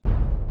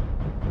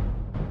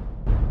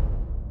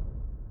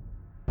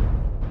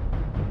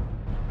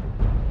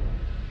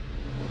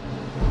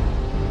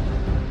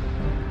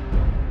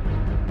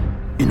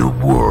a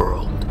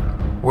world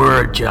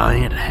where a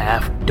giant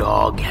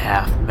half-dog,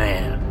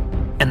 half-man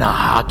and a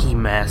hockey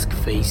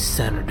mask-faced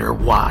senator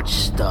watch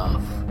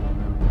stuff.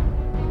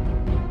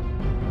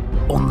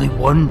 Only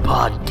one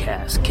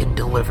podcast can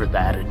deliver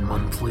that in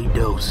monthly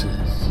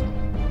doses.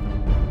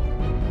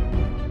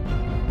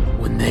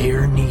 When they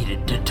are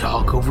needed to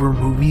talk over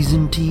movies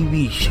and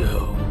TV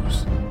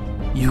shows,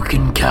 you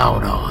can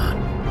count on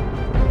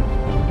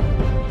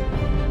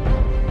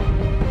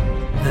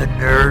the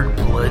Nerd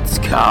Blitz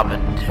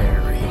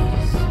Commentaries.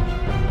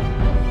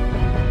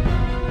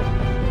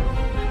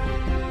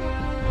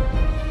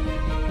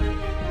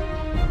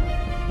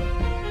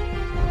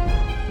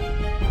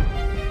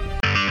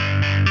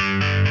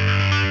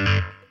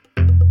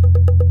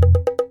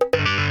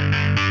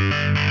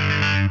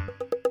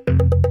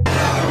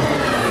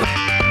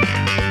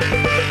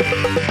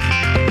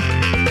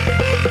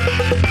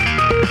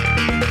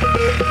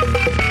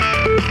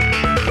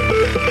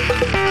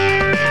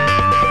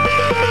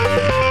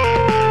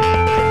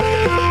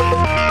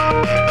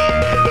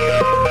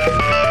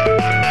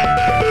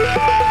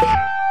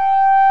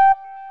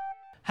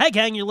 Hey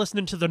gang, you're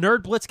listening to the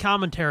Nerd Blitz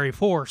commentary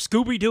for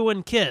Scooby-Doo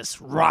and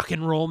KISS, Rock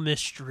and Roll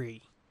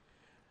Mystery.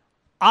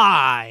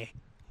 I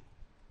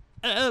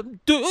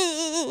am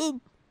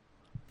Doom.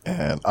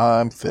 And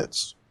I'm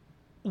Fitz.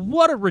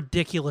 What a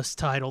ridiculous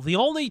title. The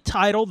only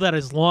title that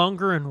is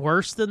longer and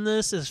worse than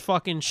this is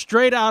fucking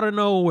Straight Out of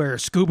Nowhere,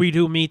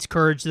 Scooby-Doo Meets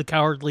Courage the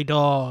Cowardly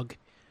Dog.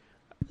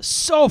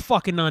 So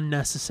fucking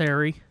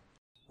unnecessary.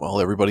 Well,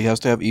 everybody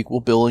has to have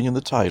equal billing in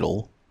the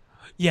title.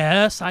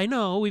 Yes, I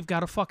know. We've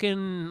got a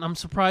fucking... I'm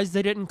surprised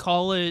they didn't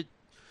call it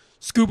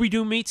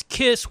Scooby-Doo Meets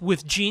KISS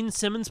with Gene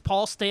Simmons,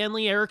 Paul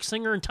Stanley, Eric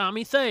Singer, and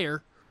Tommy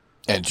Thayer.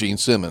 And Gene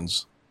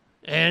Simmons.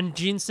 And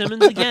Gene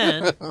Simmons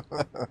again.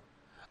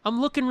 I'm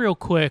looking real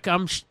quick.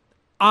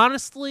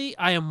 Honestly,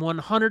 I am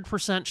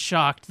 100%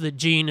 shocked that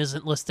Gene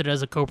isn't listed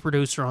as a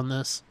co-producer on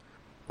this.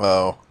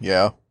 Oh,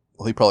 yeah.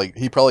 Well,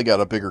 he probably got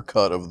a bigger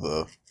cut of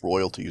the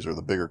royalties or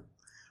the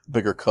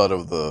bigger cut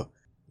of the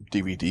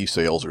DVD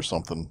sales or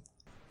something.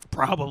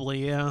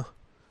 Probably, yeah.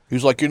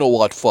 He's like, you know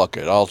what? Fuck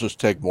it. I'll just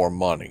take more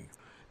money.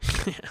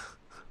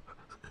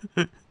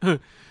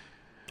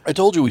 I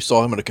told you we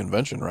saw him at a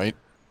convention, right?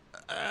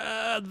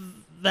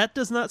 That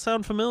does not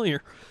sound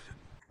familiar.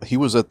 He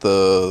was at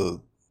the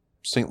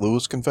St.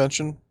 Louis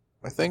convention,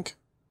 I think.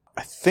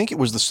 I think it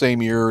was the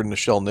same year I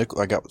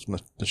got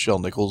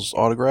Nichelle Nichols'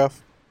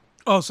 autograph.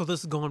 Oh, so this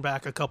is going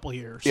back a couple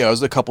years. Yeah, it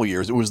was a couple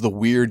years. It was the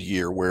weird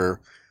year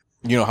where,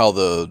 you know how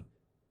the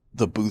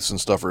booths and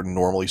stuff are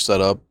normally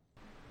set up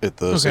at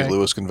the St.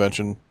 Louis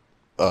convention.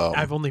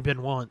 I've only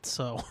been once,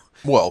 so...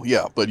 Well,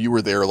 yeah, but you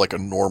were there like a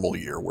normal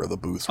year where the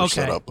booths were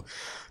set up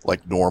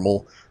like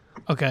normal.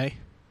 Okay.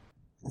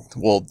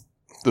 Well,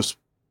 this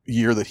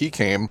year that he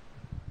came...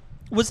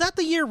 Was that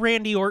the year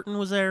Randy Orton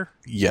was there?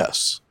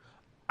 Yes.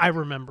 I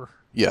remember.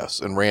 Yes,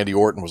 and Randy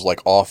Orton was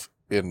like off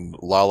in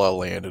La La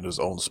Land in his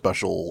own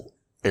special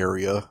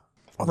area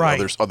on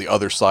the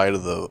other side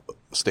of the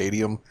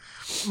stadium.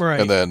 Right.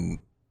 And then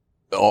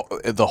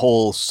the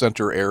whole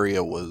center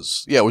area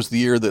was... Yeah, it was the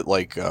year that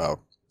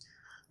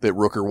that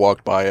Rooker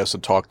walked by us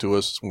and talked to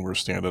us when we were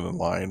standing in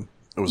line.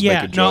 It was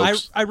making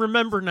jokes. I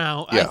remember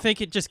now. Yeah. I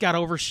think it just got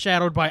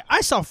overshadowed by,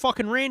 I saw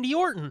fucking Randy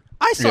Orton.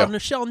 I saw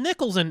Nichelle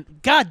Nichols,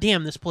 and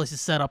goddamn, this place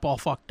is set up all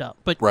fucked up.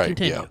 But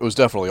continue. Yeah, it was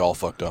definitely all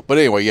fucked up. But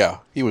anyway, yeah,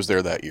 he was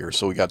there that year,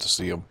 so we got to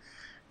see him.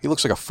 He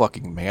looks like a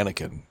fucking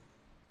mannequin.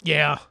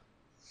 Yeah.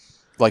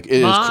 Like,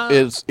 it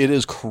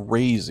is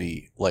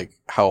crazy, like,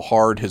 how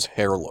hard his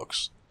hair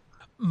looks.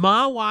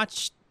 Ma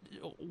watched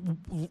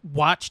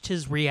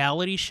his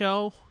reality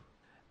show,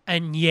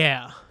 and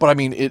yeah. But I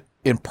mean,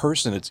 in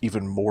person, it's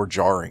even more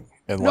jarring.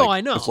 And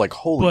I know. It's like,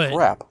 holy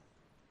crap.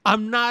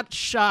 I'm not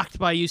shocked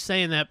by you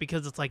saying that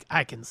because it's like,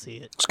 I can see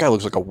it. This guy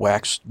looks like a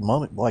wax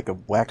mummy, like a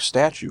wax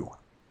statue.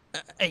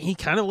 He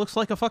kind of looks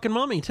like a fucking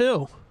mummy,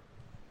 too.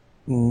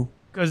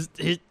 Because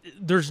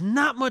there's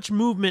not much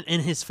movement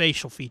in his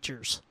facial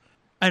features.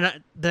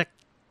 And that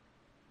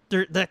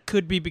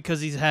could be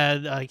because he's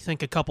had, I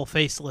think, a couple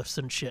facelifts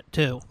and shit,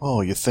 too.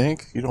 Oh, you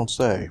think? You don't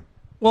say.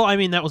 Well, I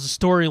mean, that was a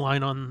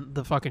storyline on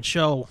the fucking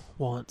show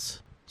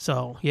once.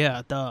 So,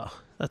 yeah, duh.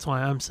 That's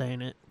why I'm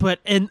saying it.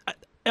 But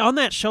on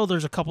that show,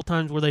 there's a couple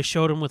times where they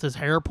showed him with his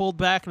hair pulled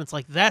back, and it's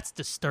like, that's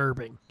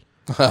disturbing.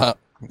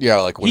 Yeah,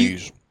 like when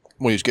he's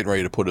getting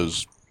ready to put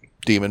his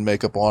demon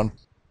makeup on.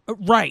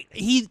 Right.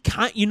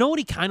 You know what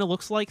he kind of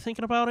looks like,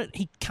 thinking about it?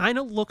 He kind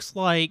of looks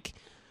like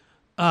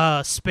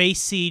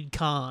Space Seed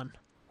Khan.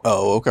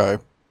 Oh, okay.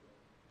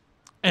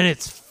 And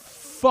it's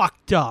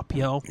fucked up,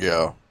 yo.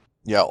 Yeah.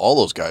 Yeah, all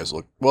those guys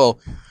look... Well,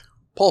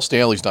 Paul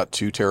Stanley's not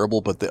too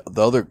terrible, but the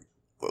other...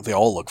 They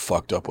all look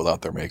fucked up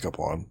without their makeup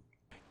on.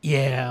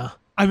 Yeah.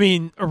 I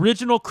mean,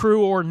 original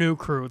crew or new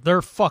crew,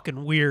 they're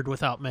fucking weird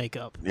without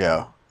makeup.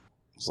 Yeah.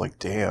 It's like,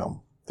 damn.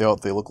 They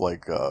look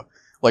like the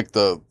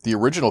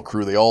original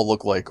crew, they all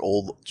look like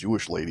old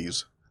Jewish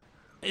ladies.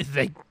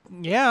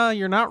 Yeah,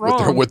 you're not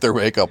wrong. With their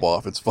makeup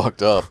off. It's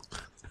fucked up.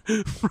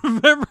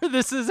 Remember,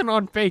 this isn't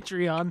on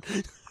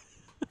Patreon.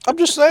 I'm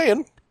just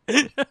saying.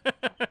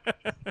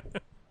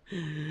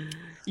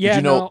 Yeah,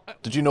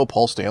 Did you know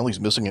Paul Stanley's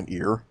missing an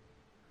ear?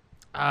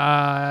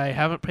 I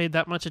haven't paid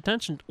that much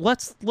attention.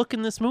 Let's look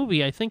in this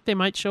movie. I think they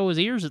might show his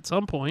ears at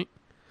some point.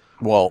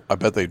 Well, I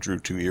bet they drew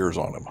 2 ears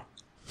on him.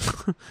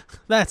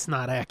 That's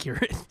not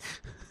accurate.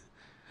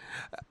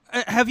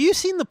 Have you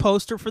seen the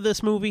poster for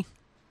this movie?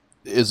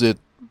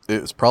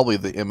 It's probably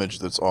the image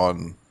that's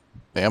on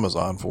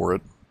Amazon for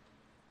it.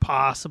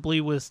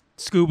 Possibly with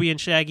Scooby and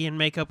Shaggy in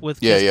makeup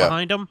with Kiss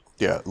behind them.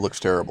 Yeah, it looks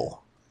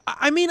terrible.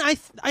 I mean, I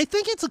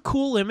think it's a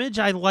cool image.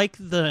 I like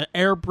the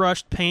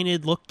airbrushed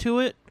painted look to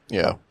it.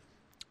 Yeah.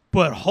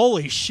 But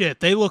holy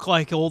shit, they look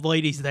like old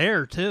ladies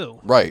there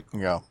too. Right,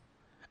 yeah.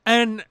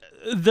 And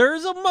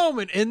there's a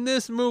moment in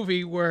this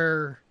movie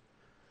where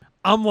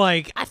I'm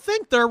like, I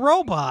think they're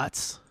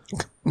robots.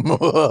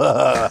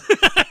 Well,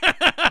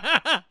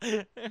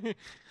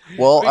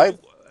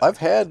 I've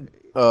had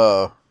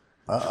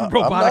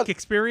robotic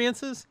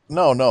experiences.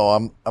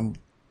 No,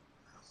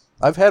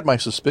 I've had my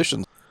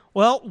suspicions.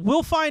 Well,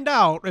 we'll find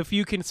out if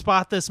you can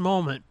spot this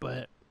moment,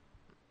 but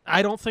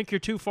I don't think you're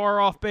too far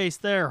off base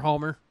there,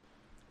 Homer.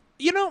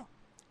 You know,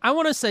 I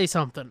want to say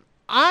something.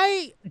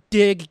 I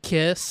dig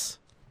Kiss.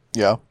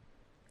 Yeah.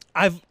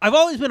 I've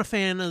always been a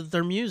fan of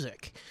their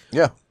music.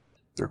 Yeah,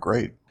 they're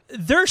great.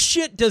 Their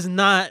shit does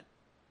not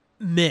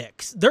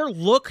mix. Their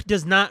look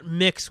does not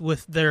mix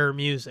with their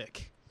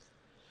music.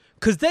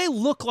 Because they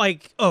look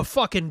like a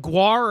fucking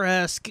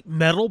Gwar-esque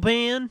metal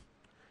band.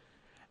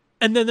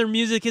 And then their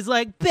music is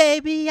like,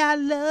 baby, I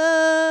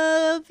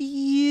love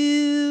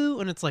you.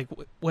 And it's like,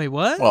 wait,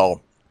 what?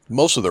 Well,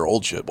 most of their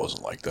old shit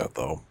wasn't like that,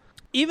 though.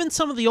 Even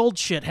some of the old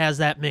shit has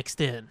that mixed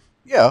in.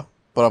 Yeah,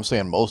 but I'm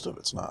saying most of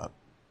it's not.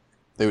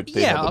 They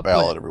have a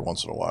ballad every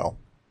once in a while.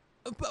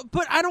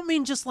 But I don't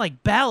mean just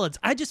like ballads.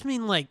 I just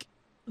mean like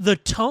the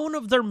tone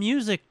of their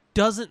music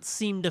doesn't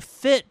seem to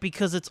fit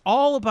because it's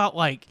all about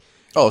like...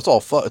 Oh, it's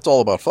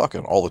all about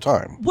fucking all the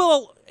time.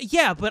 Well,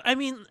 yeah, but I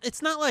mean,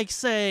 it's not like,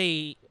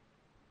 say,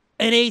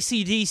 an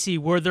AC/DC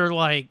where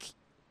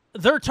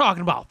they're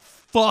talking about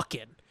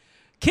fucking.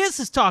 Kiss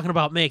is talking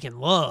about making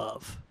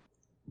love.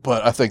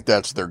 But I think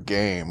that's their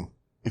game.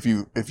 If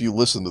you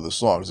listen to the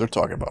songs, they're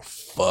talking about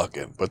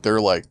fucking, but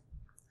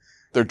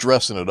they're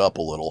dressing it up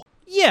a little.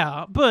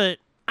 Yeah, but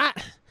I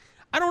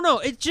don't know.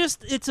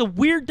 It's a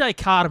weird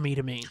dichotomy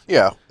to me.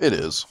 Yeah, it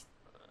is.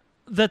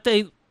 That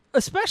they,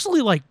 especially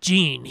like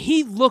Gene,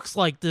 he looks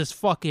like this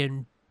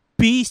fucking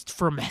beast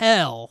from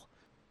hell.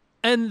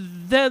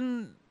 And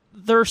then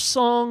their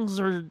songs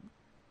are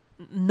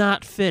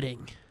not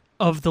fitting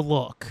of the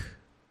look.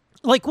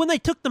 Like when they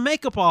took the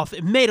makeup off,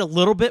 it made a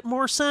little bit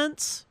more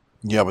sense.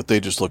 Yeah, but they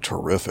just looked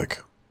horrific.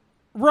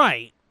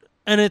 Right.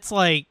 And it's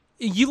like,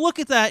 you look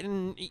at that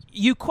and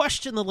you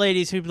question the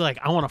ladies who'd be like,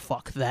 I want to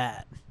fuck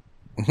that.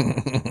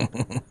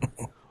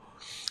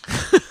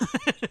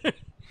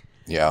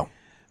 Yeah.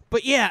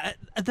 But yeah,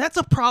 that's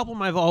a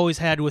problem I've always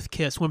had with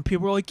Kiss when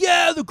people are like,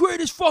 yeah, the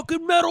greatest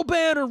fucking metal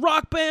band or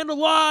rock band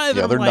alive.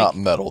 Yeah, and they're not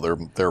metal.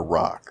 They're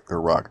rock.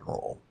 They're rock and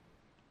roll.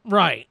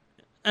 Right.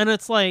 And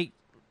it's like,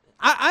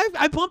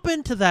 I bump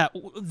into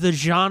the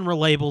genre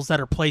labels that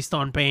are placed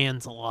on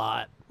bands a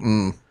lot.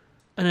 Mm.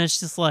 And it's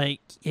just like,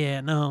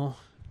 yeah, no.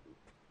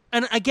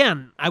 And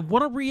again, I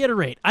want to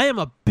reiterate, I am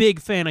a big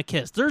fan of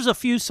Kiss. There's a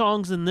few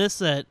songs in this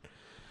that,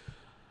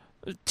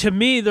 to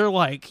me, they're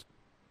like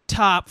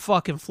top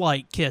fucking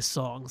flight Kiss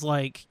songs.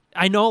 Like,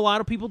 I know a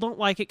lot of people don't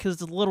like it because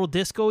it's a little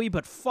disco-y,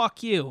 but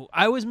fuck you.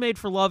 I Was Made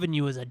for Loving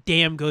You is a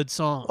damn good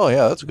song. Oh,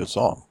 yeah, that's a good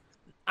song.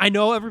 I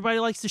know everybody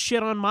likes to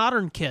shit on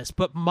modern Kiss,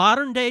 but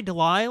modern day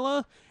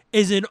Delilah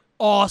is an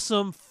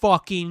awesome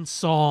fucking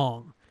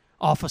song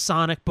off of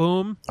Sonic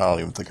Boom. I don't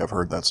even think I've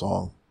heard that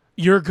song.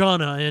 You're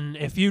gonna, and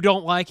if you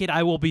don't like it,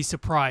 I will be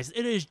surprised.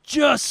 It is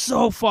just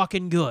so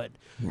fucking good.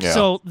 Yeah.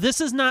 So this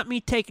is not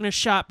me taking a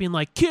shot being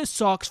like, Kiss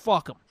sucks,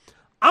 fuck them.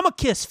 I'm a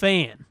Kiss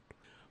fan,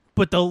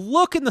 but the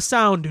look and the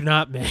sound do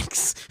not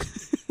mix.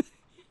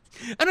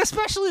 And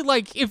especially,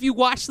 like, if you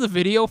watch the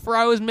video for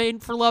I Was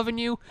Made for Loving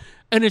You,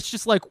 and it's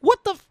just like,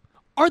 what the...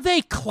 Are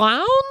they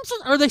clowns?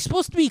 Are they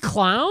supposed to be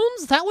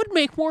clowns? That would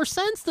make more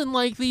sense than,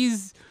 like,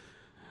 these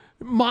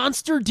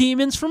monster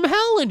demons from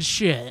hell and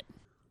shit.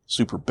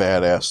 Super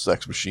badass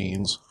sex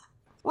machines.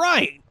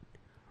 Right.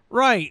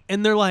 Right.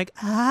 And they're like,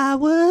 I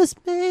was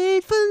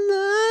made for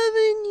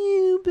loving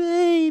you,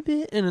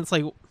 baby. And it's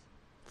like,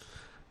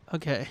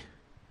 okay.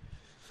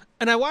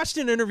 And I watched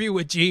an interview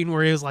with Gene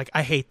where he was like,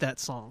 I hate that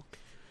song.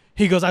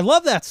 He goes, I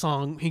love that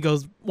song. He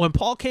goes, when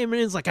Paul came in,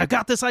 he's like, I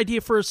got this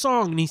idea for a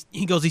song. And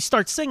he goes, he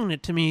starts singing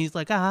it to me. He's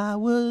like, I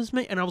was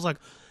made. And I was like,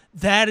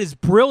 that is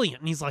brilliant.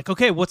 And he's like,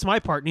 okay, what's my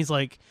part? And he's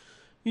like,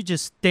 you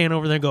just stand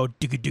over there and go,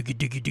 digga, digga,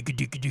 digga, digga,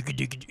 digga, digga,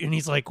 digga. And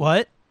he's like,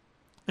 what?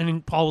 And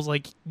then Paul was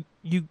like,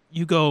 you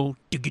go,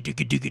 digga,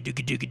 digga, digga,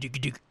 digga, digga,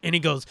 digga, digga. And he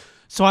goes,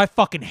 so I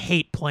fucking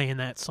hate playing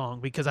that song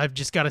because I've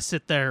just got to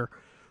sit there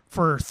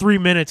for 3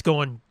 minutes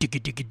going,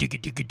 digga, digga, digga,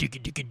 digga,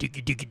 digga, digga,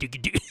 digga, digga,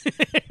 digga,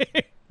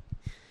 digga.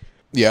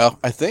 Yeah,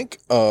 I think,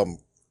 and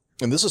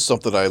this is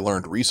something I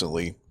learned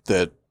recently,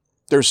 that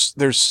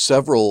there's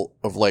several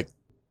of, like,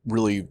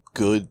 really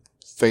good,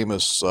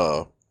 famous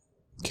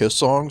Kiss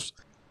songs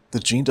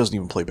that Gene doesn't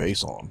even play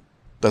bass on.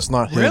 That's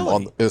not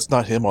him it's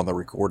not him on the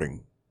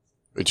recording.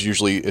 It's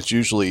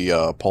usually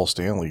Paul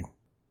Stanley.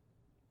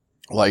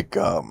 Like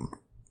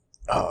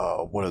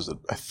what is it?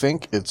 I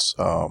think it's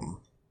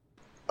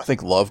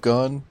Love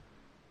Gun.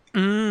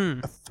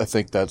 I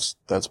think that's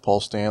Paul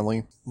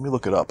Stanley. Let me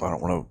look it up. I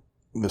don't want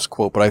to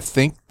misquote, but I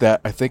think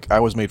I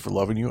Was Made for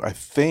Loving You. I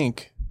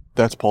think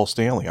that's Paul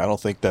Stanley. I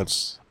don't think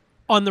that's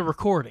on the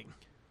recording.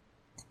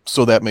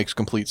 So that makes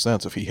complete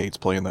sense. If he hates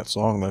playing that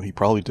song, then he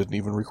probably didn't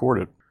even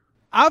record it.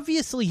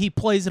 Obviously, he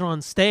plays it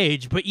on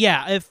stage, but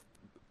yeah,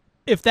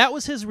 if that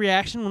was his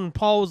reaction when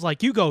Paul was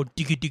like, "You go,"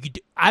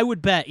 I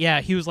would bet,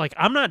 yeah, he was like,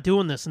 "I'm not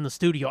doing this in the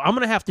studio. I'm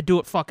gonna have to do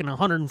it fucking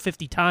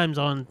 150 times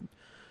on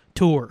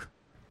tour."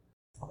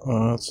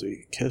 Let's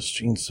see, Kiss,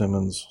 Gene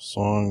Simmons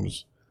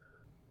songs.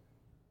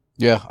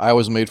 Yeah, I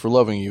Was Made for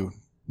Loving You.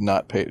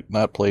 Not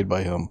played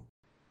by him.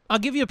 I'll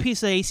give you a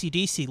piece of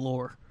AC/DC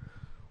lore,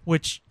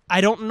 which I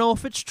don't know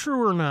if it's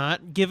true or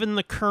not. Given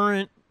the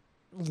current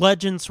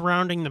legend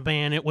surrounding the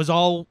band,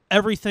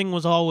 everything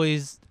was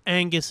always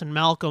Angus and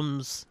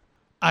Malcolm's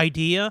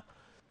idea.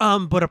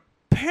 But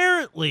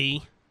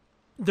apparently,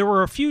 there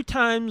were a few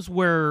times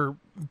where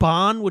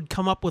Bon would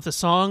come up with a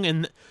song,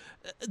 and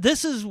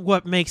this is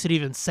what makes it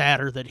even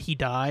sadder that he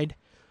died.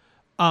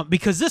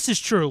 Because this is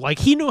true. Like,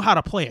 he knew how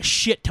to play a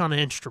shit ton of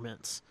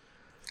instruments.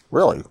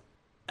 Really?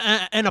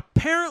 And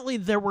apparently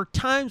there were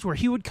times where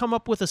he would come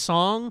up with a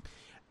song,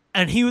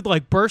 and he would,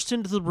 like, burst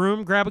into the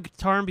room, grab a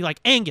guitar, and be like,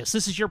 "Angus,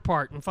 this is your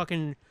part," and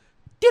fucking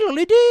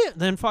diddly-dee,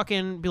 then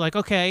fucking be like,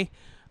 "Okay,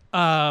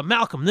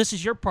 Malcolm, this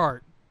is your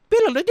part,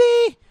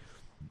 diddly-dee."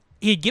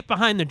 He'd get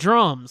behind the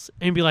drums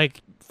and be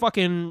like,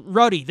 "Fucking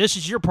Ruddy, this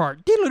is your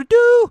part,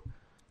 diddly-doo."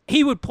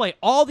 He would play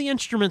all the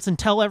instruments and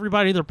tell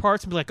everybody their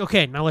parts and be like,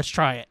 "Okay, now let's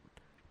try it."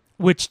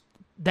 Which,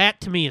 that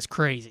to me is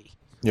crazy.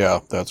 Yeah,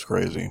 that's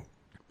crazy.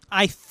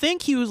 I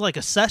think he was like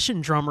a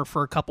session drummer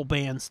for a couple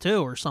bands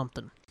too or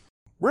something.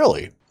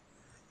 Really?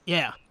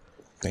 Yeah.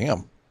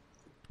 Damn.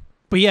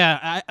 But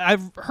yeah,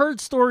 I've heard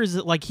stories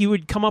that like he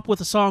would come up with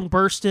a song,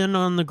 burst in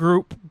on the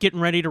group, getting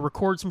ready to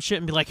record some shit,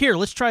 and be like, "Here,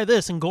 let's try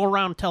this," and go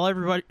around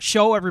and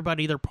show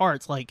everybody their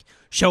parts, like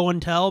show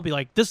and tell, be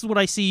like, "This is what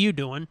I see you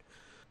doing,"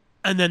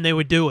 and then they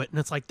would do it, and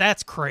it's like,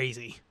 that's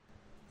crazy.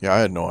 Yeah, I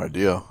had no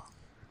idea.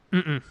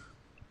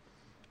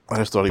 I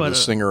just thought he was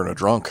a singer and a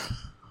drunk.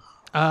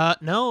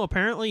 No,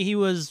 apparently he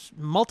was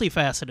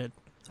multifaceted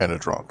and a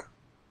drunk.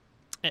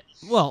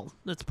 Well,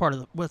 that's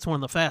one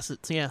of the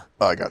facets, yeah.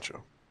 I got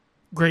you.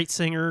 Great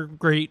singer,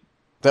 great.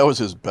 That was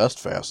his best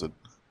facet.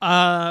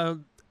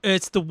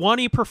 It's the one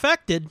he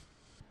perfected.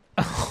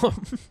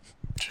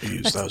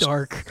 Jeez, that's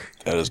dark.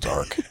 That is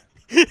dark.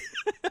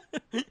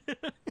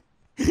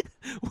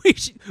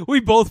 We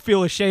both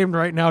feel ashamed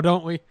right now,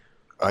 don't we?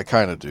 I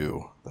kind of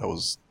do. That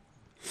was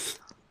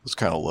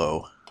kind of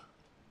low.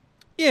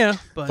 Yeah,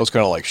 but... That was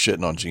kind of like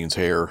shitting on Gene's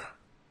hair.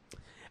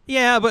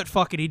 Yeah, but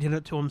fuck it, he did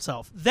it to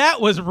himself. That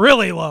was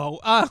really low.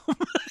 That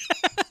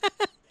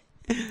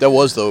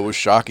was, though. It was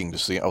shocking to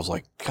see. I was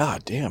like,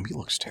 God damn, he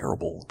looks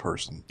terrible in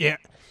person. Yeah.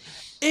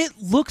 It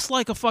looks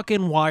like a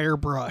fucking wire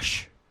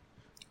brush.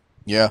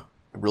 Yeah,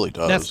 it really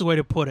does. That's the way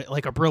to put it,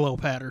 like a Brillo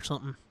pad or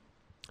something.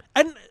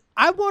 And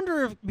I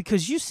wonder if,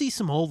 because you see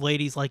some old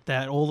ladies like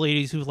that, old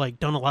ladies who've like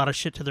done a lot of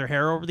shit to their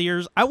hair over the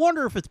years, I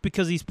wonder if it's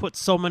because he's put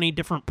so many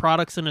different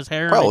products in his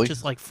hair probably. And it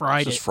just like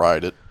fried it. Just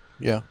fried it.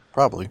 Yeah,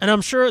 probably. And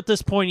I'm sure at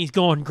this point he's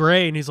going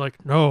gray and he's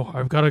like, "No,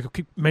 I've got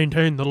to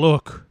maintain the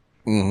look."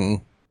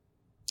 Mm-hmm.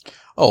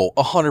 Oh,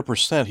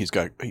 100% he's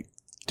got...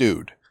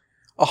 Dude,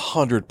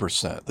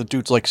 100%. The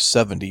dude's like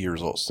 70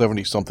 years old,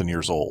 70-something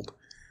years old.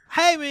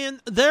 Hey,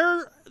 man,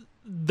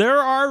 there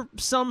are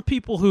some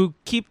people who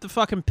keep the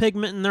fucking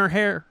pigment in their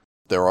hair.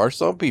 There are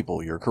some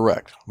people, you're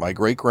correct. My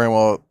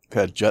great-grandma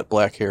had jet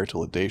black hair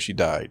till the day she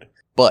died.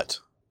 But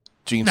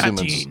Gene Not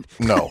Simmons... Gene.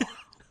 No.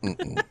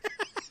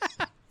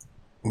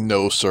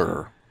 No,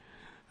 sir.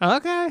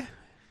 Okay.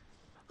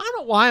 I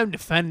don't know why I'm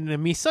defending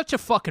him. He's such a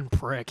fucking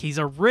prick. He's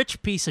a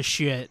rich piece of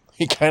shit.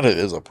 He kind of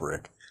is a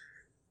prick.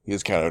 He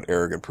is kind of an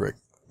arrogant prick.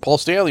 Paul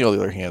Stanley, on the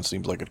other hand,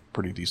 seems like a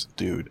pretty decent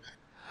dude.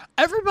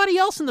 Everybody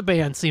else in the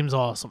band seems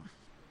awesome.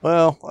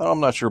 Well, I'm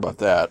not sure about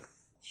that.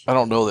 I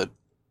don't know.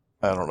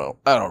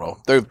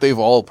 They're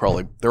all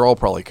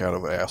probably kind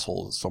of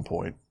assholes at some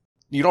point.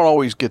 You don't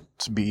always get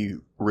to be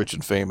rich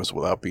and famous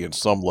without being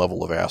some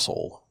level of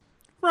asshole.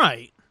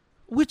 Right.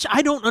 Which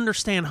I don't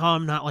understand how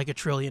I'm not like a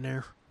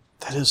trillionaire.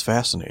 That is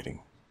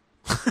fascinating.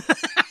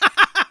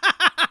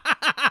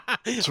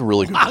 It's a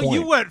really good point. point.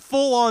 You went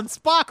full on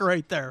Spock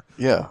right there.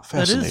 Yeah,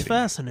 fascinating. That is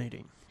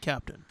fascinating,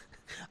 Captain.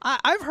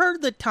 I've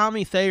heard that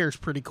Tommy Thayer's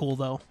pretty cool,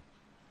 though.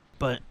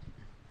 But,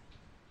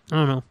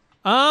 I don't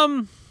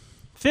know.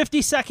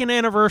 52nd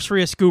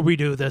anniversary of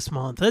Scooby-Doo this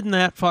month. Isn't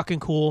that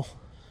fucking cool?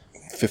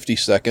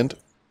 52nd?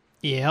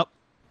 Yep.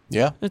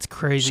 Yeah. It's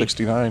crazy.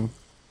 69.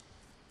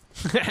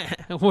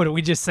 What, are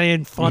we just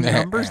saying fun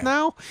numbers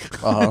now?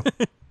 Uh-huh.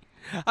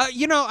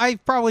 I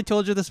probably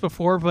told you this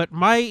before, but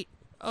my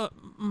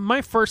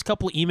my first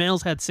couple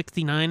emails had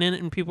 69 in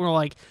it, and people were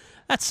like,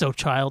 "That's so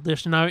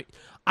childish." And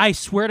I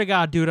swear to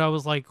God, dude, I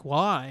was like,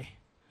 "Why?"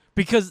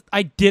 Because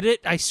I did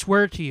it. I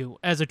swear to you,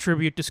 as a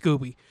tribute to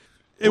Scooby.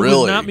 It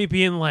was not me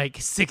being like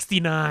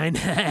 69,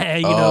 you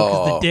know,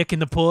 because the dick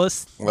and the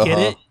puss. Get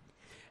it?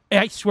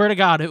 I swear to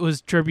God, it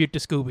was tribute to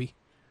Scooby.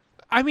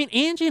 I mean,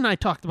 Angie and I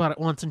talked about it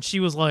once, and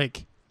she was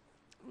like,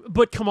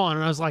 "But come on."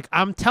 And I was like,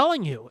 "I'm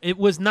telling you, it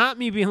was not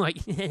me being like,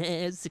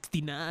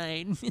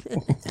 69.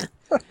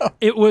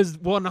 It was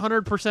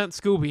 100%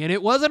 Scooby. And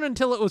it wasn't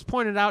until it was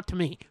pointed out to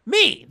me,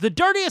 the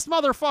dirtiest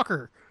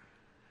motherfucker,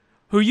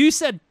 who you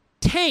said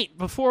taint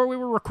before we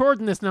were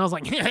recording this, and I was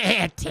like,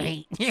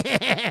 taint.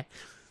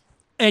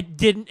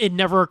 It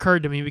never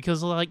occurred to me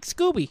because, like,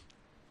 Scooby.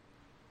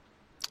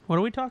 What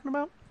are we talking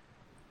about?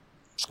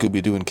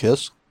 Scooby-Doo and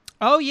Kiss?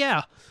 Oh,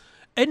 yeah.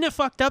 Isn't it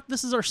fucked up?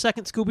 This is our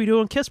second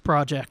Scooby-Doo and Kiss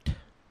project.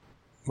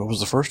 What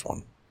was the first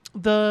one?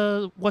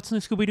 The What's New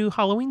Scooby-Doo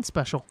Halloween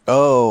special.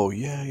 Oh,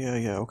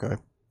 yeah, okay.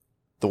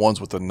 The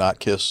ones with the not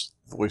Kiss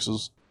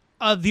voices?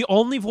 The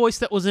only voice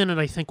that was in it,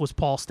 I think, was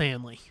Paul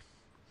Stanley.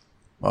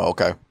 Oh,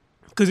 okay.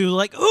 Because he was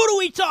like, who do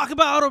we talk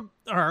about,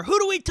 or who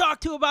do we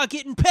talk to about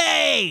getting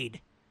paid?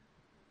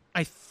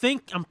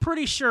 I'm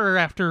pretty sure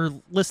after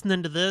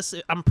listening to this,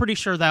 I'm pretty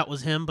sure that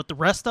was him, but the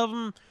rest of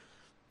them,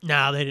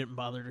 they didn't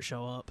bother to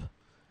show up.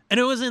 And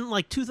it was in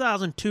like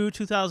 2002,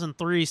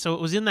 2003, so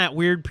it was in that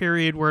weird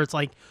period where it's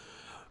like,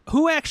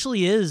 who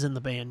actually is in the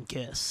band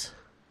Kiss?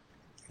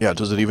 Yeah,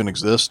 does it even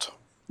exist?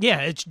 Yeah,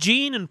 it's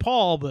Gene and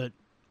Paul, but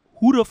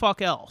who the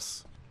fuck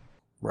else?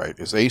 Right.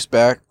 Is Ace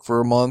back for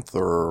a month,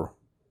 or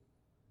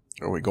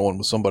are we going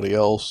with somebody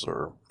else,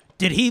 or...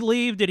 Did he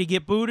leave? Did he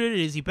get booted?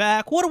 Is he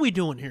back? What are we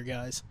doing here,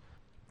 guys?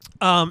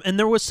 And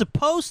there was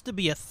supposed to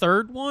be a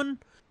third one.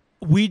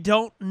 We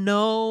don't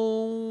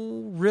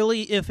know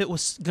really if it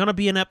was going to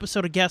be an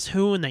episode of Guess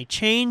Who and they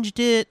changed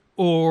it,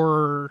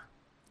 or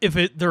if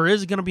there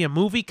is going to be a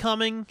movie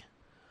coming.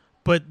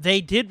 But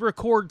they did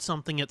record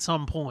something at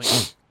some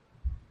point.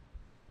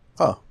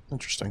 Oh,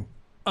 interesting.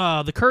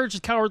 The Courage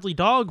the Cowardly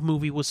Dog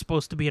movie was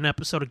supposed to be an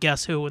episode of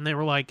Guess Who, and they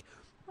were like,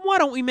 why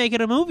don't we make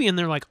it a movie? And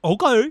they're like,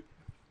 okay.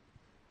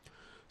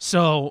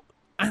 So,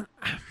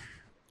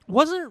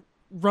 wasn't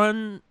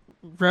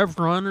Rev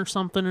Run or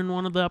something in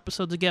one of the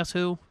episodes of Guess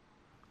Who?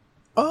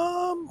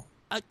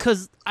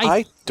 Because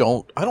I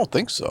don't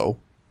think so.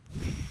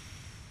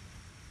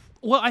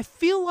 Well, I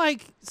feel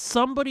like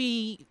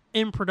somebody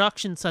in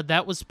production said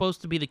that was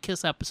supposed to be the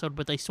Kiss episode,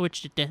 but they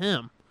switched it to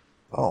him.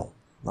 Oh,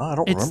 no, I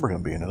don't remember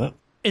him being in it.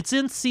 It's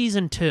in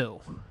season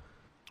 2,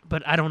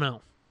 but I don't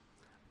know.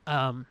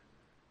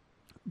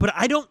 But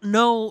I don't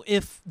know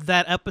if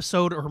that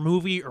episode or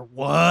movie or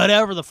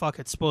whatever the fuck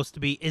it's supposed to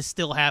be is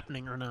still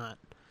happening or not.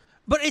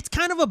 But it's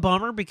kind of a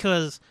bummer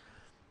because,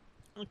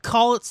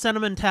 call it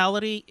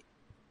sentimentality,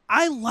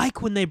 I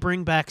like when they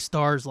bring back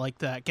stars like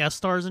that, guest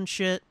stars and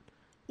shit.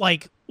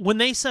 Like, when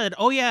they said,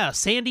 oh yeah,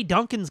 Sandy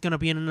Duncan's going to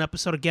be in an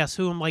episode of Guess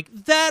Who, I'm like,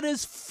 that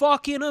is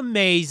fucking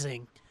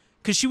amazing.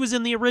 Because she was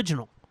in the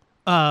original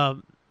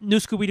New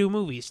Scooby-Doo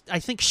movies. I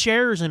think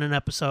Cher's in an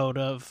episode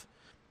of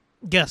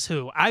Guess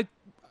Who.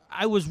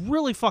 I was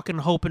really fucking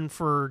hoping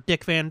for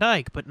Dick Van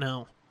Dyke, but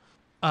no.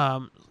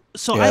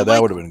 So yeah,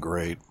 that would have been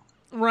great.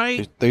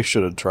 Right? They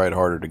should have tried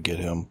harder to get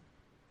him.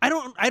 I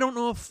don't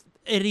know if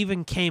it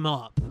even came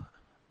up.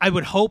 I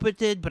would hope it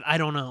did, but I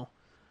don't know.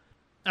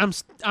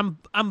 I'm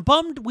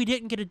bummed we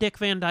didn't get a Dick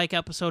Van Dyke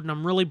episode, and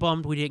I'm really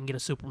bummed we didn't get a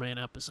Superman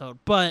episode.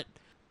 But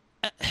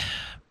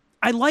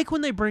I like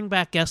when they bring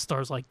back guest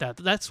stars like that.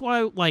 That's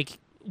why, like,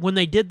 when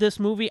they did this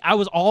movie, I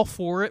was all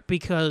for it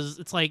because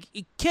it's like,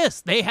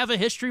 Kiss, they have a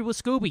history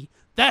with Scooby.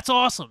 That's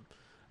awesome.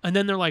 And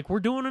then they're like, we're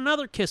doing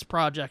another Kiss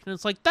project. And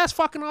it's like, that's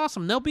fucking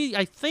awesome. They'll be,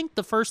 I think,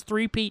 the first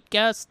three-peat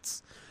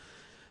guests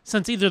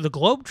since either the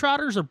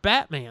Globetrotters or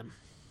Batman.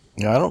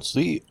 Yeah, I don't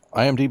see.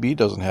 IMDb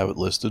doesn't have it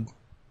listed.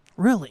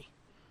 Really?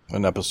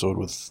 An episode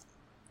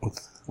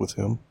with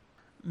him.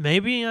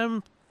 Maybe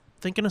I'm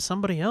thinking of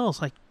somebody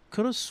else. I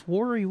could have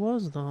swore he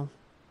was, though.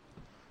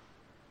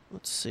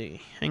 Let's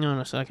see. Hang on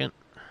a second.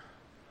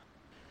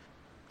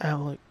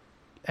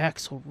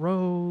 Axl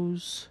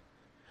Rose.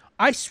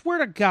 I swear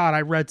to God,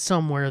 I read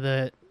somewhere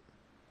that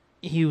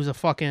he was a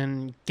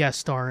fucking guest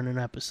star in an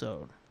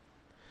episode.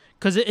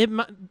 Because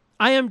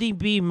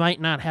IMDb might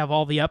not have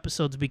all the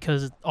episodes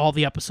because all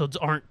the episodes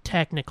aren't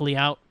technically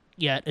out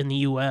yet in the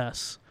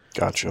U.S.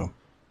 Gotcha.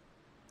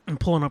 I'm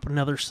pulling up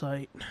another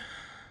site.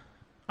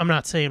 I'm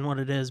not saying what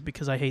it is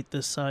because I hate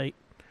this site.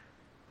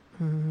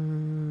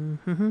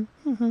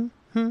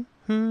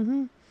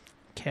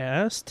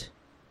 Cast.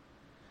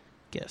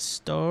 Guest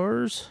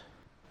stars.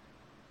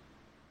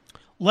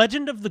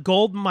 Legend of the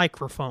Gold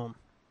Microphone.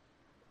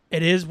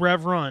 It is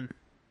Rev Run.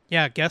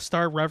 Yeah, guest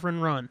star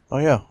Reverend Run. Oh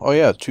yeah,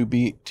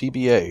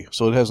 TBA.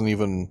 So it hasn't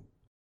even...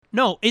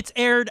 No, it's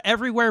aired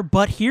everywhere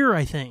but here,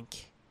 I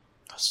think.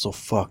 That's so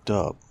fucked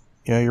up.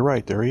 Yeah, you're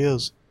right. There he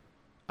is.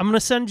 I'm going to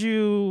send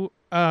you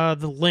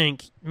the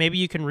link. Maybe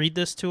you can read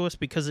this to us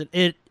because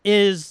it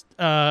is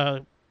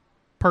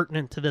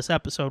pertinent to this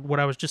episode, what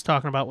I was just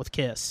talking about with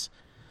Kiss.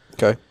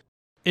 Okay.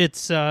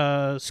 It's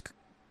the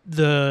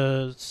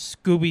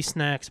Scooby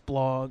Snacks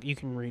blog. You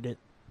can read it,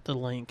 the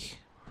link.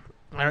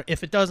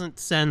 If it doesn't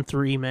send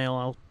through email,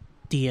 I'll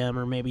DM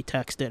or maybe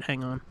text it.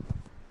 Hang on.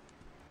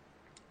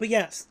 But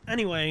yes,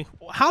 anyway,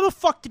 how the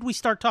fuck did we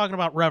start talking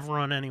about Rev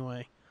Run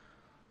anyway?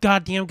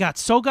 Goddamn, got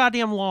so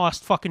goddamn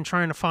lost fucking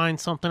trying to find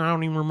something. I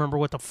don't even remember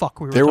what the fuck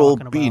we were talking about.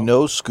 There will be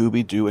no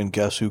Scooby-Doo and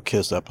Guess Who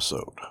Kiss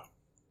episode.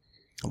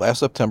 Last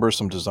September,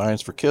 some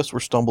designs for Kiss were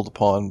stumbled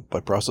upon. By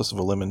process of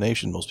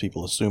elimination, most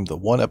people assumed the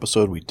one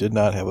episode we did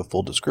not have a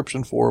full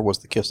description for was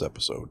the Kiss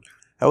episode.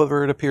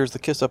 However, it appears the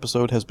Kiss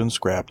episode has been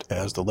scrapped,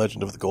 as the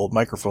Legend of the Gold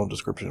Microphone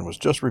description was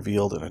just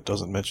revealed and it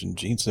doesn't mention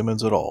Gene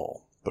Simmons at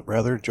all, but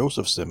rather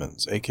Joseph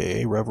Simmons,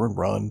 a.k.a. Reverend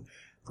Run,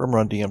 from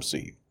Run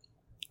DMC.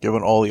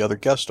 Given all the other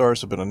guest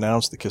stars have been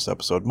announced, the Kiss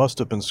episode must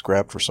have been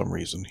scrapped for some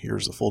reason.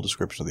 Here's the full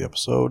description of the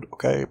episode.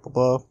 Okay, blah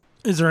blah.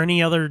 Is there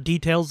any other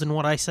details than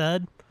what I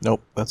said?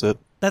 Nope, that's it.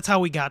 That's how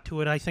we got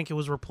to it. I think it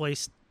was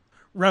replaced.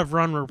 Rev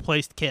Run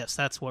replaced Kiss.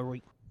 That's where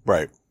we...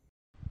 Right.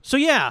 So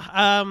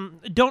yeah,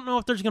 don't know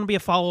if there's going to be a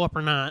follow-up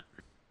or not.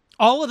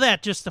 All of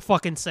that just to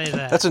fucking say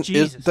that.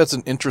 That's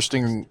an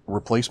interesting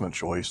replacement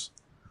choice.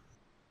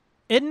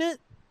 Isn't it?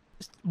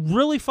 It's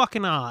really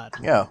fucking odd.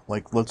 Yeah,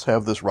 like, let's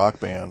have this rock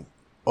band.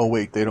 Oh,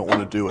 wait, they don't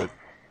want to do it.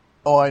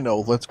 Oh, I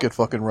know, let's get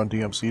fucking Run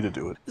DMC to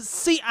do it.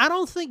 See, I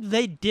don't think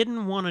they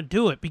didn't want to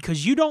do it,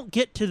 because you don't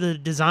get to the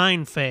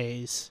design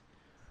phase.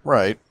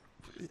 Right.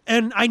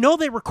 And I know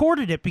they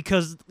recorded it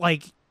because,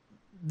 like,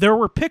 there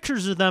were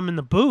pictures of them in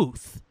the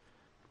booth.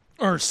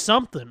 Or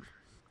something.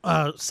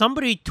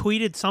 Somebody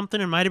tweeted something.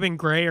 It might have been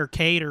Gray or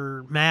Kate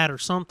or Matt or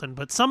something.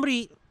 But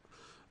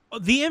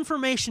the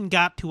information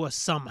got to us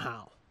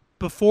somehow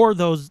before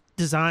those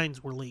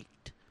designs were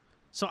leaked.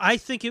 So I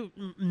think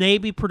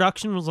maybe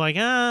production was like,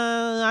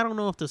 I don't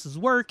know if this is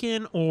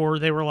working. Or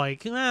they were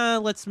like,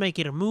 let's make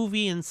it a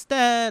movie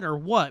instead, or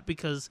what.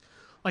 Because,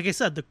 like I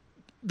said,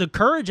 the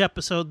Courage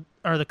episode,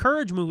 or the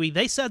Courage movie,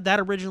 they said that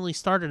originally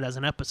started as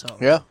an episode.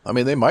 Yeah, I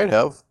mean, they might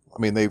have.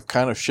 I mean, they've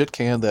kind of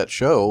shit-canned that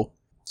show,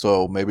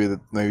 so maybe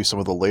some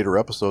of the later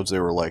episodes they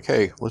were like,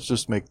 hey, let's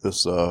just make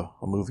this a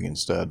movie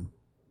instead.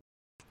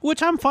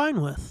 Which I'm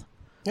fine with.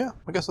 Yeah,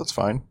 I guess that's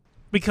fine.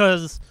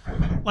 Because,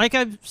 like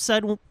I've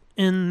said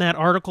in that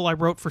article I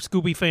wrote for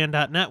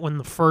ScoobyFan.net when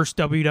the first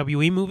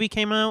WWE movie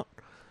came out.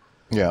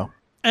 Yeah.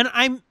 And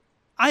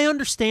I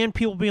understand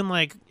people being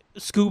like,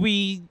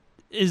 Scooby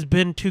has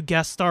been too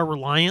guest star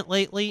reliant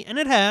lately, and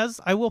it has.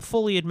 I will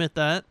fully admit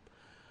that.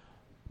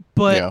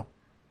 But... yeah.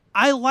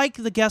 I like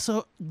the guest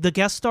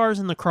stars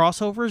and the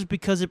crossovers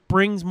because it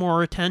brings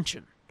more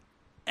attention.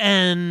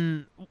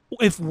 And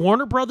if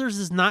Warner Brothers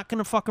is not going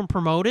to fucking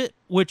promote it,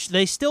 which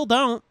they still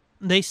don't,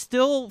 they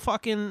still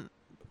fucking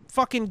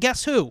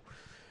Guess Who?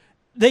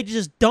 They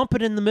just dump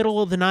it in the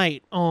middle of the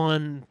night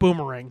on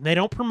Boomerang. They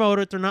don't promote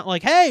it. They're not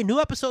like, hey,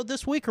 new episode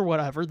this week or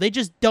whatever. They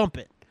just dump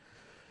it.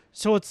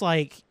 So it's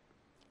like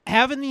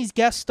having these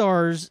guest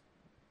stars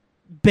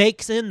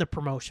bakes in the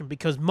promotion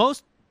because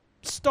most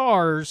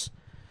stars...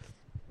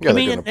 yeah,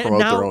 they're going to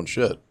promote their own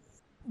shit.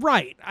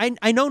 Right.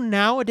 I know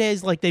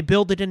nowadays, like, they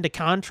build it into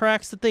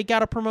contracts that they got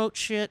to promote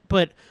shit,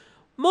 but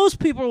most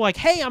people are like,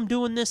 hey, I'm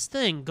doing this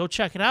thing. Go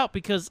check it out,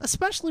 because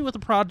especially with a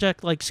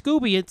project like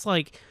Scooby, it's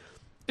like,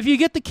 if you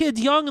get the kids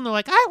young and they're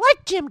like, I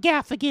like Jim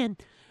Gaffigan,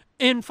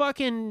 in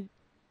fucking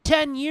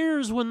 10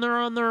 years when they're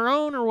on their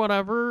own or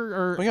whatever,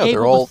 or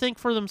able to think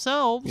for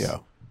themselves,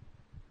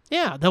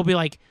 yeah, they'll be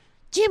like,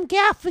 Jim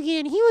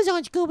Gaffigan, he was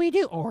on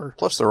Scooby-Doo. Or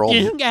plus they're all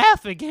Jim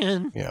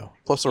Gaffigan. Yeah.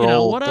 Plus they're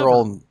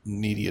all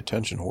needy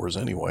attention whores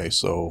anyway,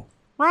 so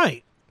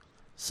right.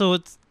 So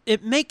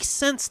it makes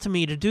sense to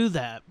me to do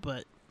that,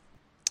 but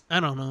I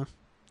don't know.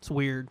 It's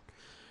weird.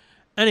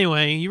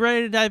 Anyway, you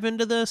ready to dive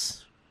into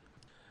this?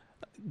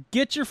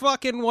 Get your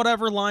fucking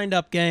whatever lined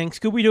up, gang.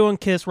 Scooby-Doo and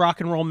Kiss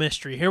Rock and Roll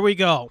Mystery. Here we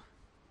go.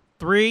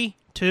 3,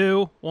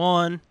 2,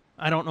 1.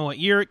 I don't know what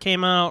year it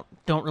came out.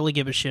 Don't really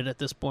give a shit at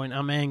this point.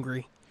 I'm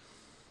angry.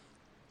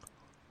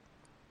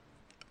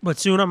 But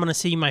soon I'm going to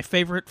see my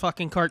favorite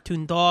fucking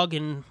cartoon dog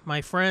and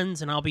my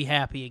friends, and I'll be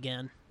happy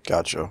again.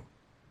 Gotcha.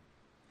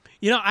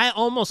 You know, I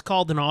almost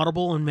called an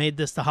audible and made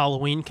this the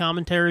Halloween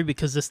commentary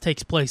because this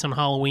takes place on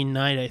Halloween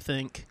night, I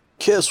think.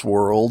 Kiss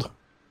World.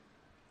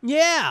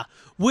 Yeah,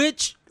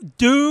 which,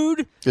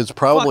 dude... it's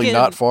probably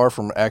not far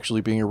from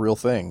actually being a real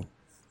thing.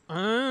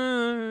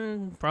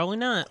 Probably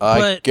not.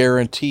 I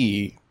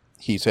guarantee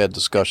he's had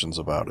discussions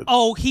about it.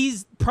 Oh,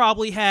 he's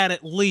probably had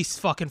at least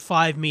fucking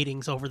 5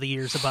 meetings over the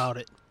years about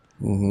it.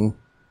 Mm-hmm.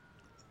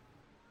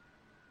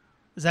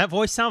 Does that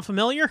voice sound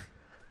familiar?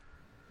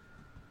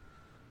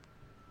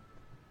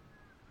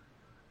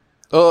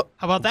 How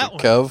about that one?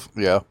 Kev,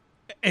 yeah.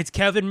 It's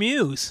Kevin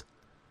Muse.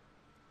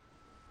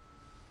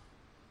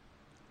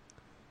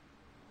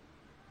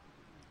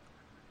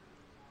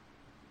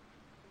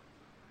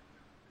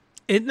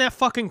 Isn't that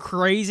fucking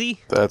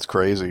crazy? That's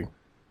crazy.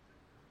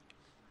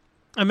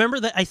 I remember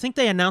that. I think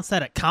they announced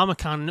that at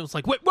Comic-Con, and it was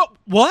like, wait,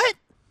 what?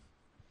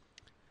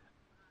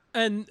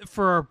 And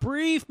for a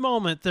brief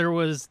moment, there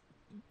was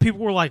people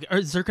were like,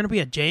 is there going to be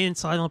a Jay and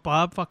Silent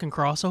Bob fucking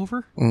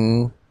crossover?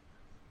 Mm.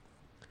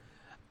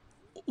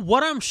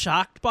 What I'm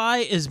shocked by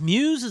is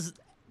Muse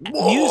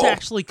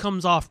actually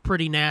comes off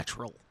pretty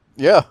natural.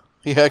 Yeah,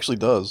 he actually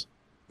does.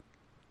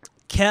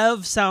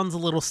 Kev sounds a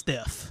little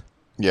stiff.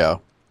 Yeah.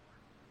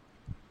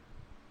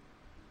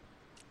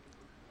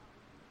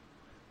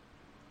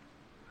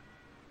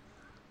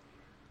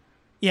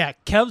 Yeah,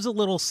 Kev's a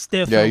little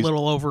stiff and a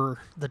little over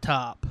the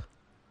top.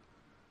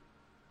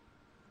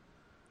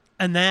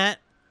 And that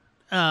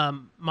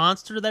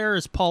monster there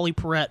is Paulie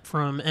Perrette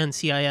from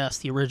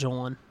NCIS, the original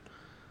one.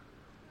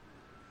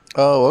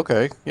 Oh,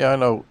 okay. Yeah, I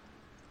know.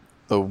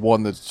 The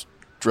one that's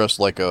dressed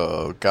like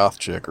a goth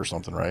chick or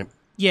something, right?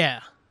 Yeah,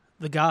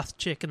 the goth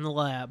chick in the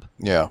lab.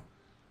 Yeah.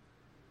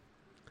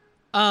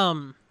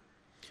 But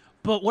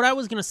what I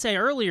was going to say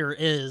earlier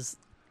is,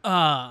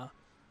 I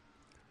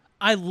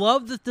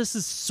love that this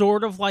is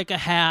sort of like a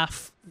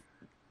half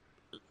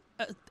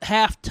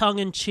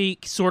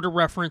tongue-in-cheek sort of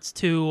reference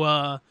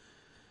to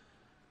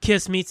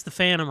Kiss Meets the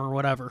Phantom or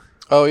whatever.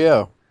 Oh,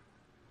 yeah.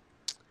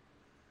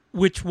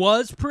 Which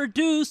was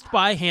produced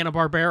by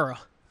Hanna-Barbera.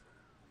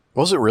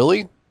 Was it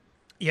really?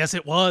 Yes,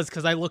 it was,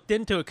 because I looked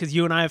into it, because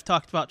you and I have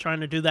talked about trying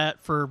to do that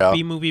for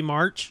B-Movie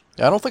March.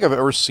 Yeah, I don't think I've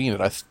ever seen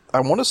it.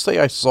 I want to say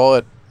I saw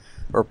it,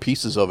 or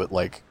pieces of it,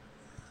 like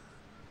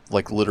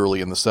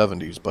literally in the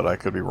 70s, but I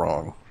could be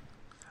wrong.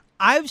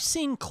 I've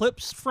seen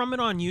clips from it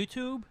on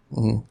YouTube,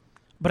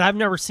 but I've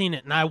never seen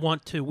it, and I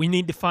want to. We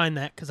need to find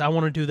that, because I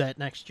want to do that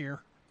next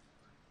year.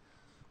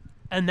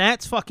 And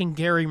that's fucking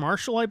Gary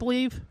Marshall, I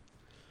believe.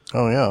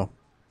 Oh, yeah.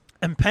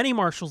 And Penny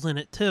Marshall's in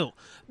it, too.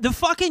 The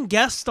fucking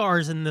guest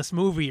stars in this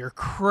movie are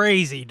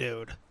crazy,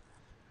 dude.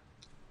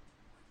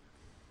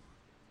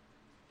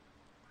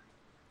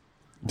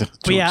 To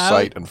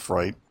excite and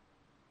fright.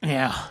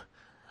 Yeah.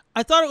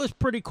 I thought it was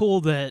pretty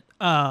cool that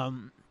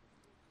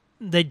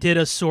they did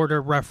a sort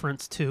of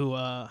reference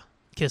to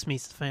Kiss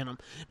Meets the Phantom.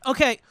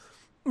 Okay,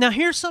 now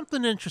here's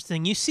something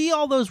interesting. You see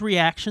all those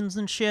reactions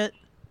and shit?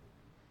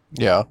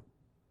 Yeah.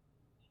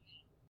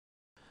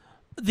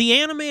 The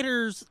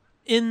animators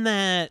in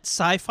that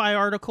sci-fi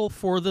article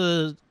for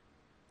the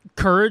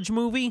Courage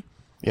movie,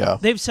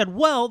 they've said,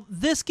 well,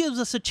 this gives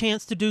us a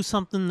chance to do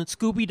something that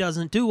Scooby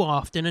doesn't do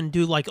often and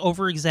do like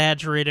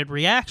over-exaggerated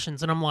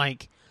reactions. And I'm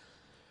like,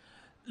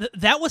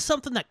 that was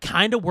something that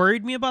kind of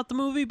worried me about the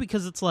movie,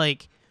 because it's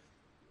like,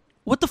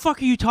 what the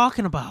fuck are you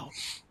talking about?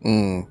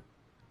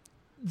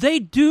 They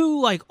do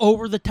like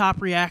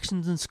over-the-top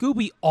reactions in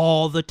Scooby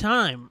all the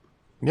time.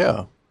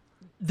 Yeah.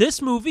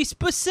 This movie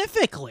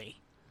specifically.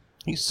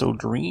 He's so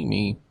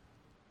dreamy.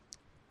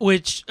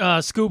 Which,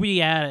 Scooby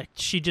Addict,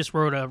 she just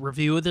wrote a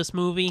review of this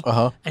movie,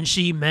 and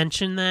she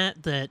mentioned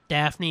that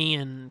Daphne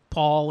and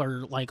Paul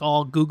are, like,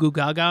 all goo-goo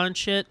gaga and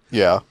shit.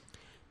 Yeah.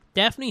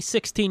 Daphne's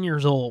 16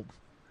 years old.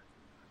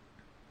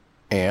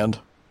 And?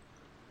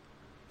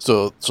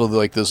 So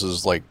like, this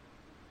is, like,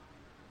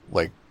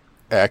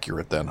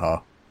 accurate then, huh?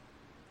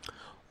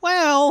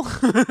 Well,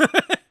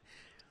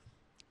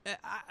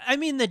 I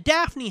mean, the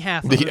Daphne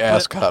half of the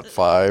Ascot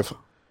 5.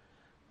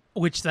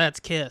 Which, that's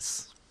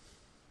Kiss.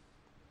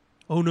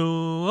 Oh no,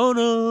 oh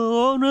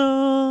no, oh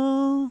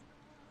no.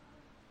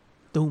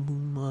 Don't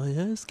move my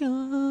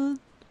ascot.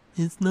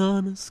 It's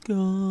not a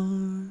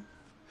scar.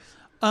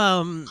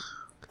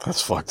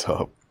 That's fucked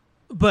up.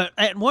 But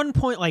at one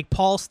point, like,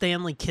 Paul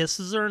Stanley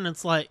kisses her, and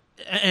it's like,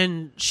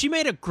 and she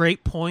made a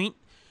great point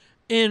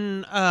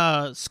in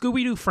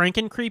Scooby-Doo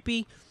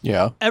Franken-Creepy.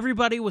 Yeah.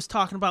 Everybody was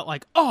talking about,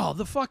 like, oh,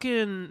 the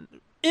fucking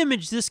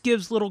image this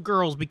gives little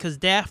girls, because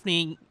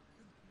Daphne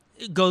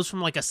goes from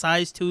like a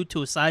size 2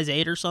 to a size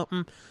 8 or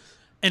something,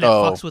 and it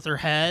fucks with her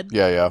head.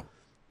 Yeah, yeah.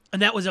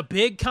 And that was a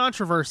big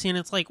controversy, and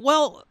it's like,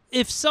 well,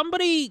 if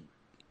somebody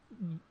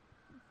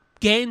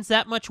gains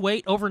that much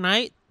weight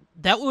overnight,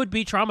 that would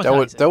be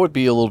traumatizing. That would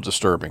be a little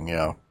disturbing,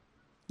 yeah.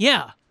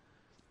 Yeah.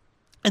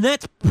 And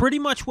that's pretty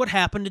much what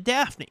happened to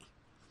Daphne.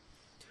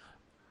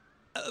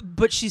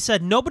 But she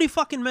said nobody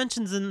fucking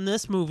mentions in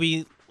this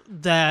movie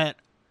that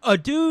a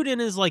dude in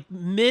his, like,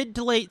 mid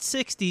to late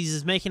 60s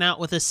is making out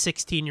with a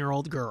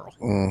 16-year-old girl.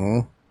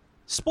 Mm-hmm.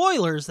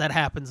 Spoilers, that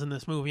happens in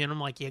this movie, and I'm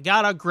like, you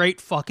got a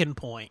great fucking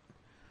point.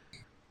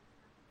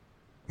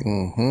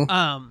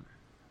 Mm-hmm.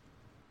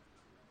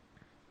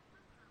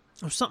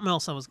 There's something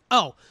else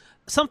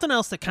something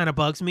else that kind of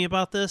bugs me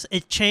about this.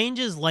 It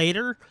changes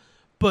later,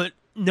 but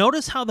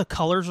notice how the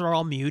colors are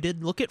all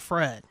muted. Look at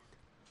Fred.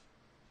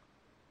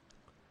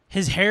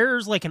 His hair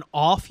is like an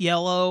off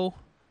yellow.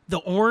 The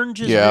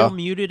orange is real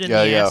muted in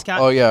the ascot.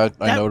 Oh, yeah,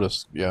 I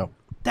noticed, yeah.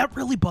 That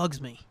really bugs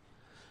me.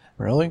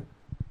 Really?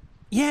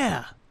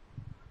 Yeah.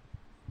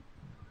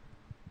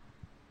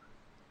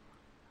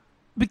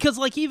 Because,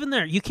 like, even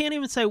there, you can't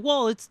even say,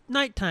 well, it's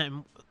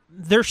nighttime.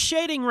 There's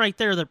shading right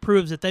there that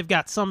proves that they've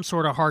got some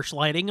sort of harsh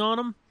lighting on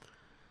them.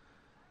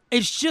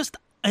 It's just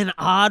an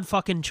odd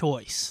fucking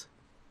choice.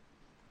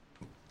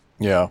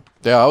 Yeah.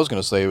 Yeah, I was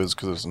going to say it was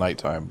because it's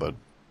nighttime, but...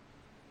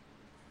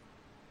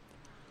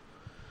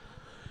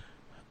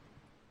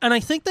 And I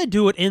think they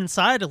do it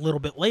inside a little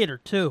bit later,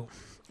 too.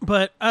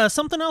 But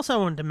something else I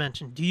wanted to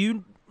mention. Do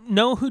you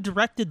know who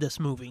directed this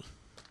movie?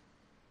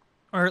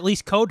 Or at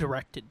least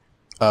co-directed?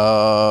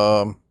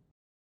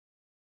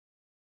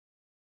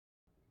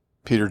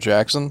 Peter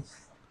Jackson?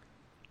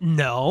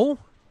 No.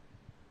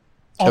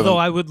 Although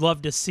I would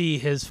love to see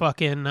his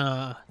fucking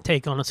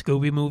take on a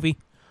Scooby movie.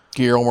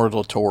 Guillermo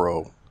del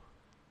Toro.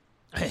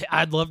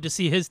 I'd love to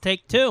see his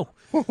take, too.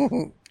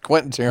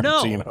 Quentin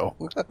Tarantino.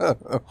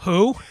 No.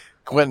 Who?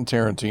 Quentin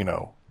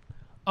Tarantino.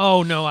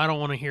 Oh, no, I don't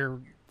want to hear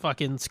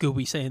fucking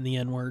Scooby saying the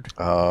N-word.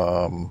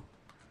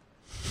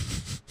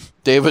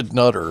 David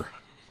Nutter.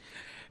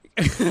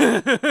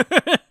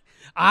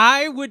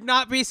 I would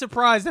not be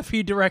surprised if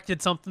he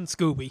directed something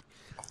Scooby.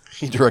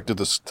 He directed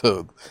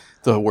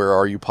the Where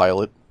Are You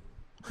pilot.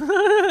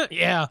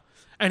 Yeah,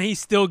 and he's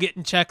still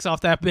getting checks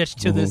off that bitch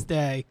to this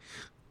day.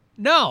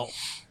 No.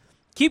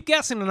 Keep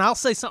guessing, and I'll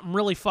say something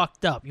really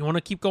fucked up. You want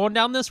to keep going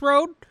down this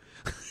road?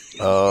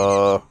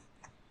 No.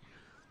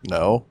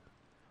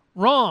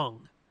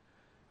 Wrong.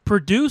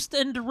 Produced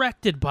and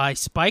directed by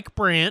Spike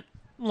Brandt,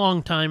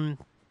 longtime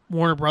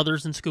Warner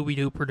Brothers and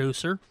Scooby-Doo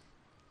producer,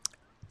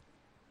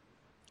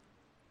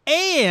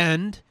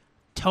 and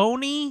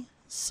Tony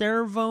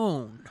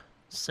Cervone.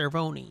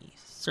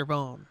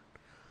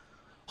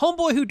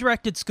 Homeboy who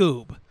directed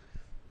Scoob.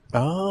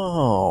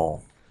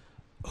 Oh.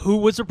 Who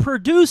was a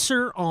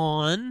producer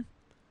on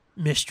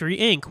Mystery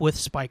Inc. with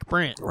Spike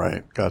Brandt.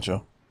 Right,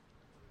 gotcha.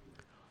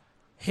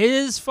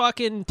 His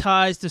fucking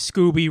ties to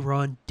Scooby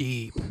run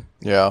deep.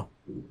 Yeah.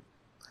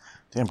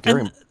 Damn,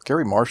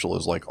 Gary Marshall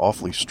is like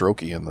awfully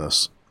strokey in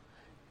this.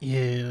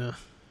 Yeah.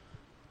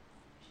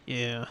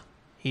 Yeah,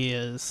 he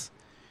is.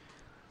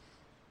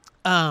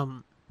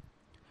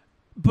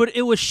 But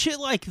it was shit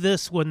like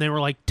this when they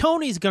were like,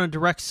 Tony's going to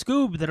direct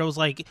Scoob, that I was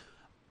like,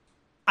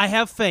 I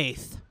have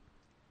faith.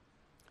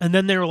 And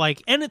then they were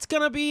like, and it's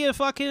going to be a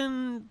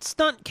fucking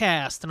stunt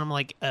cast. And I'm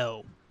like,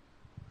 oh.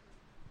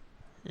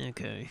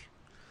 Okay.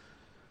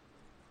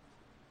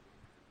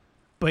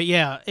 But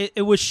yeah,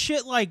 it was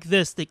shit like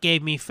this that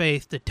gave me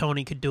faith that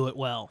Tony could do it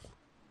well.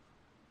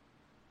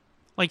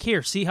 Like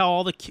here, see how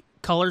all the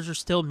colors are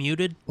still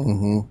muted?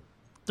 Mm-hmm.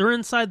 They're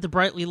inside the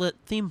brightly lit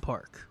theme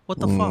park. What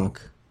the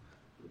fuck?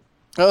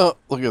 Oh,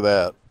 look at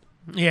that.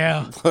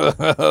 Yeah.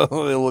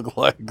 They look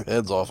like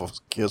heads off of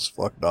Kiss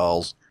fuck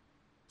dolls.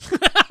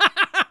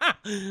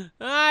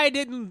 I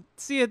didn't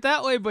see it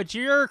that way, but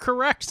you're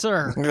correct,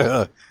 sir.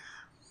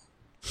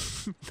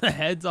 The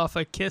heads off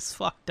of Kiss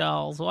fuck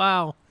dolls.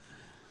 Wow.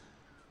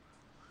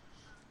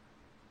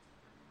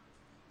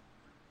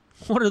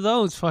 What are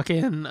those?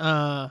 Fucking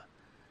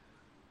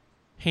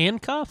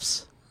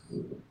handcuffs?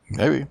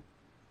 Maybe.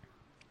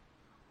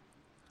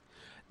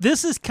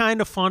 This is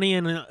kind of funny,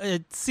 and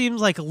it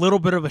seems like a little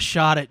bit of a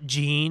shot at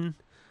Gene,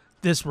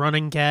 this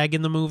running gag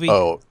in the movie.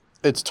 Oh,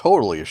 it's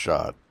totally a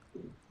shot.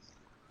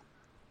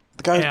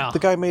 The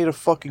guy made a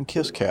fucking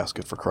Kiss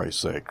casket, for Christ's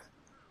sake.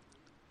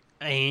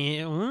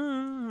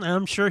 And,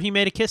 I'm sure he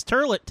made a Kiss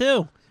turlet,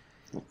 too.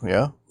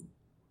 Yeah?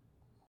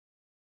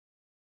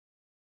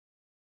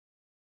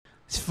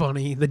 It's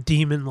funny. The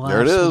demon laughs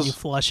there it is. When you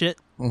flush it.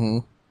 Mm-hmm.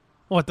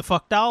 What, the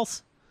fuck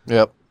dolls?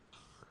 Yep.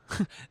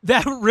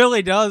 That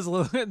really does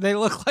look... They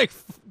look like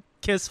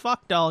Kiss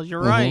fuck dolls.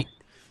 You're right.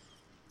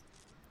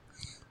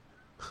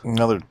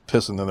 Now they're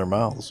pissing in their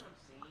mouths.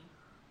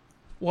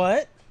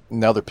 What?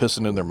 Now they're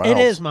pissing in their mouths. It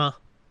is, Ma.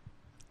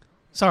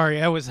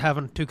 Sorry, I was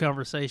having two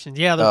conversations.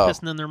 Yeah, they're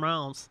pissing in their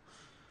mouths.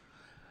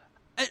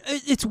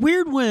 It's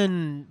weird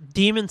when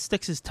Demon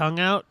sticks his tongue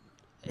out.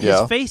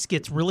 His face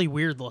gets really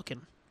weird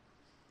looking.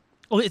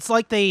 Well, it's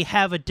like they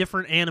have a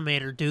different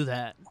animator do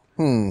that.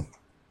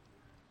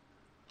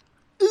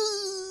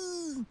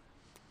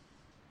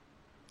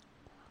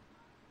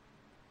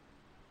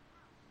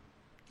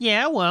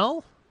 Yeah,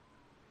 well.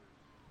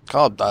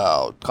 Calm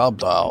down.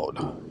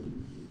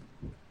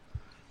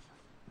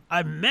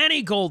 I'm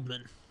Manny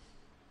Goldman.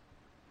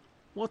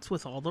 What's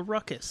with all the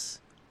ruckus?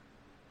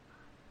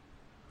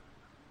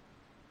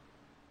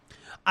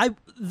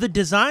 The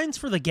designs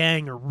for the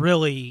gang are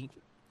really,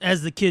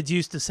 as the kids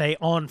used to say,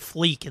 on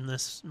fleek in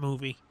this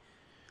movie.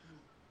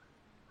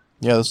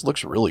 Yeah, this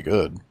looks really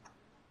good.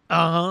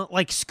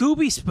 Like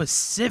Scooby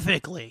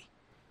specifically.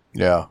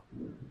 Yeah.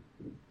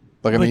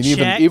 Like, I mean,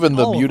 even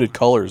the muted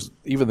colors,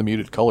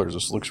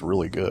 this looks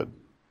really good.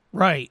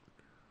 Right.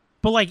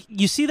 But, like,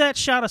 you see that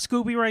shot of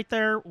Scooby right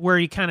there where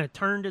he kind of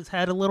turned his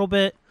head a little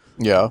bit?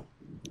 Yeah.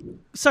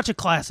 Such a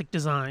classic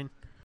design.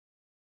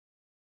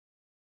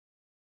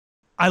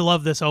 I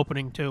love this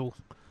opening, too.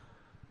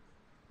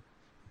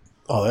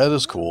 Oh, that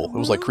is cool. It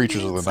was like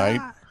Creatures of the Night.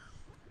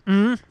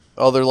 Mm-hmm.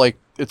 Oh, they're like,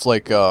 it's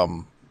like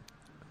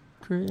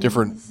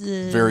different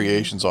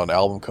variations on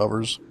album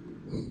covers.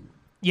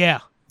 Yeah.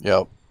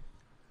 Yep.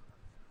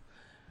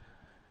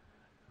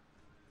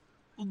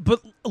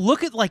 But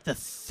look at, like, the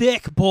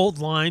thick, bold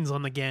lines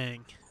on the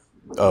gang.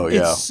 Oh,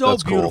 yeah. It's so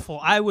that's beautiful.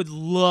 Cool. I would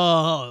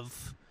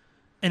love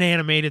an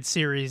animated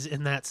series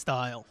in that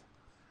style.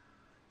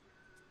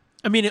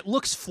 I mean, it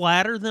looks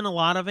flatter than a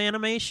lot of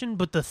animation,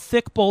 but the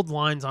thick, bold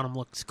lines on them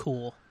looks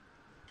cool.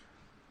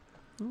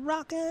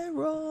 Rock and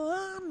roll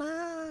all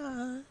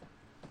night.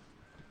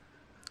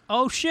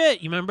 Oh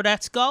shit, you remember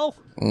that skull?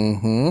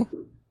 Mm-hmm.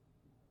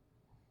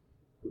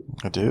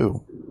 I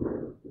do.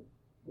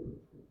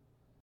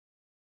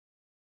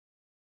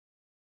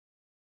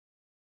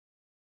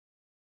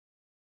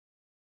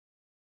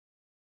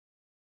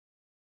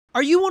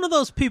 Are you one of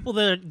those people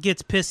that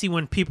gets pissy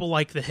when people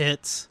like the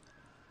hits?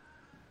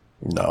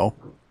 No.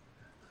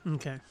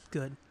 Okay,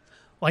 good.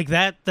 Like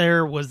that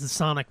there was the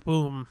Sonic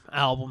Boom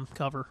album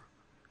cover.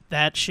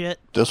 That shit.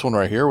 This one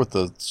right here with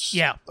the...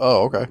 Yeah.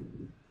 Oh, okay.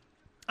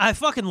 I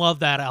fucking love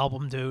that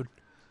album, dude.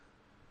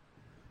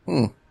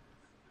 We'll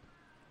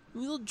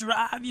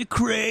drive you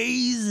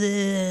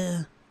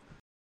crazy.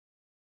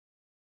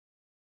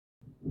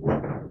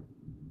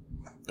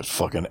 That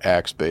fucking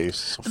axe bass.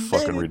 So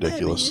fucking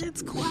ridiculous. Baby,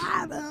 it's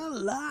quite a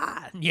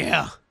lot.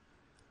 Yeah.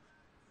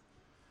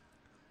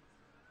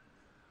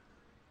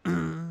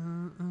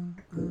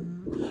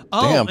 Oh,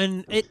 Damn.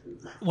 and it...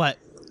 What?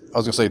 I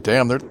was gonna say,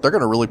 damn, they're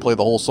gonna really play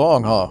the whole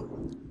song, huh?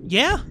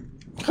 Yeah.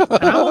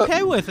 And I'm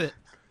okay with it.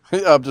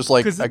 I'm just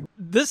like... Because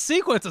this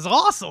sequence is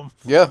awesome.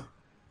 Yeah.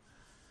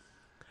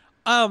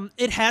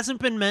 It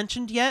hasn't been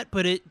mentioned yet,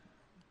 but it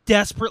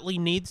desperately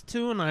needs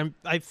to, and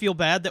I feel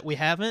bad that we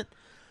haven't.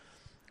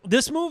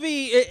 This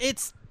movie,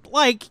 it's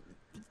like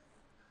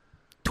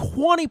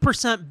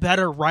 20%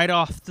 better right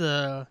off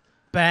the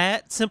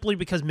bat, simply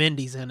because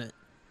Mindy's in it.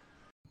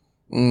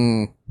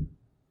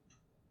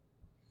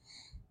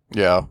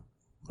 Yeah.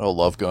 Oh,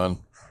 Love Gun.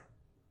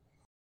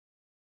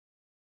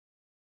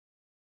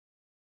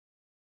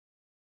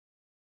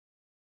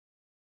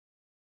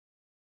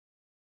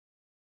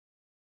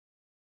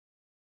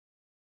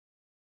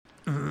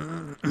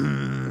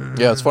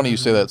 Yeah, it's funny you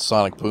say that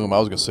Sonic Boom. I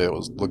was gonna say it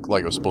looked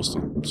like it was supposed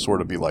to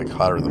sort of be like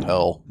Hotter Than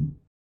Hell.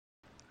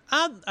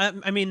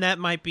 I mean, that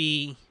might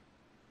be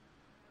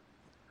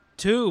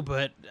too,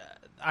 but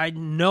I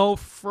know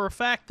for a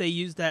fact they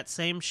used that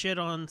same shit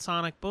on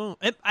Sonic Boom.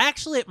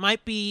 It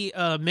might be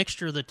a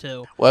mixture of the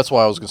two. Well, that's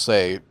why I was gonna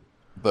say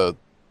the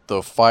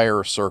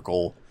fire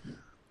circle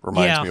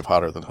reminds me of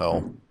Hotter Than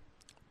Hell.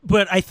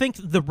 But I think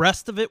the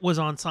rest of it was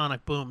on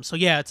Sonic Boom. So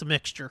yeah, it's a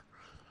mixture.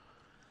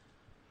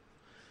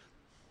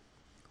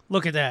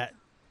 Look at that.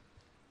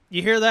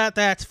 You hear that?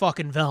 That's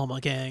fucking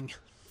Velma, gang.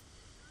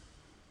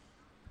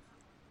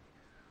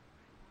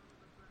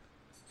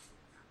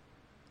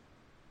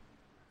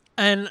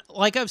 And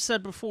like I've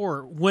said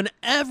before,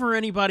 whenever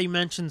anybody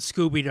mentions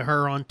Scooby to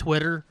her on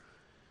Twitter,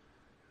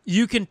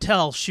 you can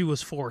tell she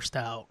was forced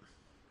out.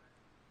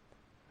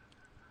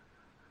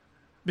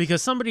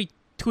 Because somebody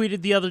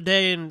tweeted the other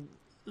day and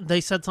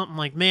they said something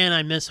like, man,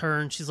 I miss her.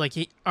 And she's like,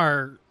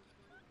 oh,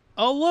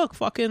 look,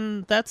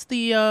 fucking, that's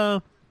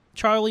the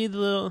Charlie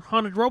the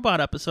Haunted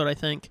Robot episode, I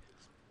think.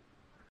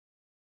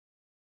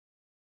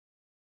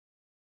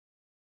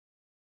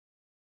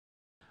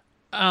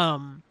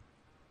 But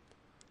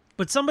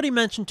somebody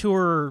mentioned to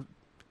her a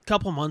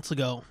couple months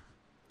ago,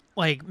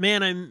 like,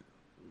 man,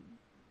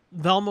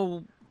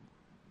 Velma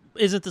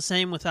isn't the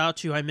same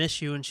without you. I miss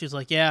you. And she's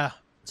like, yeah,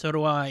 so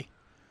do I.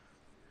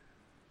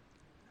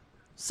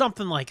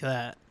 Something like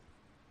that.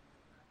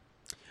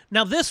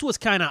 Now, this was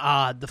kind of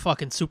odd, the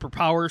fucking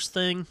superpowers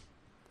thing.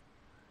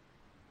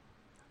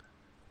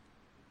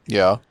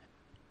 Yeah.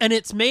 And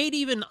it's made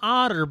even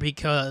odder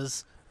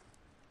because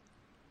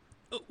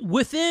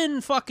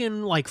within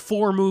fucking like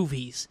 4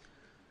 movies,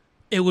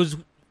 it was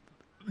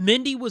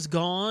Mindy was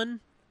gone,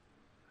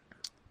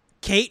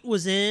 Kate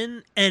was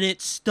in, and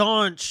it's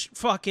staunch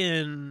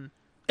fucking,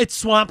 it's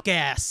swamp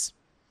gas.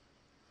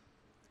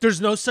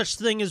 There's no such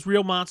thing as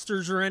real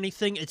monsters or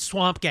anything. It's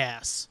swamp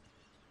gas.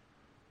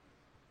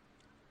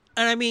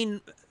 And I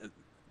mean,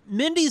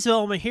 Mindy's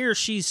Velma here,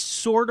 she's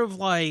sort of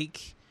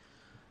like,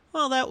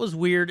 well, that was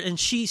weird, and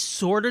she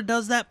sort of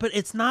does that, but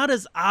it's not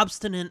as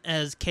obstinate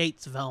as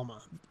Kate's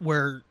Velma,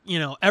 where, you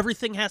know,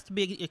 everything has to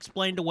be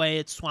explained away,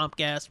 it's swamp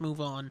gas,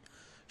 move on,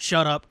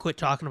 shut up, quit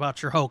talking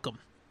about your hokum.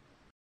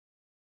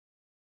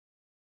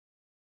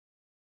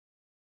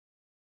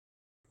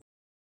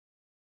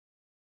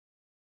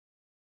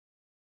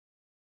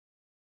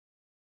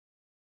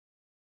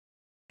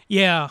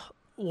 Yeah,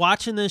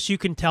 watching this, you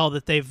can tell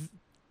that they've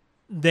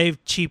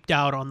cheaped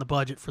out on the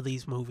budget for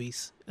these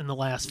movies in the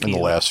last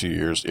few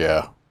years,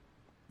 yeah.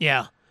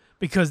 Yeah,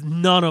 because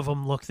none of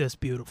them look this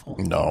beautiful.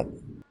 No.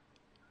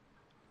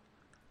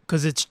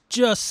 Because it's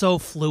just so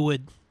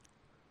fluid.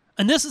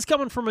 And this is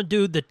coming from a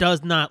dude that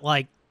does not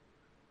like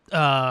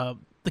the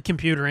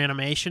computer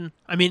animation.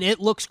 I mean, it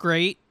looks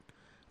great.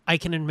 I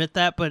can admit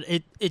that, but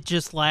it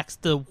just lacks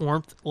the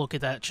warmth. Look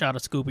at that shot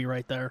of Scooby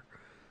right there.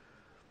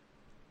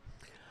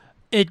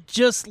 It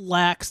just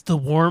lacks the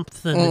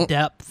warmth and the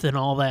depth and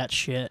all that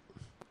shit.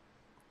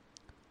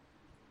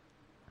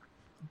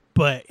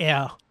 But,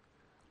 yeah.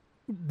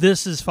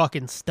 This is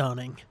fucking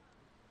stunning.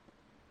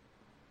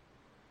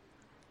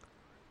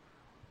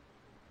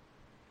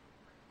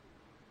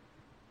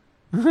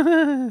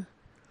 That's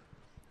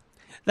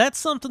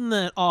something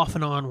that off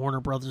and on Warner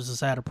Brothers has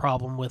had a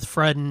problem with.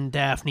 Fred and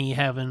Daphne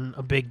having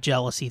a big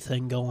jealousy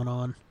thing going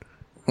on.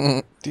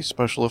 These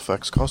special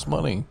effects cost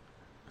money.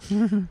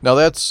 Now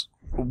that's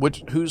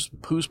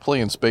who's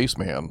playing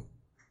Spaceman?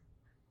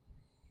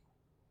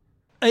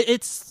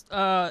 It's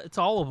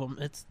all of them.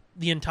 It's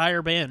the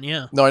entire band.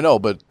 Yeah. No, I know,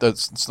 but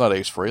it's not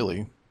Ace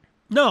Frehley.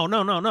 No.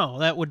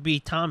 That would be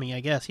Tommy, I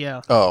guess.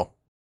 Yeah. Oh.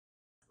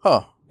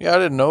 Huh. Yeah, I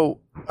didn't know.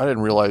 I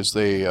didn't realize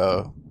they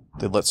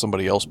let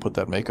somebody else put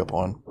that makeup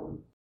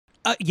on.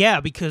 Yeah,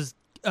 because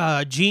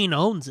Gene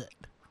owns it.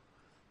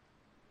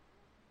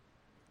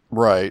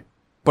 Right.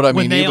 But I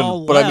mean,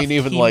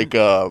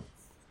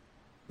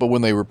 but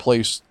when they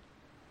replaced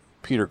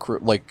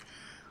like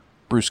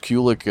Bruce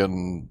Kulick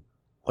and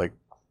like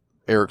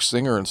Eric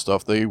Singer and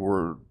stuff, they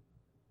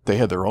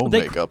had their own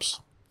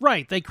makeups.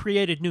 Right, they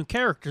created new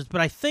characters, but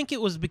I think it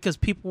was because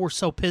people were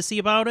so pissy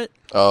about it.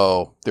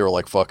 Oh, they were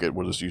like, fuck it,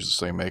 we'll just use the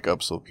same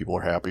makeup so people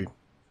are happy.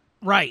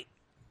 Right.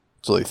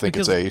 So they think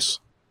it's Ace.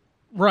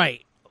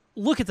 Right.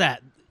 Look at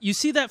that. You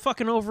see that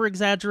fucking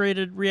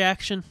over-exaggerated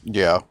reaction?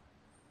 Yeah.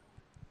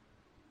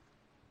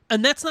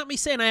 And that's not me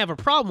saying I have a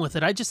problem with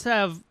it. I just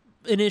have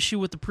an issue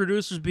with the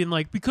producers being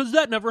like, because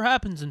that never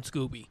happens in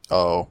Scooby.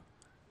 Oh.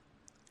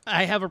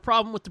 I have a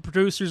problem with the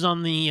producers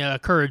on the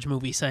Courage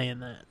movie saying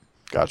that.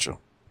 Gotcha.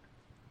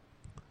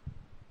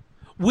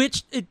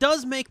 Which, it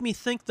does make me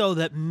think, though,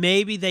 that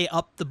maybe they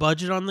upped the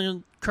budget on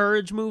the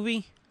Courage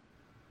movie.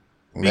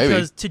 Maybe.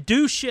 Because to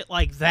do shit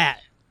like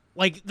that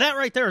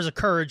right there is a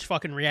Courage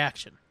fucking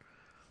reaction.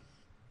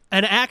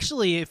 And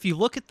actually, if you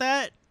look at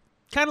that,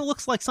 kind of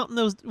looks like something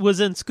that was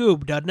in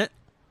Scoob, doesn't it?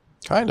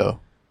 Kind of.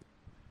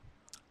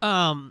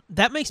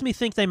 That makes me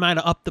think they might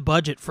have upped the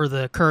budget for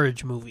the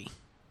Courage movie.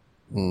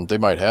 They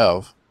might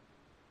have.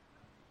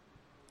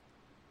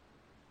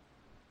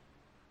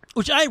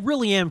 Which I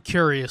really am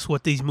curious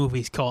what these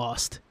movies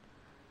cost.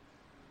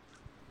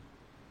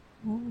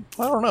 I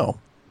don't know.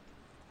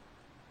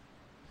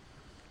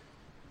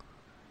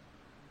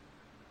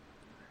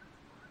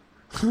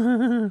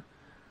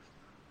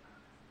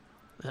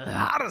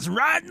 Hottest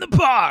ride in the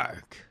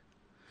park.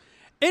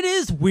 It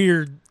is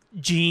weird,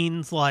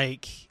 Gene's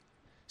like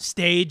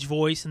stage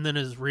voice and then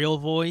his real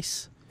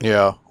voice.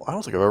 Yeah, I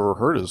don't think I've ever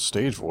heard his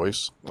stage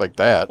voice like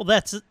that.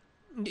 Well,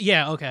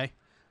 yeah, okay.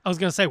 I was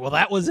gonna say, well,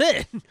 that was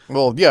it.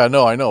 Well, yeah,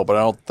 no, I know, but I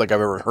don't think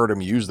I've ever heard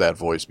him use that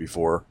voice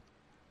before.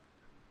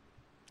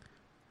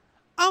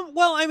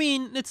 Well, I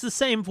mean, it's the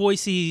same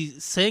voice he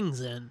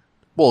sings in.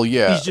 Well,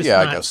 yeah, He's just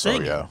I not guess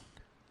singing. so, yeah.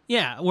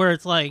 Yeah, where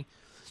it's like,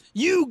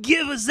 you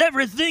give us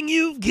everything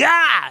you've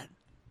got.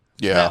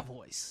 Yeah. That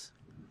voice.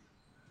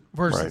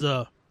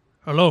 Versus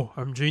hello,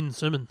 I'm Gene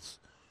Simmons.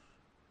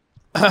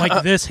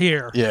 Like this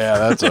here. Yeah,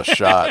 that's a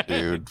shot,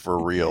 dude,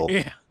 for real.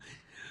 Yeah.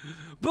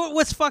 But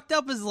what's fucked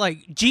up is,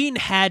 like, Gene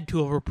had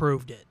to have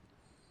approved it.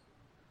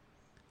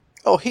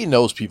 Oh, he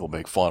knows people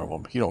make fun of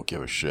him. He don't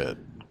give a shit.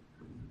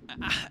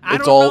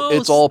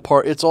 It's all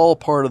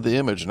part of the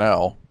image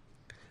now.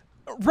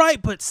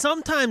 Right, but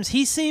sometimes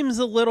he seems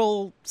a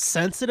little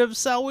sensitive,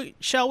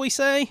 shall we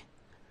say?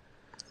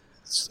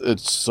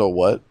 It's so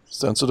what?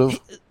 Sensitive?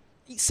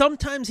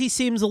 Sometimes he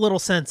seems a little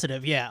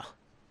sensitive, yeah.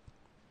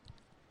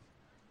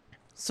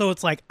 So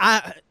it's like,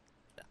 I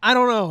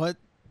don't know.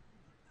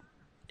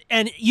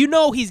 And you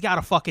know he's got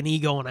a fucking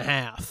ego and a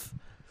half.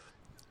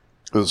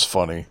 It was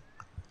funny.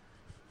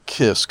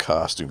 Kiss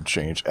costume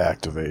change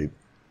activate.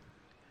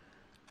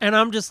 And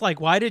I'm just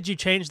like, why did you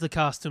change the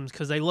costumes?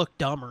 Because they look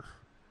dumber.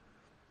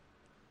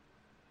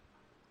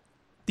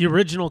 The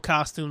original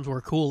costumes were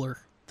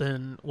cooler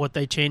than what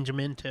they change them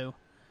into.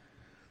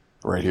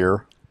 Right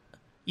here?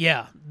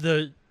 Yeah,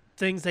 the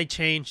things they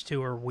changed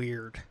to are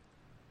weird.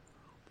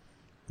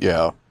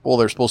 Yeah. Well,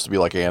 they're supposed to be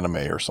like anime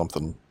or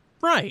something.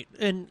 Right,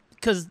 and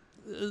because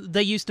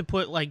they used to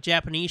put like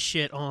Japanese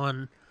shit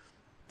on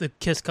the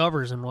Kiss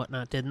covers and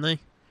whatnot, didn't they?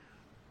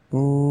 I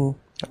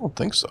don't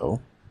think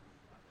so.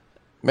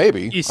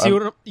 Maybe. You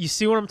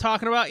see what I'm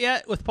talking about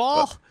yet with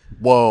Paul?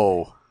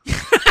 Whoa.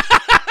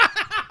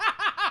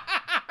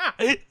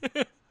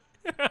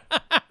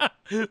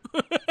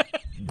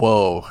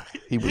 Whoa.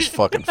 He was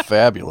fucking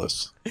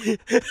fabulous.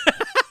 Beep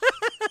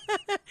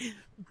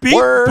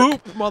boop,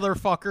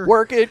 motherfucker.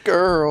 Work it,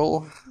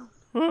 girl.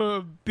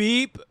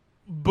 Beep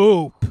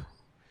boop.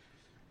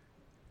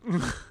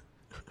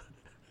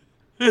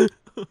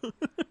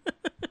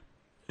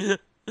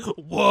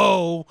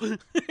 Whoa.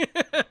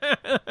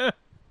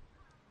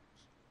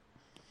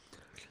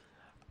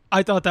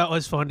 I thought that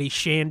was funny.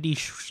 Shandy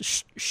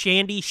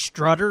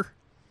Strutter.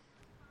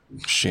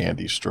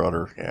 Shandy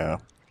Strutter, yeah.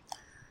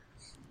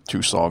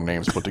 2 song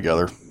names put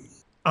together.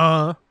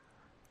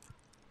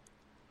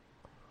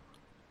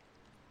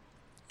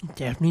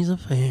 Daphne's a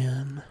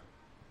fan.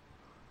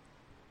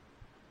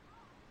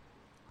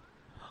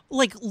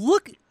 Like,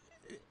 look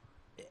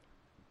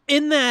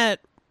in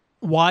that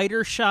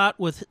wider shot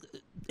with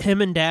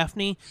him and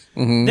Daphne.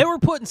 Mm-hmm. They were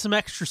putting some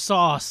extra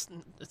sauce.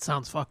 It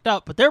sounds fucked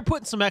up, but they were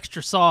putting some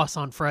extra sauce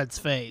on Fred's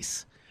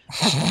face.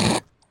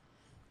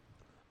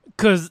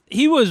 Because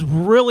he was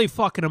really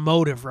fucking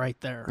emotive right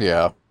there.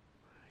 Yeah.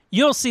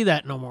 You don't see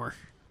that no more.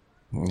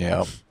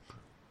 Yeah.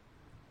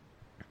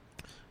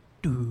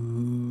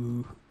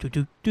 Do, Do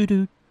do do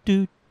do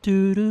do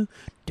do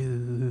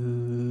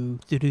do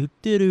do do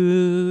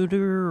do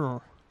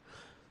do.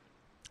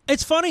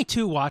 It's funny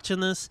too watching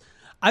this.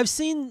 I've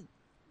seen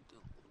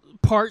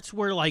parts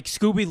where like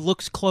Scooby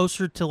looks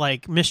closer to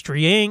like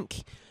Mystery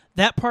Inc.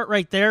 That part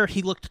right there,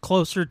 he looked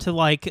closer to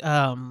like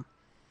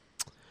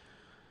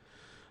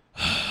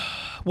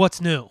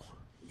What's New?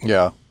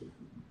 Yeah.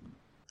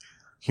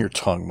 Your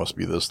tongue must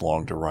be this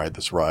long to ride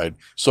this ride.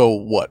 So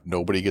what?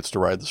 Nobody gets to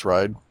ride this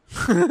ride?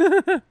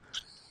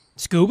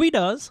 Scooby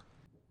does.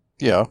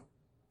 Yeah,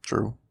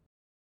 true.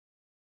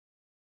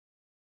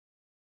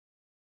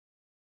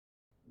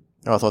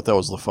 Oh, I thought that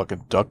was the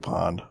fucking duck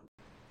pond.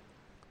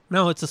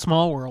 No, it's a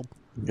small world.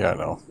 Yeah, I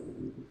know.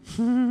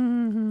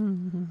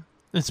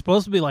 It's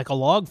supposed to be like a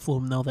log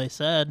flume, though, they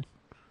said.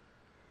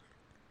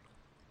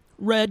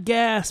 Red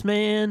gas,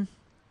 man.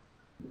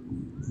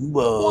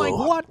 Whoa. Like,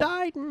 what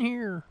died in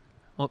here?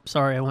 Oh,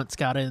 sorry, I went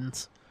Scott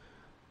Innes.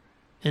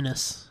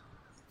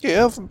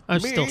 Give I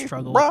me still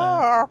struggle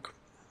rock. with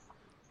that.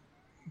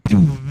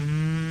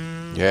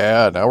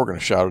 Yeah, now we're going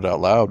to shout it out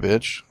loud,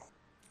 bitch.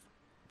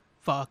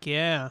 Fuck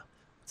yeah.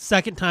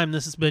 Second time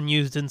this has been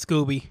used in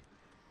Scooby.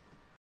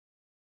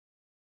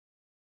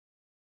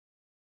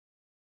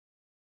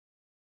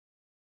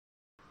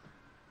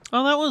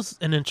 Oh, that was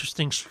an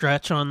interesting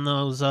stretch on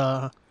those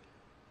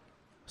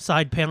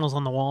side panels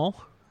on the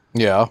wall.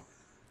 Yeah.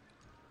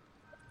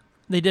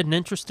 They did an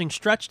interesting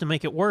stretch to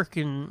make it work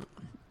and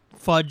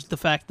fudge the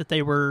fact that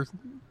they were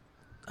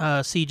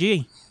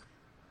CG.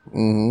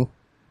 Mm-hmm.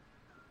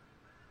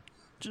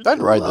 I'd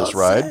ride this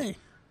ride.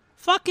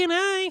 Fucking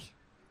A.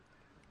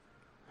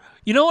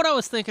 You know what I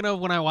was thinking of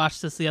when I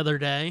watched this the other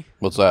day?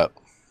 What's that?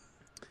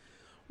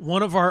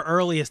 One of our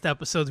earliest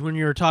episodes when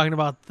you were talking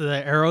about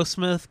the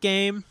Aerosmith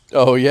game.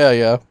 Oh, yeah,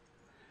 yeah.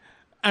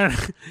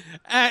 And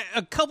at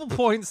a couple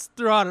points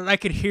throughout it, I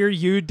could hear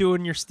you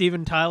doing your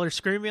Steven Tyler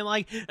screaming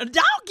like,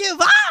 "Don't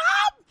give up!"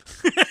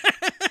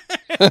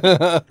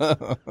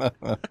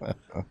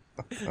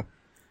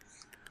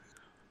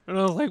 And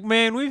I was like,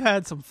 man, we've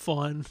had some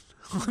fun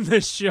on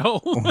this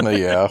show.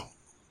 Yeah.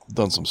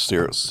 Done some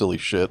silly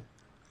shit.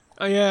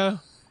 Oh, yeah.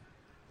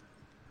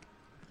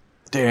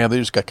 Damn, they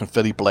just got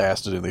confetti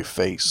blasted in their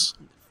face.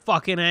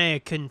 Fucking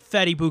A,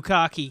 confetti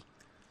bukkake.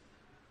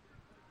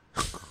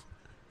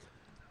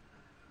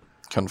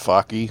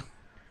 Confaki.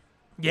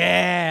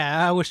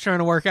 Yeah, I was trying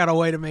to work out a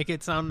way to make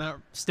it sound that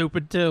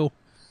stupid, too.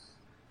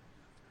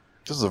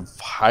 This is a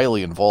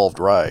highly involved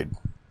ride.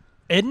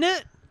 Isn't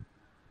it?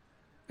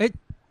 It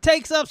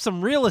takes up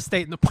some real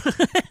estate in the...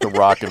 The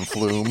rockin'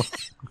 flume.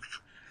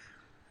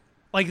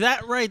 Like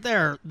that right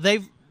there,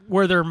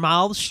 where their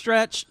mouths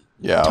stretch.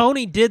 Yeah.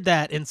 Tony did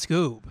that in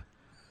Scoob.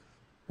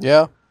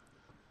 Yeah.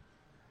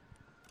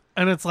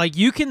 And it's like,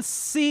 you can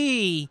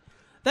see...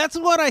 That's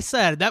what I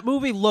said. That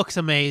movie looks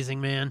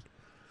amazing, man.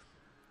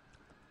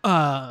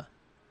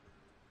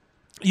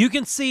 You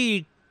can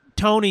see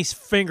Tony's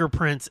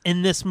fingerprints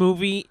in this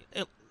movie,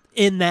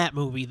 in that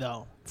movie,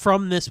 though.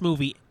 From this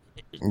movie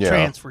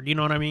transferred, you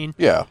know what I mean?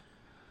 Yeah.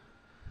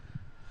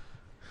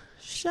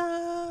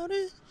 Shout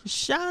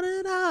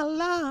it out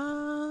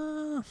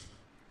loud.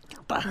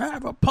 Got to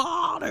have a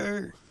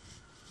party.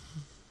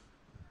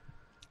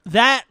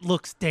 That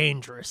looks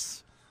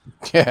dangerous.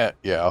 Yeah,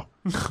 yeah.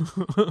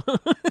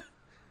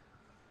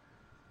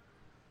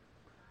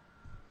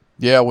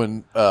 Yeah,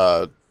 when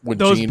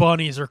those Gene,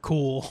 bunnies are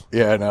cool.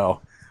 Yeah, I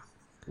know.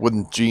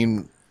 When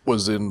Gene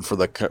was in for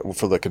the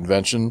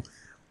convention,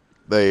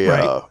 they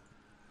right.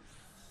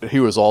 He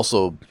was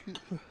also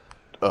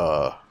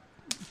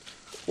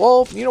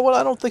well, you know what?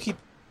 I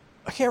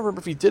can't remember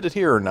if he did it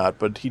here or not,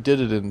 but he did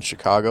it in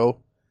Chicago,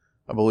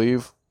 I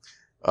believe.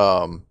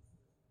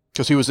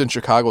 Because he was in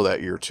Chicago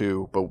that year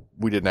too, but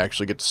we didn't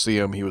actually get to see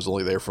him. He was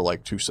only there for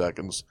like 2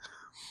 seconds.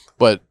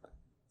 But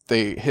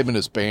him and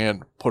his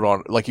band put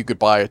on, like, you could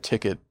buy a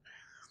ticket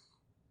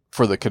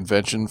for the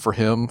convention for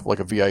him, like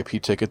a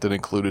VIP ticket that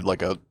included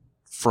like a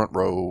front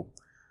row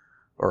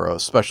or a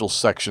special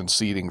section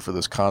seating for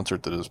this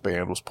concert that his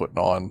band was putting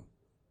on.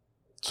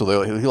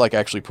 So he like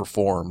actually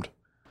performed.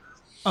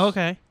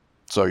 Okay.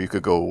 So you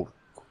could go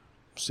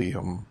see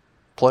him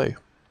play.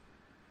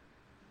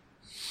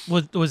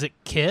 Was it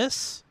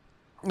Kiss?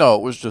 No,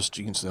 it was just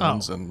Gene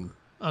Simmons and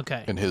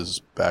his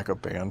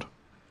backup band.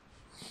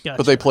 Gotcha.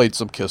 But they played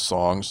some Kiss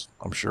songs,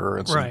 I'm sure,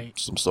 and right.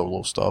 some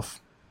solo stuff.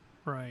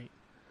 Right.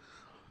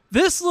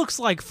 This looks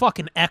like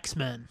fucking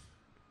X-Men.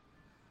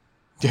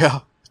 Yeah,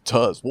 it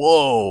does.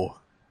 Whoa.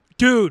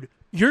 Dude,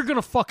 you're going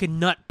to fucking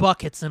nut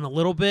buckets in a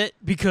little bit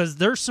because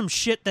there's some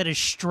shit that is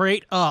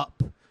straight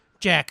up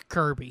Jack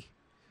Kirby.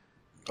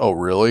 Oh,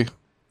 really?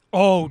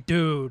 Oh,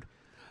 dude.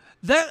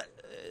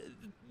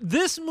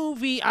 This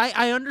movie,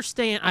 I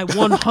understand. I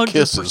 100%.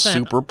 Kiss is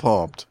super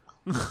pumped.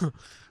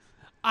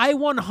 I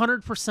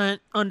 100%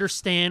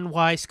 understand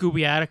why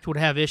Scooby Addict would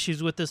have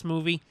issues with this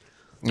movie.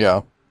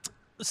 Yeah.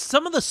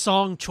 Some of the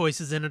song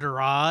choices in it are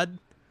odd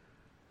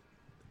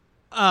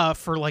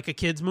for like a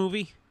kid's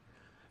movie.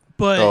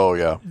 But oh,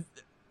 yeah.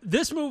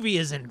 This movie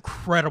is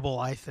incredible,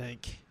 I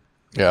think.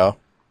 Yeah.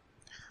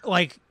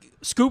 Like,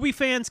 Scooby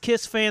fans,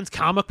 Kiss fans,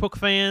 comic book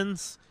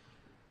fans.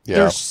 Yeah.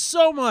 There's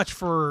so much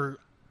for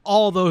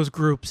all those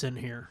groups in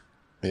here.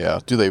 Yeah.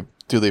 Do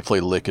they play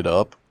Lick It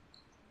Up?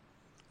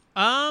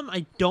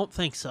 I don't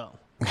think so.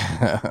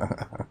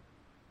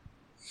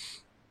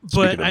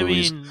 But I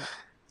mean,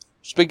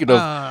 speaking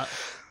of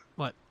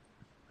what?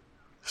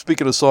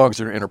 Speaking of songs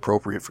that are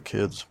inappropriate for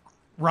kids,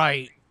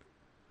 right?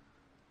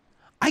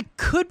 I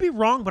could be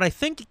wrong, but I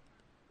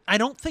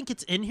don't think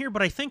it's in here.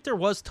 But I think there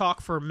was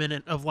talk for a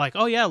minute of like,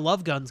 oh yeah,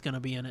 Love Gun's gonna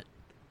be in it.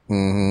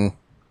 Mm-hmm.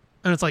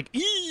 And it's like,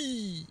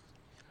 eee!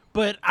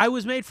 But I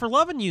Was Made for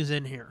Lovin' You's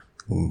in here.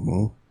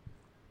 Mm-hmm.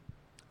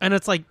 And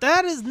it's like,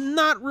 that is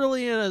not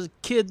really a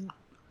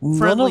kid-friendly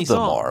None of them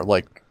song. are.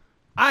 Like,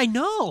 I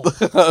know.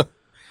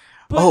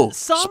 But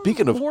some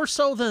speaking of, more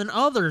so than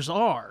others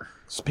are.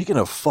 Speaking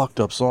of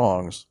fucked up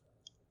songs,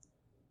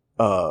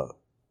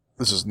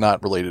 this is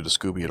not related to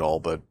Scooby at all,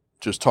 but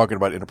just talking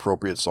about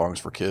inappropriate songs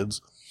for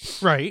kids.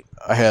 Right.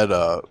 I had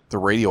the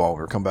radio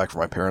owner come back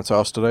from my parents'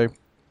 house today.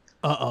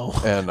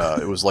 Uh-oh. And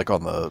it was like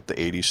on the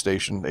 80s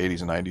station, the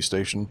 80s and 90s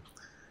station.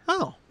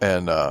 Oh.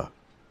 And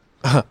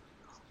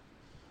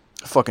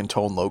fucking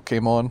Tone Loc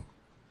came on.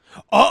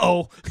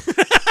 Uh-oh.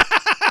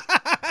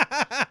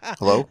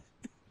 Hello?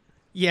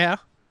 Yeah.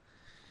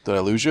 Did I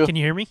lose you? Can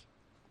you hear me?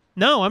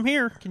 No, I'm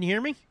here. Can you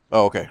hear me?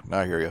 Oh, okay. Now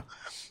I hear you.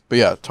 But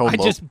yeah, Tone Loc.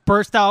 I just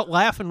burst out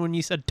laughing when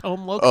you said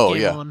Tone Loc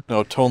came on.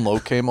 No, Tone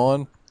Loc came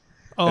on.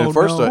 Oh, and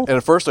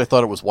at first I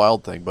thought it was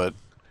Wild Thing, but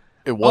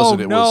it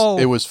wasn't.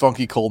 It was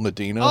Funky Cold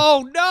Medina.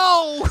 Oh,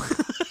 no!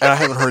 And I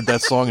haven't heard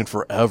that song in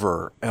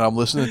forever. And I'm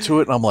listening to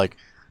it, and I'm like,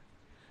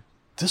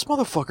 this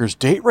motherfucker's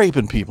date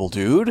raping people,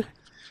 dude.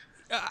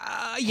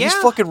 Yeah. He's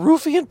fucking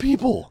roofing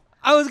people.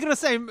 I was going to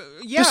say,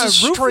 yeah. This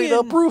is straight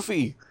up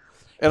roofie.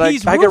 And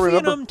he's I roofing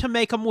remember them to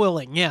make them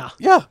willing, yeah.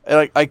 Yeah,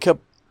 and I kept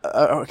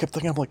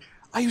thinking, I'm like,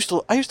 I used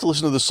to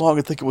listen to this song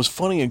and think it was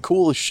funny and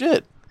cool as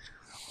shit.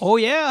 Oh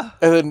yeah.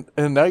 And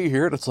now you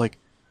hear it, it's like,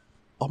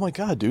 oh my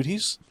god, dude,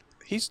 he's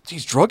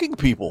drugging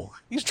people.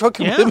 He's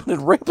drugging women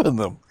and raping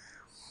them.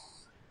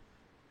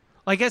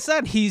 Like I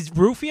said, he's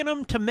roofing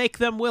them to make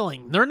them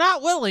willing. They're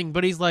not willing,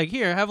 but he's like,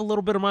 here, have a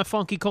little bit of my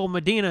Funky Cold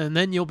Medina, and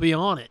then you'll be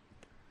on it.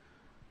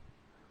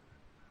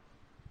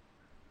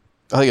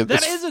 I think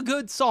that is a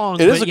good song.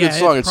 It is a good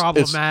song. It's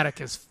problematic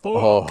as fuck.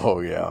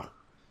 Oh yeah,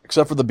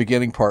 except for the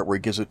beginning part where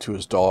he gives it to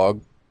his dog,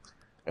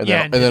 and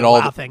then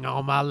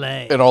on my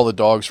leg. And all the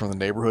dogs from the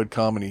neighborhood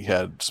come, and he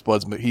had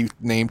Spuds. He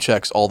name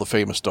checks all the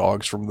famous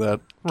dogs from that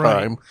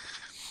time,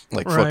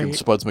 like fucking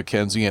Spuds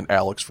McKenzie and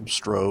Alex from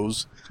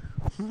Stroh's.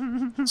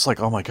 It's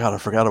like, oh my god, I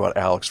forgot about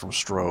Alex from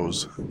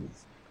Stroh's.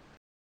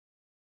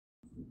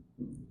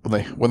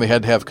 When they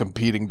had to have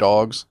competing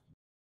dogs,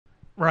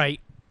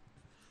 right?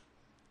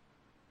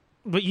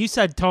 But you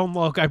said Tone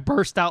Loc, I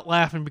burst out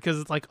laughing because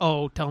it's like,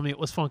 oh, tell me it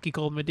was Funky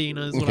Cold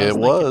Medina. It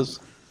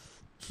was.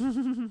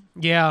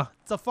 Yeah,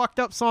 it's a fucked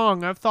up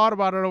song. I've thought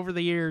about it over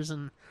the years,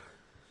 and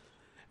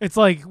it's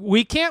like,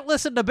 we can't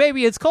listen to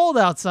Baby It's Cold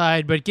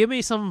Outside, but give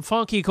me some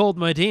Funky Cold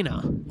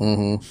Medina.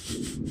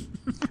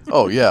 Mm-hmm.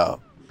 Oh, yeah.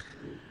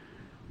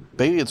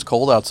 Baby It's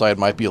Cold Outside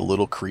might be a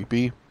little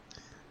creepy,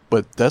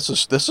 but this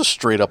is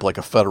straight up like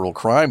a federal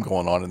crime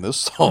going on in this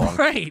song.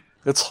 Right.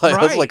 It's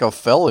like That's like a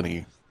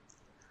felony.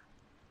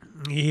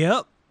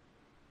 Yep.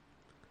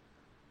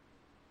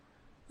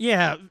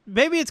 Yeah,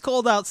 Baby It's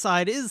Cold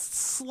Outside is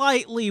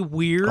slightly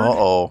weird.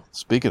 Uh-oh.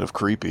 Speaking of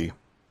creepy.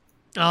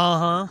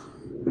 Uh-huh.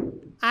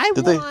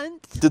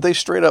 Did they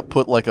straight up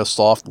put like a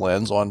soft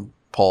lens on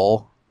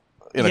Paul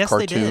in a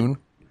cartoon?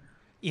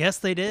 Yes,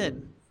 they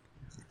did.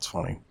 It's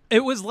funny.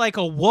 It was like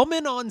a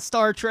woman on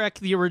Star Trek,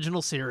 the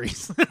original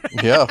series.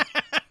 Yeah.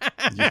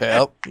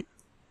 Yep.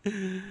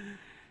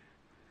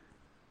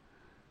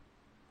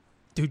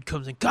 Dude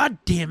comes in, God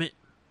damn it.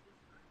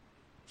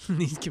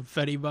 These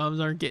confetti bombs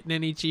aren't getting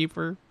any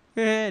cheaper.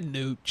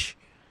 Nooch.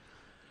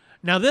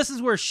 Now this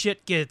is where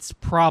shit gets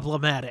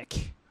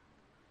problematic.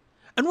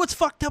 And what's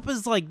fucked up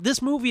is, like,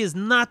 this movie is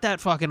not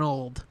that fucking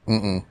old.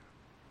 Mm-mm.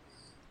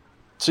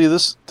 See,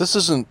 this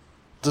isn't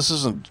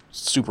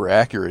super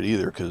accurate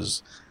either,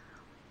 because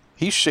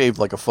he's shaved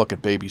like a fucking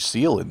baby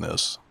seal in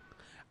this.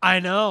 I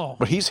know.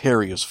 But he's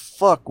hairy as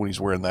fuck when he's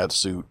wearing that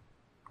suit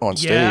on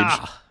stage.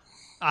 Yeah.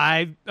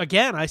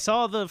 I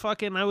saw the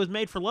fucking I Was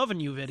Made for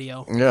Lovin' You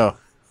video. Yeah.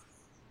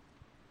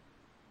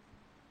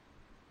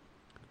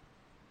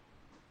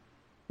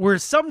 Where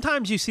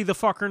sometimes you see the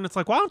fucker and it's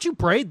like, why don't you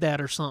braid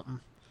that or something?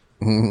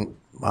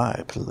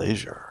 My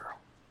pleasure.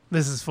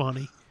 This is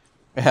funny.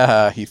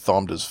 He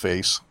thumbed his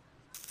face.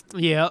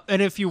 Yeah,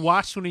 and if you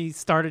watched when he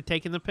started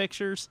taking the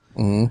pictures,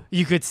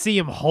 you could see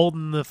him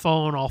holding the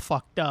phone all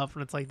fucked up,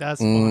 and it's like, that's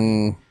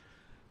funny.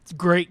 It's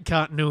great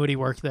continuity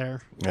work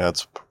there. Yeah,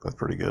 that's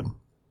pretty good.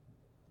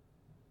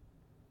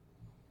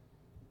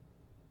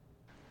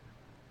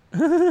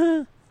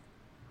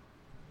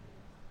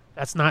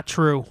 That's not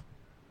true.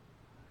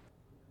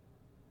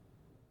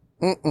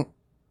 Mm-mm.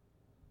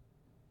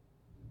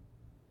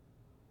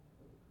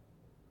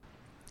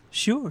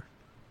 Sure.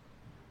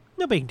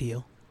 No big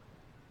deal.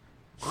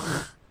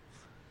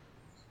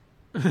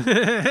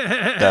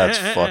 That's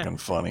fucking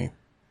funny.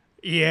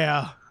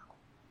 Yeah.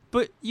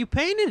 But you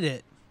painted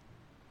it.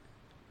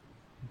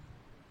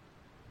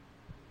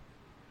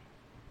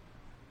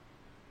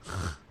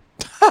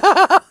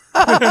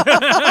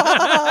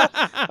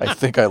 I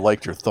think I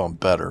liked your thumb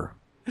better.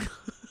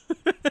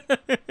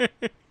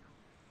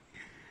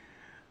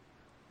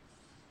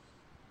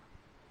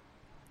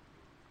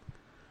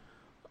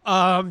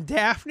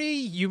 Daphne,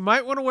 you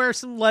might want to wear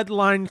some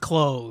lead-lined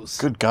clothes.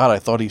 Good God, I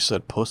thought he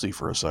said pussy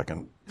for a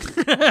second.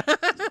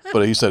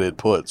 But he said it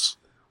puts.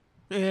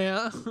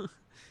 Yeah.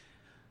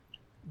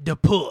 The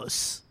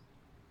puss.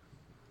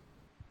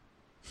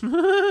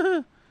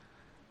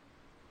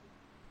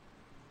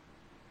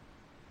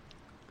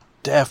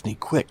 Daphne,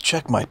 quick,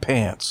 check my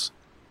pants.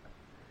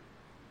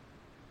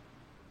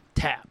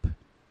 Tap.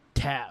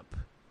 Tap.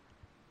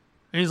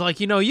 And he's like,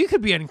 you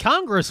could be in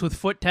Congress with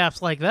foot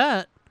taps like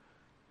that.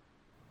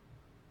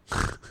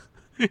 I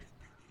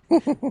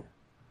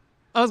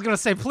was going to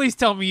say, please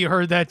tell me you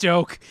heard that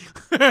joke.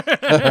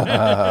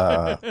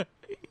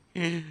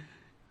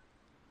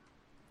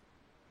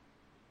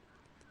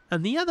 And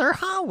the other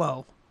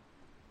hollow.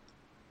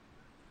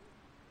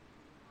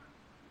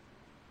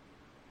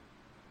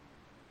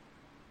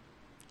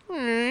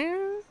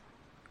 To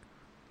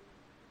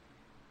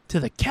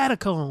the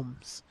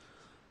catacombs.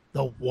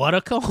 The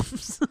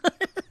whatacombs?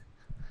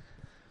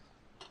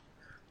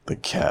 The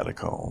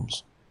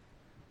catacombs.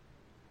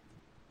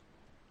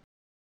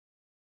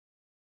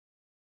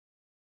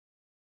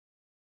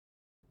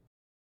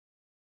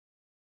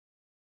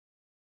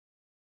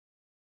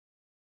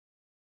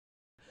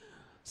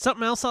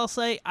 Something else I'll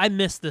say, I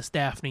miss this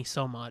Daphne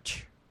so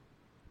much.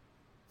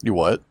 You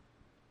what?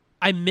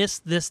 I miss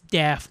this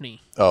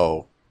Daphne.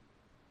 Oh.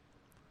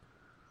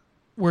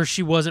 Where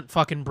she wasn't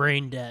fucking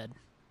brain dead.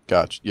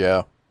 Gotcha,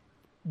 yeah.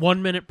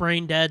 1 minute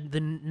brain dead, the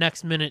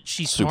next minute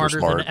she's Super smarter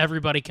smart. than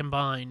everybody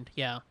combined.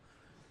 Yeah.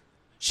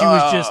 She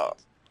was just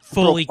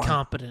fully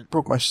competent.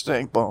 Broke my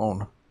stank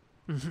bone.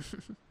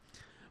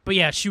 But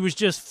yeah, she was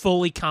just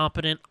fully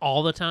competent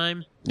all the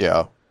time.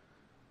 Yeah.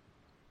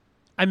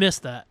 I miss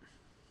that.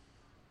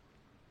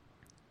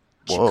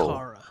 Whoa.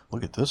 Chikara.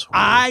 Look at this one.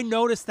 I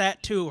noticed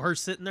that too, her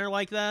sitting there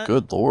like that.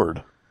 Good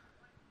Lord.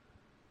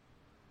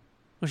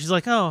 Well, she's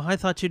like, oh, I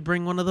thought you'd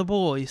bring one of the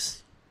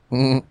boys.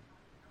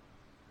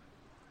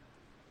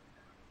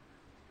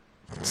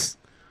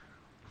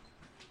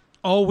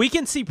 Oh, we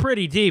can see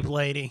pretty deep,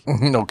 lady.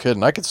 No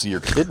kidding. I can see your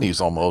kidneys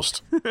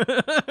almost.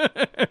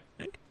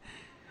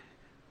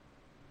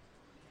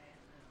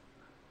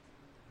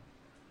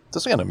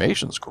 This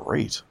animation's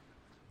great.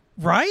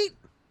 Right?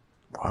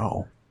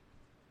 Wow.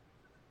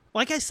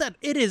 Like I said,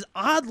 it is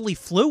oddly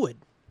fluid.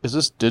 Is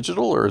this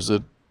digital or is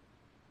it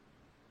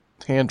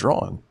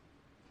hand-drawn?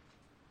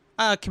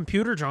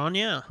 Computer drawn,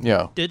 yeah.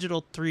 Yeah.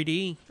 Digital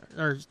 3D,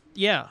 or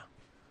yeah.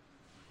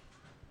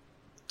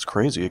 It's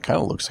crazy. It kind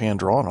of looks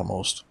hand-drawn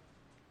almost.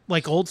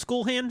 Like old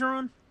school hand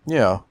drawn?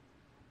 Yeah.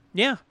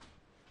 Yeah.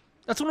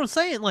 That's what I'm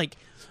saying. Like,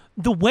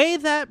 the way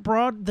that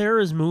broad there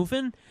is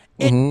moving,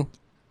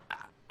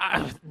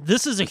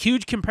 this is a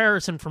huge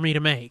comparison for me to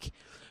make.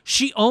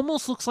 She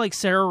almost looks like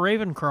Sarah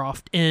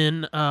Ravencroft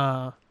in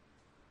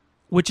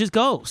Witch's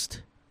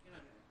Ghost.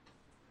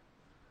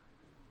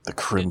 The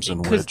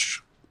Crimson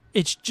Witch.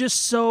 It's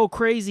just so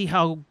crazy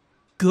how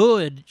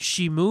good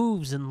she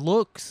moves and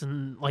looks,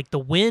 and like the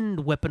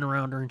wind whipping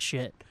around her and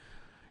shit.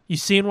 You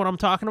seeing what I'm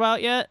talking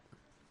about yet?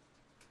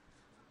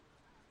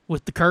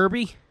 With the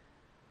Kirby?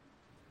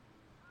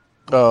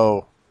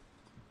 Oh.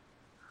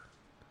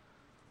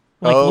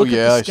 Like, oh, look at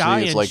yeah, the I sky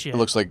see. It's and like, shit. it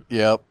looks like,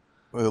 yep.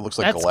 It looks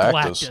like That's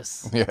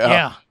Galactus.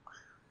 Yeah.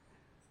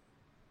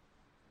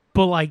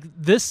 But, like,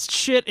 this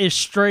shit is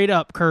straight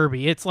up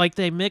Kirby. It's like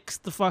they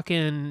mixed the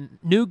fucking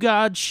New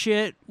God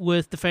shit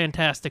with the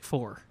Fantastic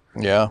Four.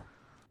 Yeah.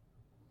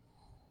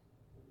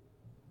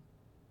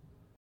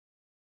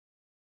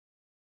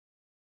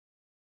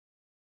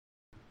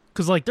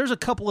 Because, like, there's a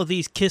couple of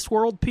these Kiss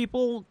World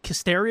people,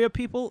 Kisteria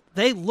people,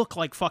 they look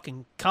like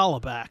fucking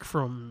Calabac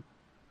from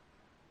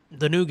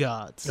the New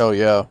Gods. Oh,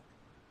 yeah.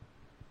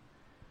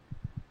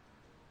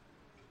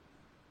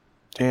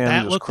 Damn, that he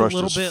just looked a crushed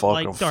little his bit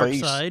fucking like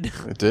face.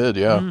 Darkseid. It did,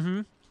 yeah.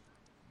 Mm-hmm.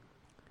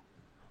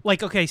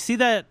 Like, okay, see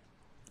that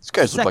These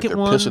guys look like they're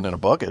one? pissing in a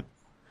bucket.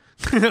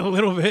 A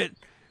little bit.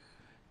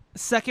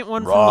 Second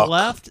one from Rock. the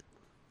left.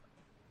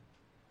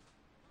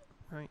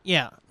 Right.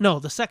 Yeah. No,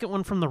 the second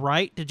one from the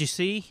right, did you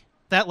see?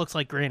 That looks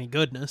like Granny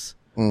Goodness.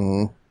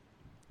 Mm-hmm.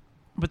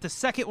 But the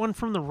second one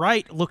from the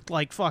right looked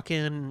like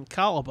fucking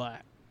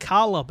Calabac.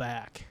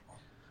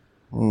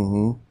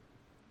 Mm-hmm.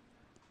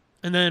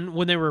 And then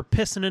when they were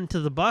pissing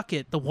into the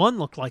bucket, the one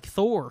looked like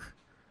Thor.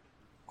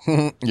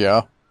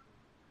 Yeah.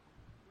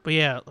 But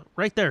yeah,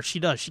 right there, she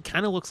does. She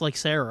kind of looks like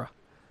Sarah.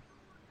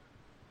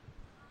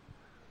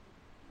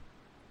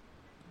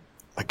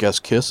 I guess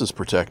Kiss is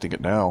protecting it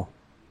now.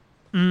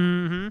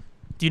 Mm-hmm.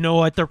 Do you know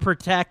what they're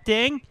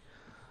protecting?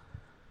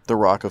 The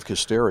Rock of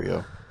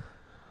Kisteria.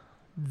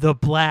 The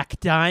Black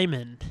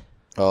Diamond.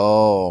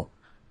 Oh.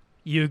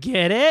 You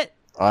get it?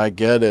 I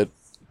get it.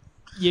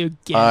 You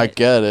get I it.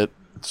 get it.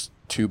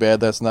 Too bad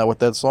that's not what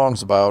that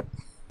song's about.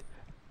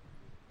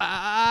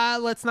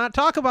 Let's not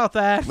talk about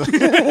that.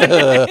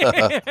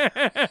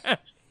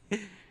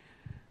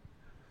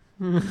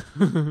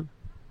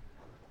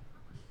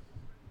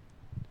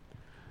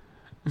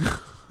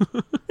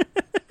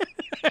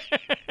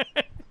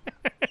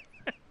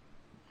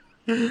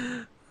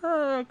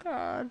 Oh,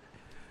 God.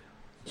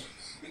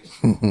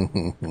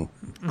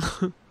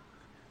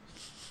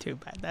 Too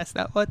bad that's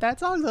not what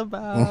that song's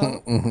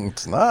about.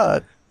 It's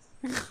not.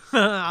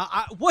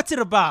 What's it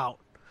about?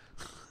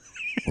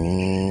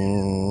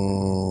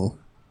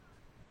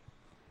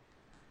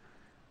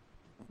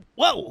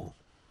 Whoa.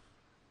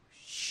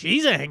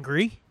 She's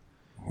angry.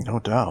 No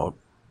doubt.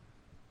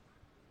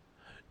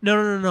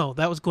 No.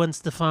 That was Gwen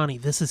Stefani.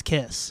 This is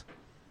Kiss.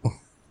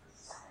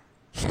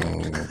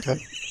 Okay.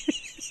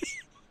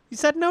 You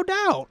said no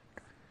doubt.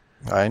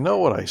 I know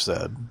what I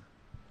said.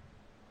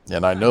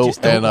 And I know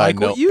I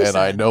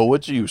know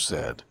what you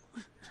said.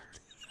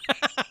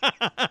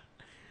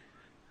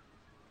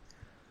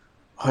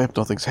 I hope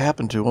nothing's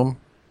happened to him.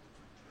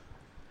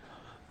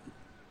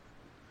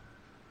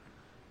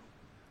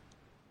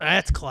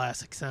 That's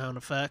classic sound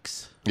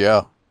effects.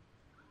 Yeah.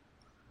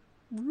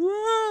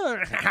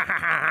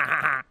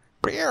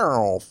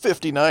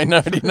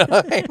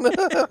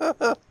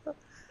 $59.99.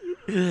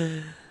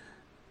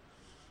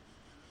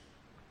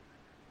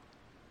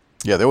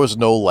 Yeah, there was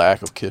no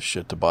lack of Kiss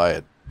shit to buy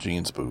at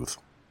Gene's booth.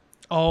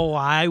 Oh,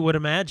 I would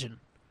imagine.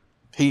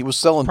 He was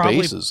selling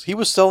basses. He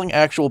was selling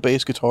actual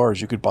bass guitars.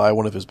 You could buy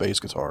one of his bass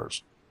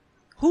guitars.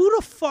 Who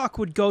the fuck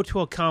would go to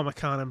a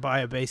Comic-Con and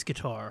buy a bass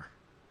guitar?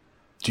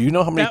 Do you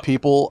know how many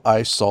people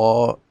I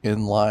saw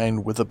in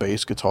line with a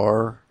bass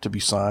guitar to be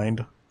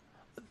signed?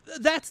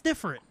 That's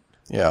different.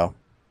 Yeah.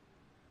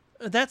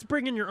 That's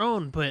bringing your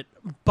own, but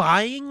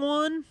buying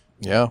one?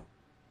 Yeah.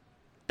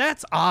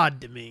 That's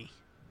odd to me.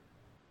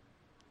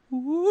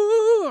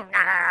 Ooh.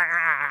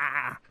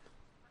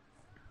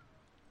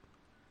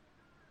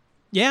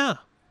 Yeah.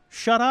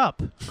 Shut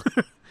up.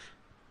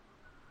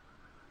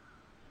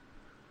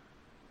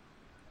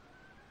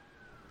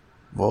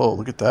 Whoa,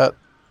 look at that.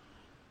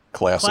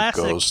 Classic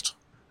Ghost.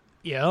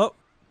 Yep.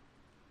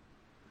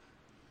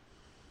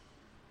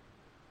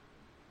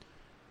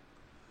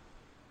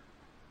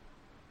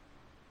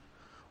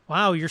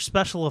 Wow, your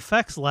special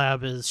effects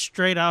lab is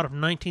straight out of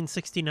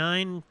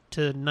 1969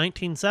 to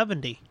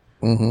 1970.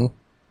 Mm-hmm.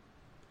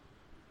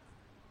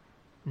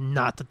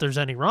 Not that there's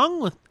anything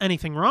wrong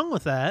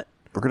with that.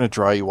 We're going to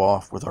dry you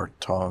off with our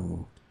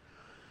tongue.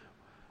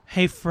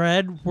 Hey,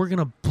 Fred, we're going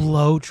to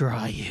blow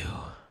dry you.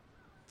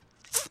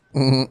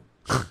 Mm-hmm.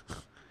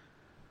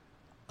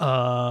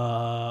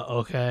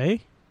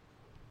 Okay.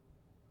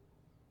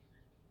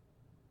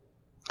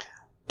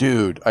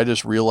 Dude, I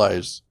just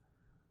realized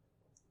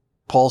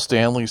Paul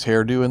Stanley's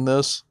hairdo in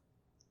this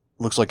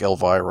looks like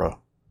Elvira.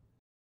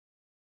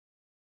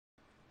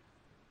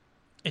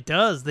 It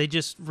does. They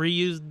just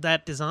reused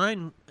that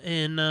design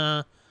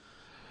in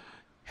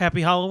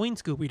Happy Halloween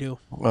Scooby-Doo.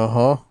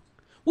 Uh-huh.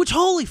 Which,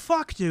 holy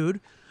fuck, dude.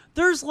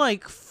 There's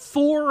like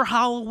 4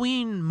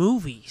 Halloween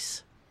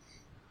movies.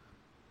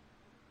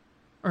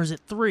 Or is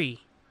it 3?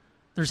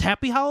 There's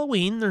Happy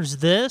Halloween. There's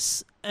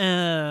this.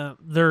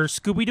 There's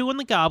Scooby-Doo and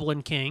the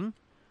Goblin King.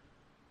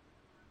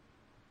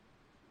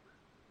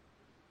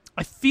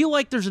 I feel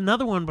like there's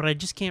another one, but I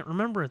just can't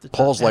remember at the time.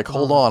 Paul's like,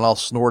 hold on, I'll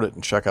snort it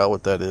and check out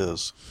what that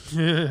is.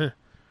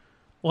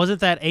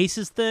 Wasn't that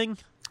Ace's thing?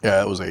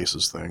 Yeah, it was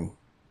Ace's thing.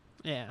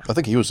 Yeah. I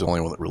think he was the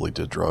only one that really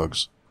did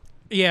drugs.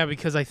 Yeah,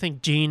 because I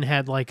think Gene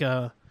had like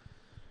a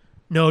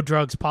no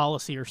drugs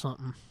policy or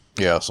something.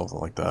 Yeah, something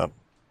like that.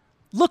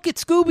 Look at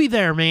Scooby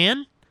there,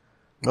 man.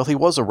 Well, he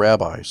was a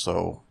rabbi,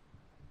 so...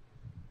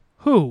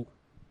 Who?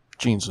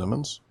 Gene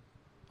Simmons.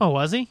 Oh,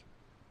 was he?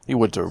 He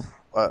went to...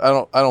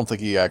 I don't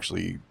think he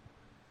actually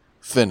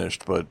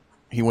finished, but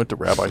he went to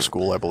rabbi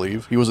school, I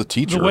believe. He was a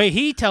teacher. The way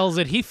he tells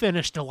it, he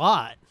finished a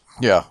lot.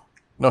 Yeah.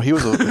 No, he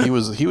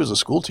was a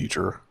school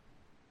teacher.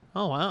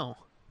 Oh, wow.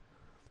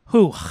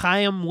 Who?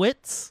 Chaim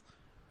Witz?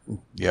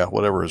 Yeah,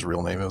 whatever his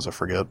real name is, I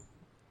forget.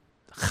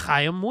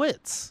 Chaim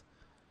Witz.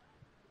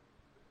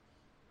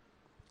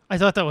 I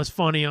thought that was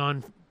funny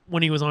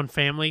when he was on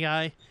Family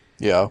Guy.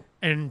 Yeah.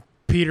 And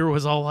Peter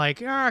was all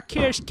like,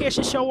 Kiss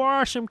is so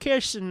awesome,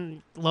 Kiss.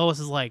 And Lois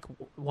is like,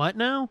 what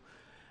now?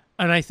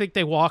 And I think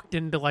they walked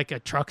into like a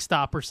truck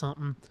stop or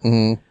something.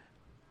 Mm-hmm.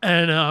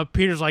 And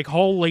Peter's like,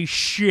 holy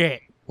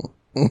shit.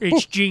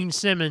 It's Gene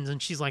Simmons.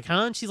 And she's like,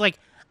 huh? And she's like,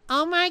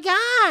 oh my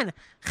God,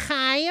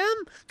 Chaim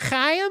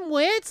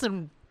Witz.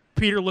 And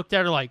Peter looked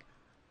at her like,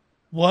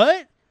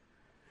 what?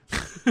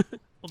 Well,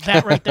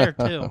 that right there,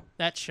 too.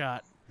 That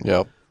shot.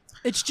 Yep.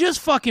 It's just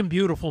fucking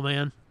beautiful,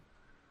 man.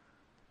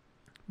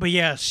 But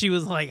yeah, she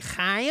was like,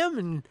 Chaim?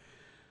 And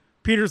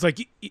Peter's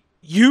like,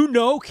 you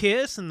know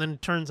Kiss? And then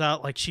it turns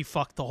out like she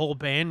fucked the whole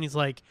band. And he's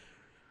like,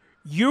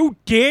 you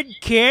did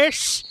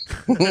Kiss?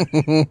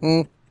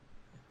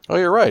 Oh,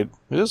 you're right.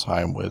 It is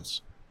Chaim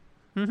Witz.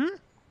 Mm-hmm.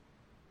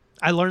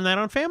 I learned that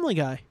on Family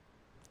Guy.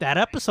 That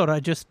episode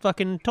I just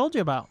fucking told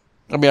you about.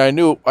 I mean,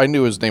 I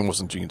knew his name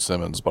wasn't Gene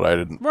Simmons, but I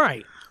didn't.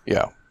 Right.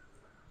 Yeah.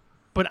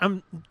 But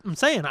I'm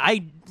saying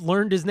I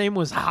learned his name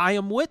was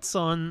Chaim Witz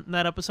on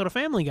that episode of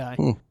Family Guy.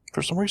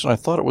 For some reason, I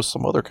thought it was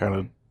some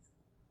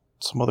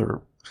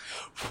other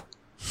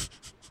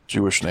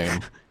Jewish name.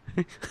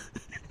 I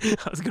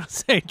was going to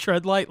say,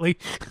 tread lightly.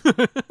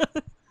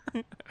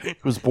 He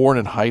was born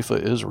in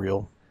Haifa,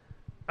 Israel.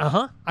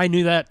 Uh-huh. I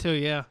knew that too,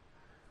 yeah.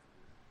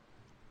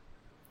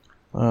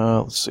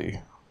 Let's see.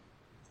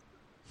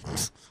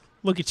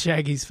 Look at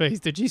Shaggy's face.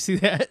 Did you see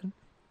that?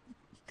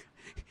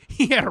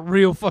 He had a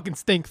real fucking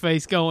stink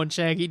face going,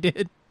 Shaggy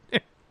did.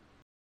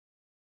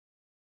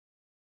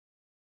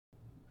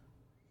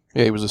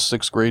 Yeah, he was a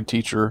 6th grade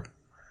teacher.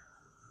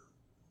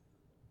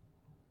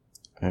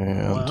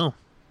 And wow.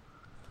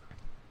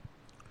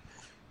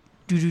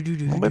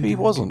 Well, maybe he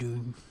wasn't.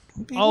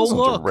 Maybe he wasn't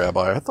a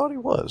rabbi. I thought he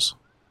was.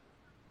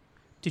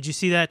 Did you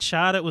see that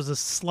shot? It was a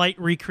slight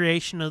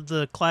recreation of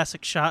the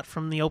classic shot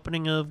from the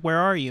opening of Where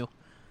Are You?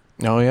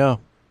 Oh, yeah.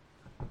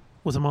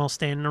 With them all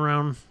standing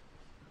around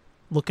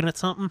looking at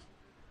something.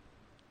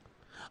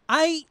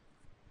 I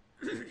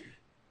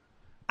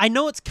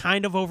know it's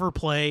kind of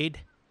overplayed,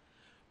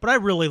 but I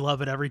really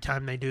love it every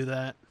time they do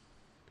that.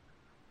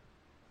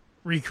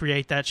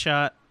 Recreate that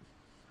shot.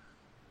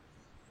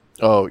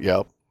 Oh,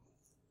 yeah.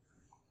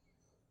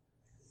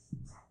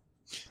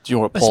 Do you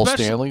know what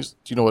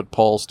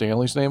Paul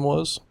Stanley's name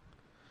was?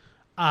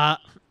 I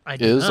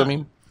do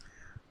not.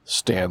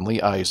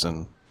 Stanley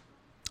Eisen.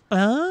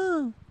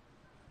 Oh.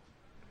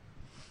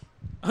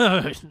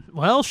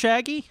 Well,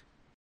 Shaggy.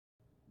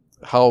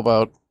 How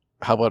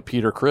about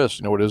Peter Criss?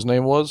 You know what his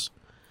name was?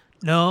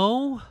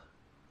 No.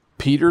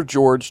 Peter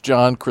George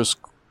John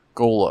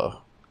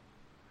Criscola.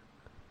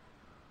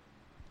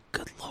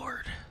 Good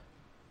Lord.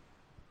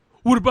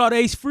 What about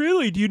Ace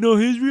Frehley? Do you know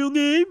his real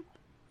name?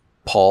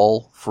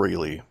 Paul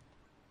Frehley.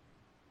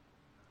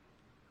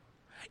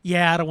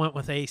 Yeah, I'd have went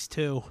with Ace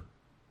too.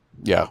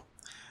 Yeah.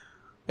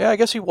 Yeah, I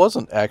guess he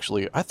wasn't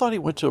actually. I thought he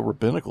went to a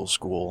rabbinical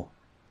school.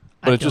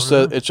 But it just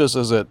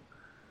says that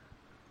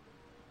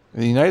in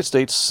the United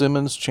States,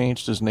 Simmons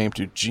changed his name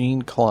to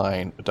Gene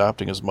Klein,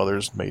 adopting his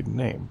mother's maiden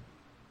name.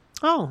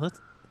 Oh, that's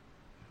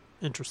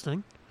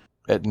interesting.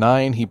 At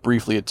 9, he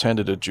briefly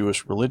attended a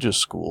Jewish religious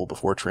school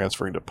before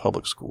transferring to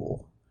public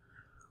school.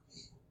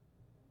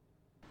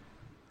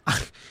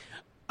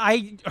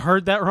 I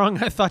heard that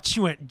wrong. I thought she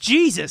went,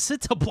 Jesus,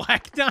 it's a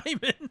black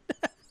diamond.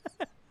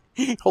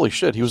 Holy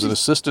shit, he was an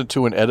assistant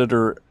to an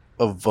editor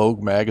of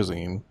Vogue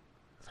magazine.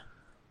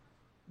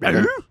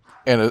 and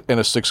a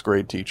 6th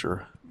grade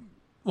teacher.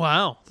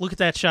 Wow. Look at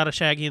that shot of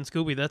Shaggy and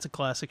Scooby. That's a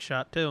classic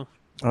shot, too.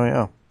 Oh,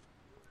 yeah.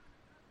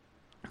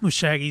 Was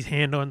Shaggy's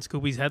hand on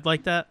Scooby's head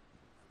like that?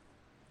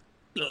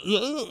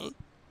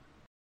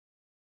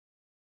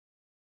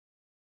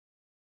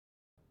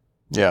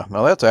 Yeah,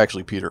 now that's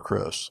actually Peter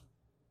Criss.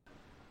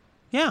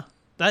 Yeah,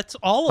 that's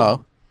all of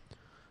them.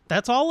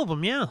 That's all of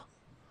them, yeah.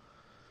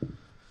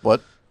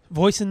 What?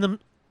 Voicing them.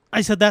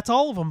 I said that's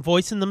all of them,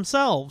 voicing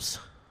themselves.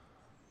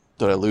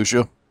 Did I lose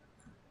you?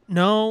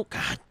 No.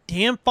 God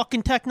damn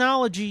fucking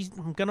technology.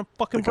 I'm going to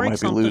fucking break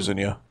something. I might be losing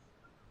you.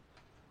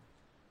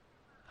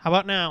 How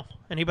about now?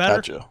 Any better?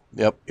 Gotcha.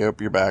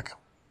 Yep, you're back.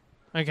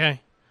 Okay.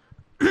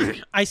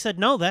 I said,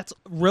 no, that's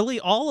really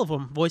all of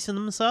them voicing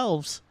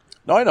themselves.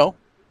 No, I know.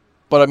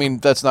 But, I mean,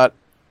 that's not...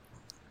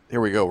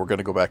 Here we go. We're going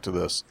to go back to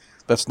this.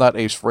 That's not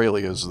Ace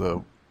Frehley as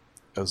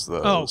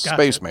the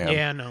spaceman.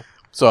 Yeah, no.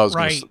 So I was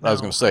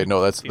going to say,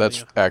 no,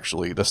 that's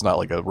actually... That's not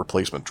like a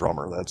replacement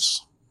drummer.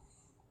 That's...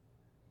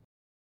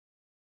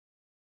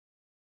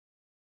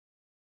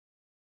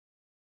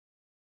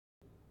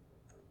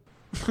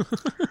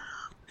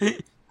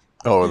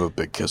 Oh, the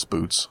big Kiss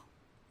boots.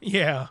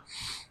 Yeah.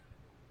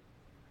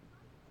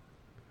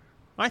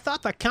 I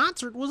thought the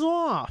concert was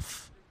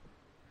off.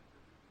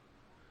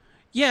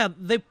 Yeah,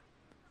 they...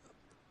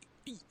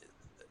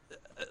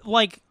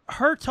 Like,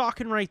 her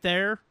talking right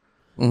there,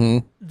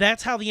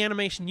 that's how the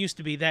animation used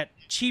to be. That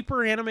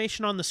cheaper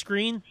animation on the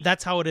screen,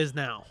 that's how it is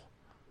now.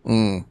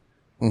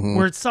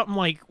 Where it's something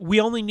like,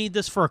 we only need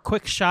this for a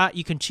quick shot,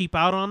 you can cheap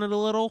out on it a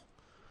little.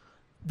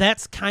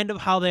 That's kind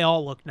of how they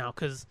all look now,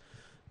 because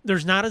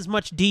there's not as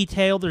much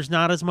detail, there's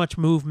not as much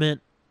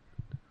movement,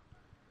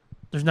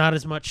 there's not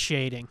as much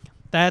shading.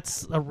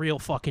 That's a real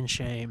fucking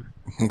shame.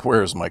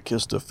 Where's my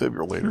Kiss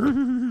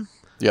defibrillator?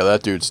 Yeah,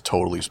 that dude's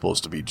totally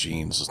supposed to be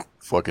Gene's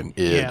fucking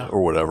id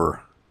or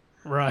whatever.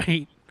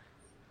 Right.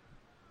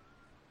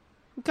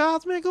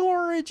 Cosmic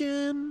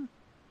origin.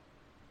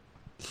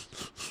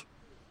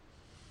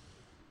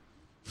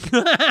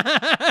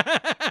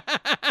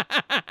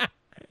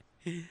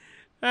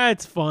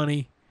 That's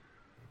funny.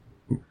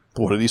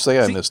 What did he say?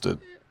 I missed it.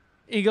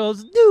 He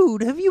goes,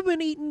 dude, have you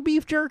been eating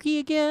beef jerky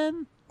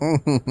again?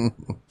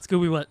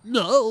 Scooby went,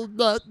 no,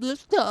 not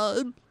this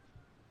time.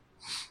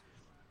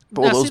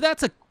 Now, see,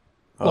 that's a...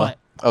 What?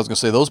 I was going to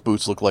say, those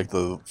boots look like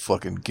the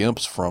fucking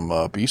gimps from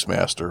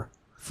Beastmaster.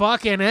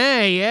 Fucking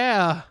A,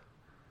 yeah.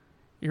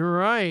 You're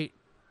right.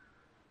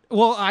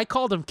 Well, I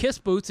called them Kiss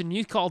boots, and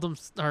you called them...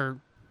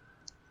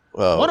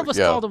 one of us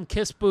called them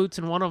Kiss boots,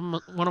 and one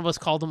of us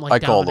called them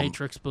like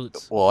Dominatrix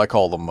boots. Well, I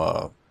call them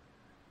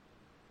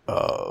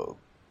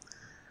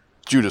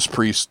Judas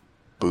Priest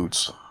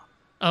boots.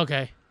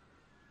 Okay.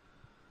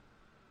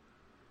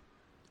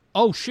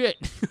 Oh shit!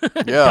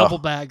 Yeah. Double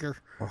bagger.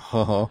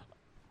 Uh-huh.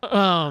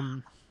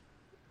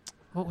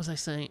 What was I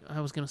saying? I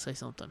was gonna say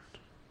something.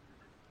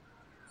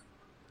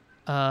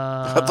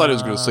 I thought he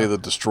was going to say the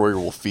destroyer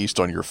will feast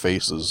on your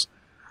faces.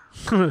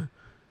 Fuck!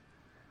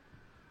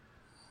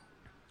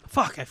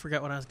 I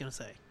forgot what I was gonna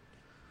say.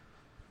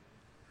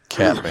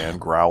 Catman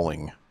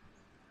growling.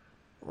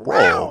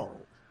 Whoa.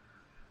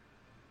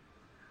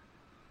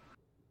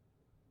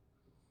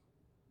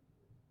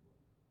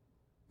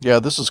 Yeah,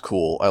 this is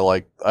cool. I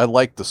like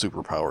the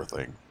superpower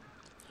thing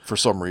for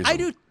some reason. I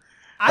do.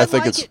 I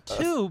think like it's it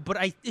too, but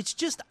it's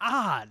just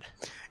odd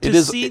It to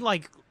is- see it-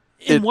 like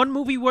in one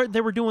movie where they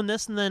were doing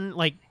this, and then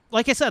like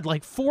I said,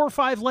 like 4 or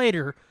 5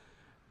 later,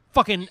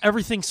 fucking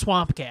everything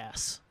swamp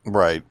gas.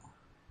 Right.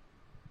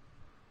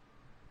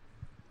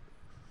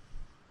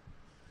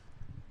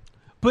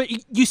 But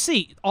you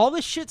see, all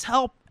this shit's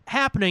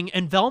happening,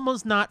 and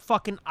Velma's not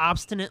fucking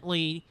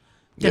obstinately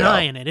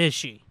denying it, is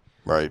she?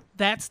 Right.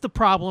 That's the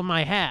problem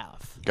I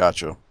have.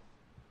 Gotcha.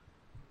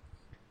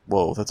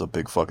 Whoa, that's a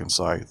big fucking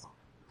scythe.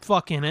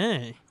 Fucking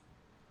A.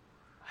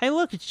 Hey,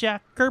 look, it's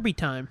Jack Kirby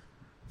time.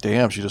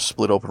 Damn, she just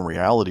split open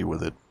reality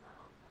with it.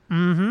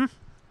 Mm-hmm.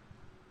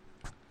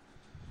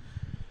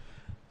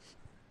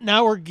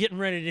 Now we're getting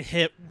ready to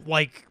hit,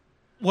 like,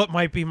 what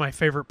might be my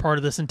favorite part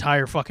of this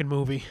entire fucking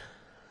movie.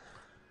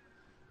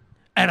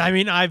 And I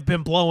mean, I've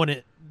been blowing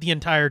it the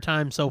entire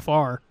time so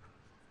far.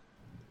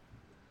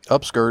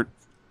 Upskirt.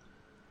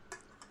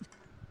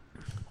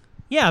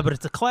 Yeah, but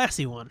it's a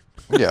classy one.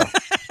 Yeah.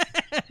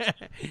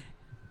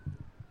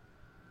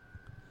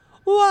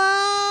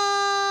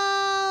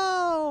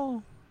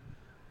 Wow!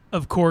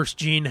 Of course,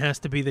 Gene has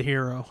to be the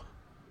hero.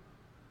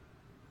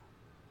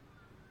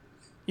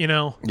 You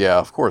know? Yeah,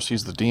 of course,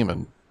 he's the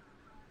demon.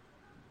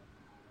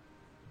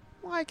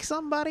 Like,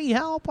 somebody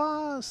help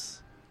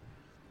us.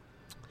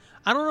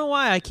 I don't know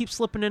why I keep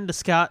slipping into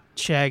Scott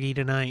Shaggy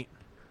tonight.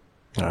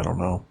 I don't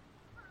know.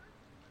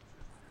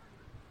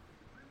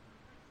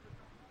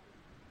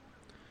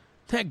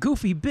 That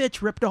goofy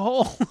bitch ripped a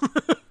hole.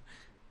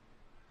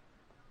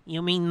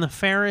 You mean the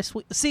Ferris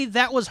wheel? See,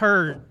 that was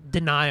her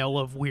denial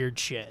of weird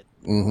shit.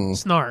 Mm-hmm.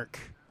 Snark.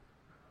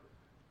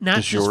 Not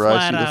Does just your eye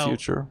flat see the out.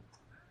 future?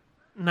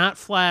 Not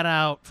flat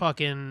out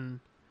fucking.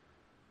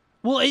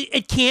 Well,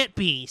 it can't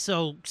be.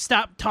 So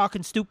stop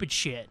talking stupid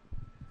shit.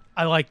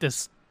 I like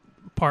this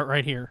part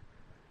right here.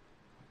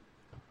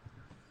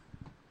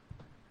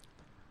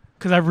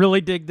 Because I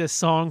really dig this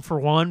song for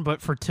one,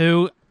 but for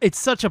two, it's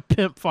such a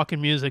pimp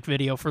fucking music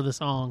video for the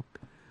song.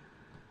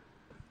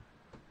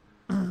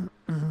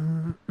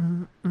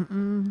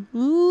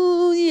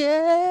 Ooh,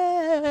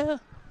 yeah.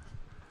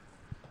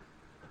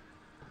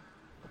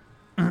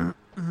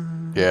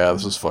 Yeah,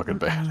 this is fucking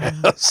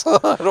badass.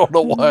 I don't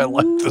know why I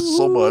like this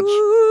so much.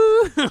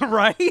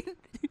 Right?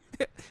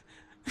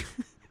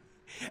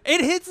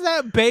 It hits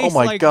that bass. Oh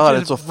my like god,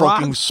 just it's a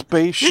fucking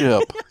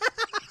spaceship.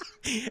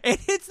 It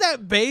hits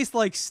that bass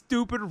like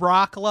stupid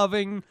rock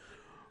loving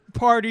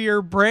part of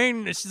your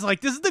brain. It's just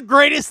like, this is the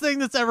greatest thing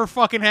that's ever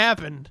fucking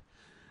happened.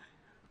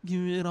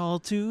 Give it all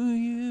to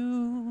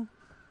you.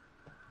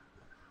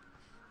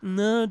 In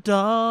the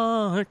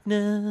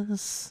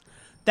darkness.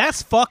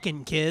 That's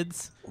fucking,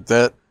 kids.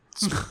 That's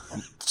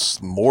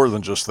more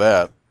than just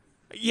that.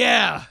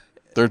 Yeah.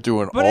 They're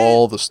doing But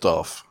all the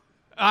stuff.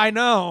 I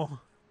know.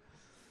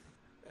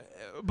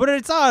 But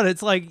it's odd.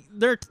 It's like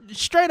they're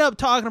straight up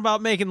talking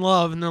about making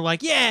love, and they're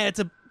like, yeah, it's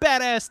a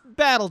badass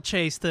battle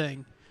chase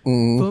thing.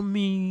 Mm-hmm. For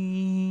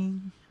me,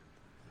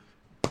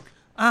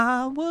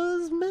 I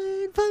was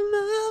made for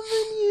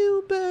loving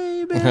you,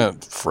 baby.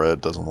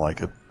 Fred doesn't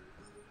like it.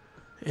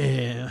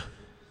 Yeah.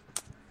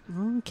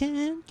 I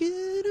can't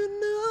get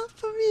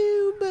enough of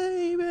you,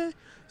 baby.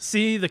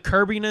 See the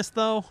Kirbiness,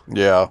 though?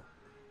 Yeah.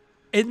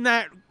 Isn't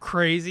that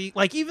crazy?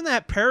 Like, even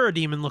that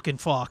parademon looking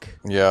fuck.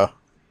 Yeah.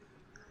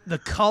 The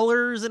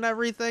colors and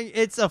everything.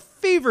 It's a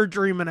fever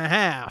dream and a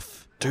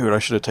half. Dude, I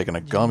should have taken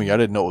a gummy. I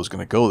didn't know it was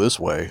going to go this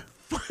way.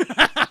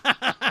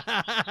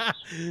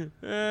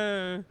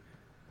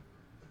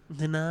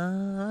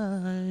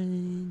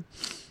 Tonight,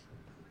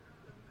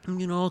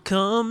 it all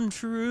come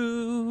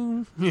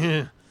true.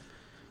 Yeah.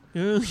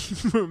 Girl,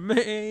 you were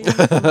made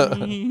for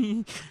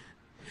me.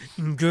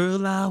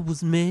 Girl, I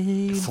was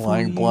made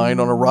Flying for blind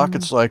you. on a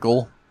rocket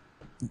cycle.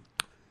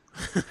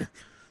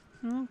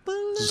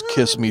 This is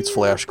Kiss meets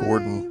Flash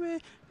Gordon.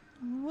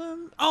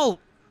 Oh,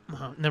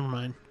 never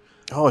mind.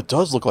 Oh, it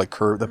does look like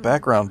Kirby. The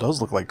background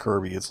does look like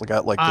Kirby. It's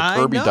got like the I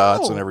Kirby know.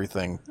 dots and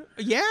everything.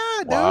 Yeah,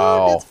 dude,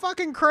 Wow. it's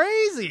fucking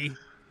crazy.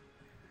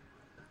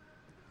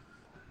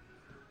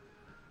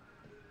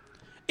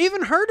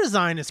 Even her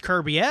design is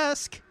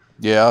Kirby-esque.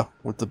 Yeah,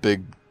 with the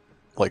big,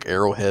 like,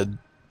 arrowhead.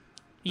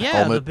 Yeah,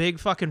 helmet. the big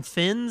fucking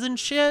fins and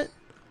shit.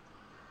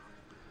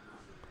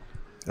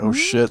 Oh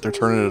shit, they're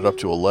turning it up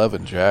to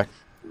 11, Jack.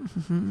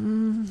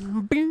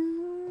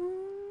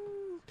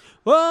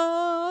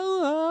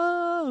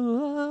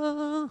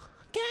 Whoa,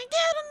 can't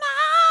get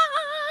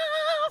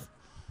enough.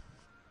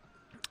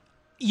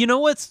 You know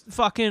what's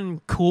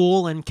fucking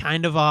cool and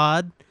kind of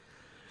odd?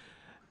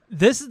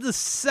 This is the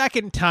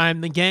second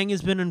time the gang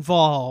has been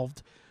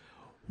involved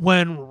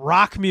when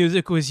rock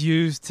music was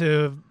used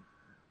to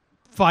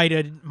fight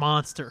a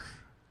monster.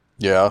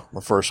 Yeah,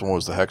 the first one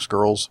was the Hex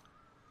Girls.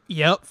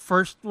 Yep,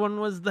 first one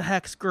was the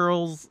Hex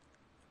Girls.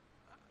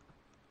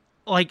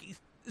 Like,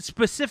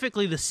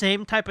 specifically the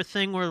same type of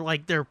thing where,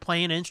 like, they're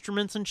playing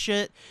instruments and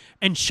shit,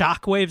 and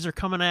shockwaves are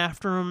coming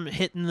after them,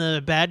 hitting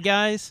the bad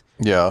guys.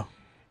 Yeah.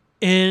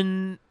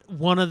 In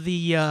one of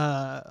the,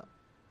 damn,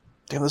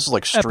 this is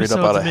like straight up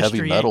out of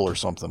Heavy Metal or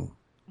something.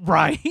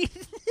 Right.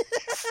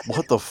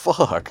 What the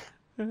fuck?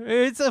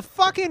 It's a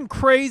fucking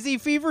crazy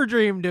fever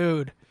dream,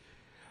 dude.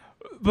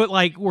 But,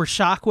 like, where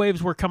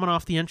shockwaves were coming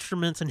off the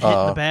instruments and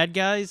hitting the bad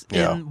guys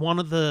in one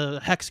of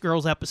the Hex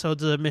Girls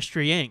episodes of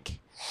Mystery Inc.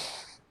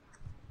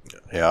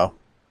 Yeah.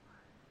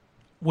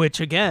 Which,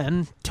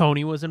 again,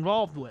 Tony was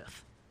involved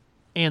with.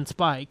 And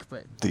Spike,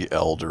 but... The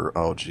Elder.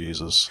 Oh,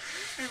 Jesus.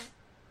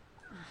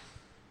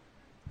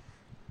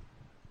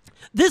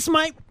 This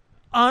might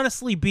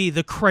honestly be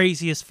the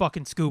craziest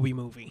fucking Scooby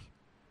movie.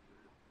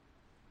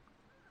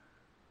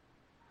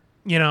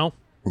 You know?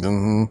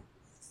 Mm-hmm.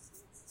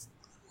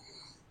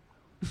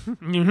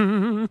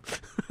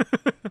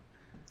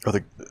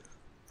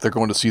 They're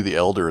going to see the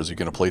Elder. Is he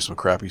going to play some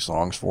crappy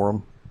songs for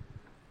him?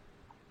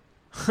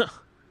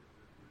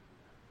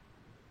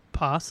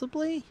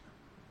 Possibly.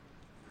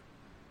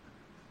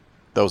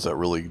 That was that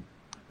really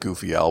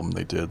goofy album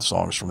they did,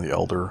 Songs from the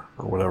Elder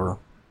or whatever.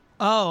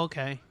 Oh,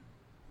 okay.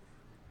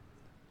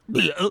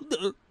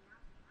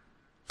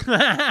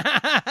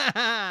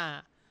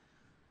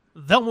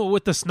 Velma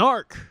with the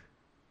snark.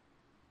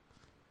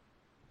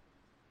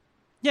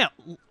 Yeah,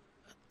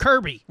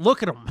 Kirby,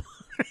 look at him.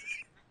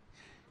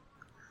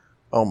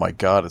 Oh my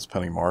God, it's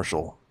Penny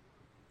Marshall.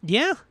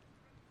 Yeah.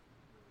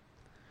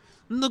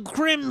 The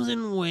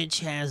Crimson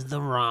Witch has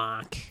the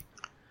rock.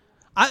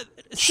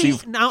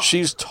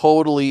 She's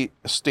totally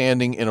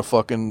standing in a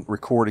fucking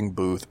recording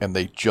booth, and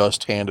they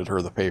just handed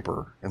her the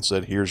paper and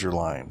said, "Here's your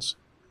lines."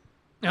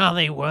 Are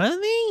they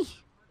worthy?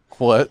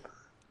 What?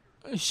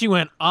 She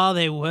went, "Are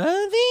they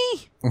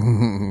worthy?"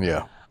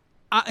 Yeah.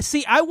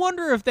 I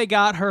wonder if they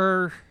got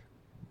her.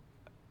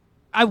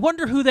 I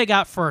wonder who they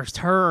got first,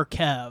 her or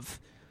Kev.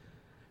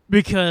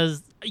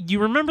 Because you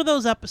remember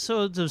those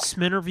episodes of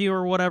Sminnerview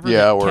or whatever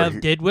that Kev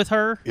did with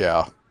her?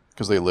 Yeah,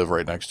 because they live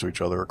right next to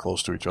each other or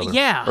close to each other.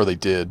 Yeah. Or they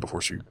did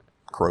before she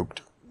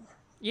croaked.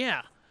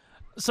 Yeah.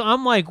 So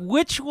I'm like,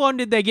 which one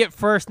did they get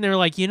first? And they're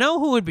like, you know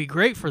who would be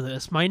great for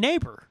this? My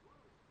neighbor.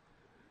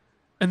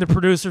 And the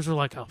producers were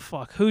like, oh,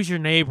 fuck, who's your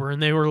neighbor?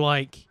 And they were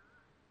like,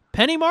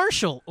 Penny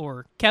Marshall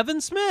or Kevin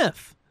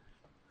Smith.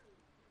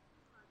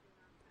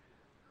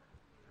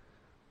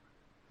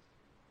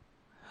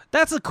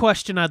 That's a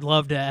question I'd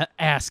love to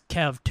ask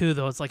Kev, too,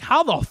 though. It's like,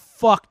 how the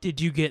fuck did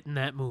you get in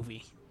that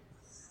movie?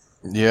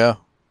 Yeah.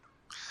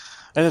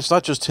 And it's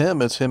not just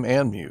him, it's him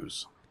and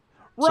Muse.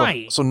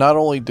 Right. So not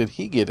only did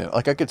he get in,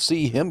 like, I could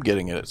see him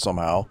getting in it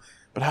somehow,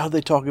 but how did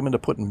they talk him into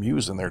putting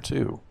Muse in there,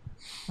 too?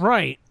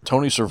 Right.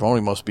 Tony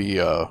Cervoni must be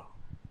a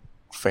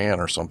fan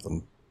or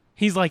something.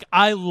 He's like,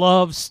 I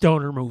love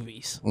stoner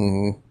movies.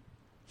 Mm-hmm.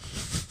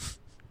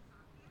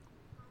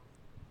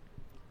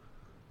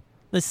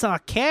 The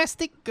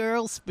sarcastic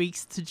girl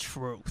speaks the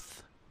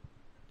truth.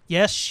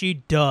 Yes, she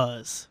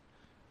does.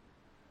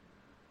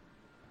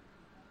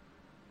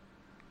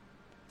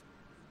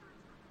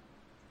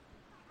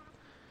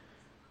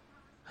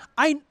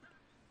 I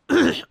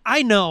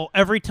know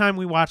every time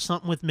we watch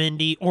something with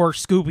Mindy or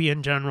Scooby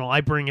in general,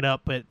 I bring it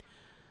up, and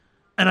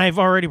I've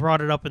already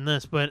brought it up in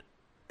this, but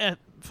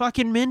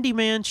fucking Mindy,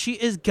 man, she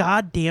is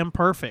goddamn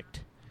perfect.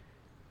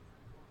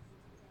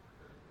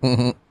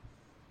 Mm-hmm.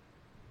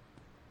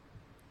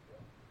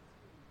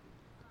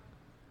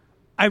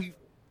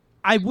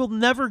 I will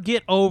never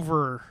get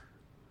over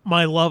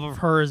my love of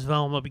her as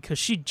Velma because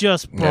she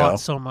just brought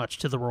so much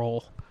to the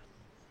role.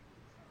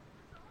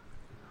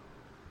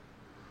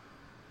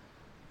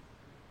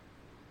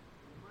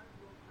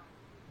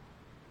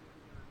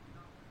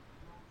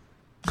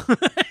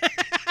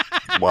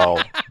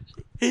 Wow.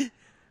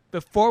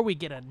 Before we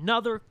get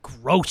another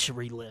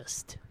grocery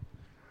list.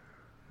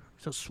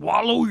 So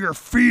swallow your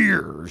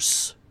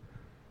fears.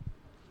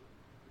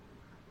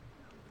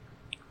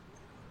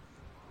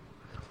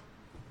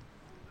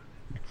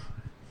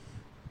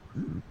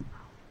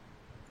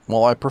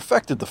 Well, I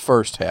perfected the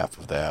first half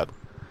of that.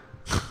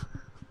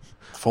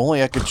 If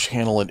only I could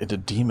channel it into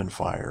demon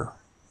fire.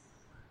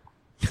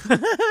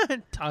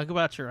 Talk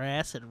about your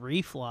acid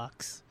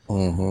reflux.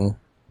 Mm-hmm.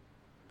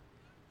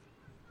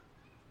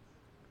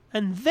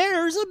 And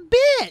there's a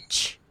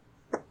bitch.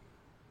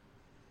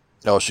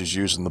 Oh, she's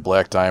using the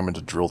black diamond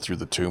to drill through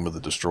the tomb of the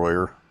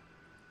destroyer.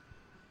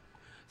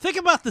 Think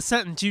about the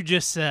sentence you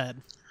just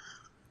said.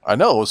 I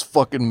know, it was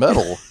fucking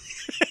metal.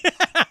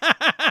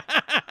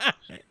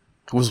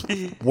 It was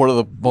one of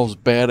the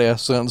most badass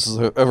sentences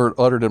I've ever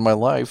uttered in my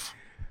life.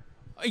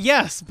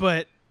 Yes,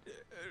 but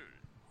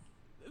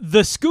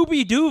the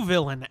Scooby-Doo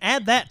villain,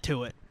 add that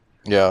to it.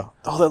 Yeah.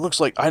 Oh, that looks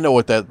like... I know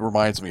what that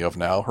reminds me of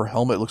now. Her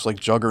helmet looks like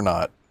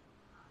Juggernaut.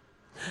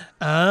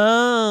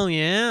 Oh,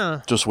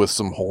 yeah. Just with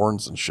some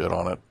horns and shit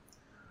on it.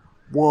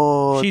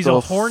 What? She's a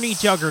horny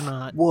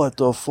Juggernaut. What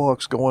the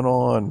fuck's going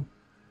on?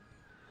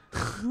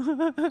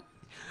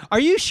 Are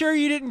you sure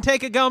you didn't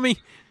take a gummy?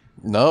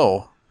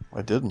 No,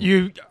 I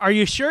didn't. Are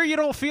you sure you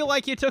don't feel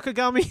like you took a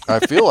gummy? I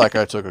feel like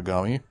I took a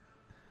gummy.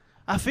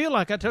 I feel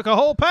like I took a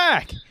whole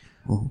pack.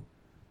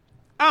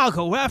 I'll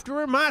go after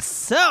her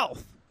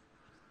myself.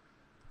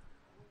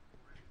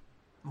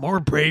 More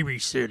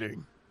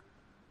babysitting.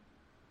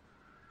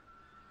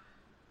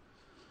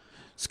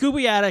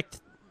 Scooby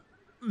Addict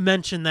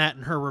mentioned that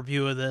in her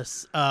review of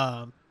this.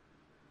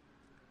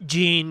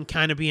 Gene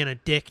kind of being a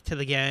dick to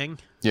the gang.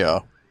 Yeah.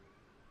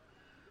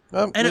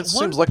 And it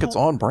seems like it's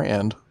on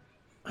brand.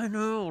 I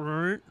know,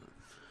 right?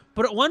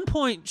 But at one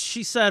point,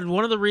 she said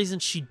one of the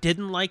reasons she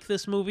didn't like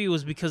this movie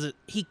was because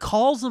he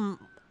calls them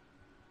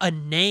a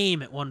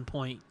name at one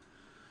point.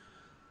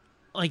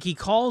 Like, he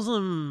calls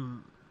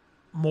them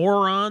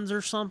morons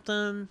or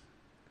something.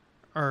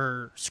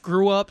 Or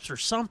screw-ups or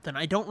something.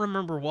 I don't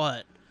remember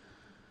what.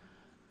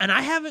 And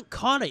I haven't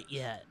caught it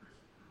yet.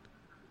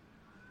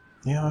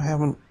 Yeah,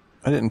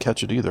 I didn't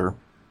catch it either.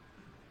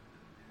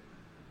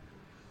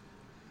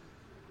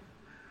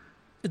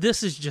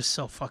 This is just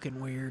so fucking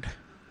weird.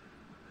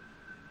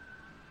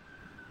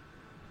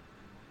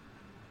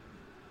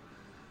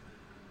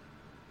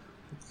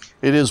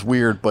 It is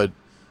weird, but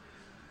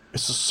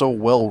it's just so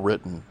well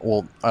written.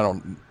 Well, I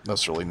don't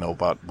necessarily know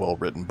about well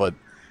written, but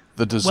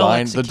the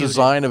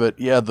design of it,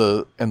 yeah,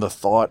 the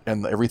thought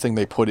and everything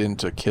they put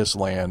into Kiss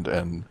Land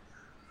and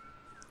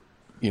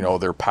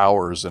their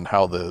powers and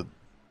how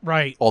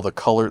all the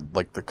color,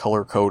 like the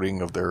color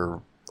coding of their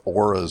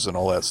auras and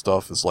all that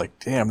stuff is like,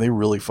 damn, they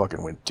really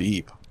fucking went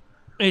deep.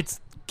 It's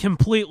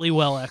completely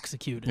well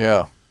executed.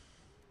 Yeah.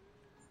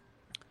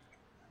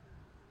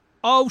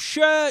 Oh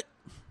shit!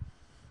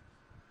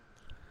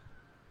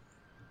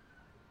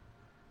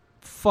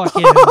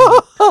 Fucking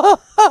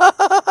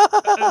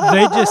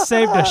they just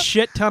saved a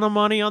shit ton of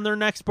money on their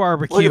next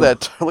barbecue.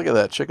 Look at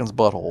that chicken's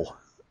butthole.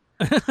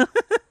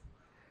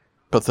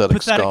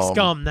 Pathetic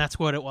scum. That's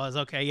what it was.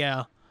 Okay,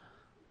 yeah.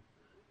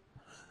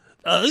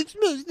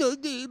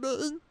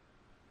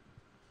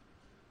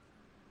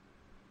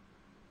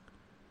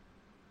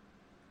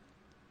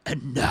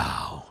 And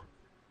now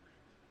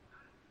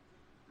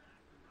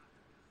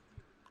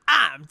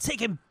I'm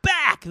taking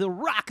back the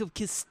Rock of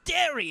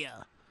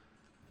Hysteria.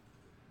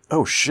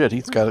 Oh shit,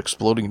 he's got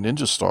exploding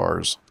ninja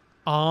stars.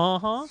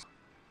 Uh-huh.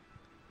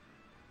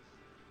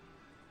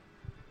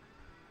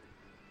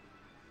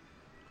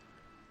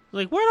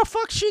 Like, where the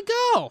fuck she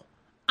go?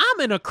 I'm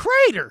in a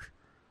crater.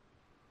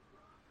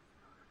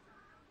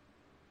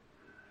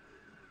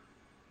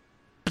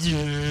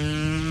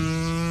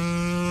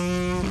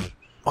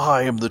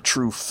 I am the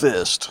true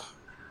fist.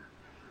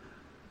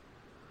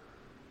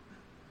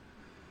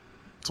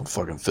 Some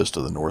fucking Fist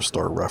of the North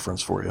Star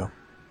reference for you.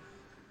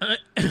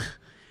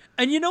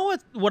 And you know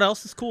what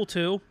else is cool,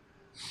 too?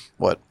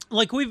 What?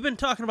 Like, we've been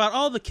talking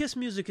about, the Kiss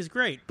music is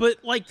great. But,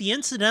 like, the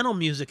incidental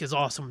music is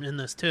awesome in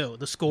this, too.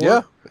 The score.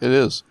 Yeah, it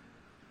is.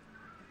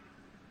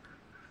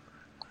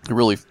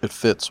 It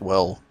fits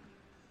well.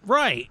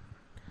 Right.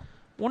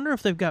 Wonder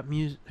if they've got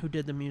who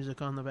did the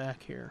music on the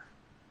back here.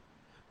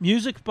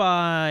 Music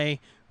by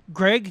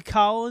Greg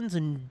Collins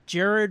and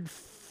Jared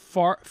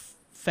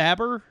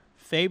Faber,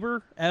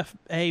 Faber,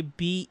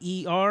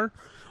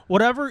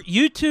 whatever.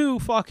 You two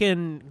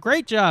fucking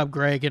great job,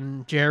 Greg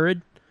and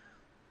Jared.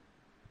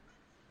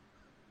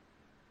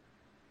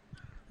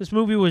 This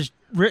movie was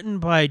written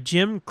by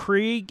Jim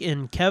Krieg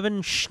and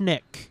Kevin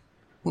Schnick.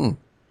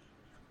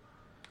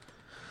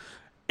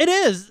 It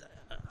is.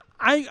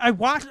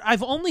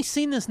 I've only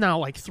seen this now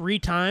like 3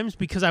 times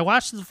because I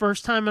watched it the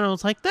first time and I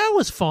was like, that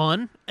was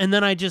fun. And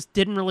then I just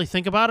didn't really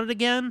think about it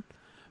again.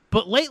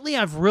 But lately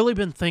I've really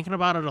been thinking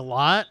about it a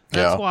lot.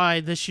 That's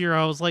why this year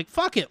I was like,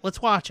 fuck it, let's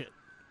watch it.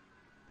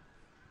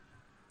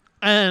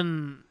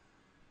 And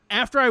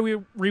after I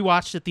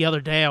rewatched it the other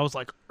day, I was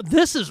like,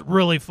 this is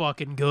really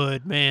fucking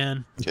good,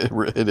 man. It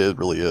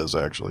really is,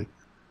 actually.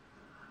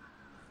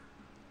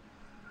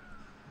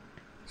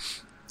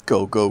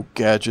 Go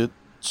gadget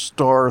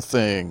star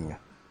thing.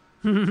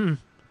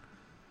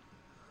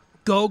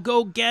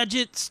 Go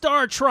gadget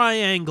star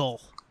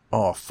triangle.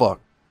 Oh fuck.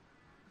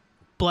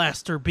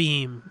 Blaster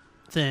beam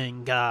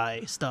thing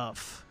guy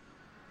stuff.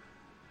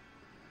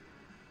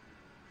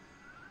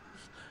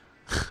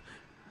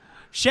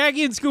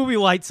 Shaggy and Scooby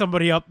light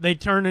somebody up, they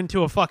turn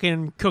into a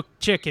fucking cooked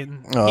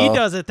chicken. He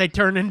does it, they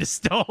turn into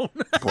stone.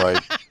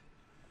 Right.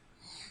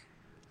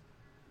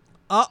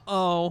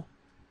 Uh-oh.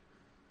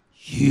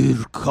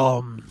 Here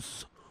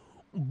comes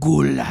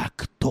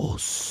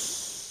Galactus.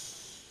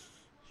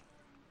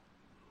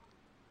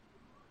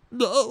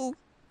 No.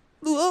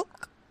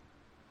 Look.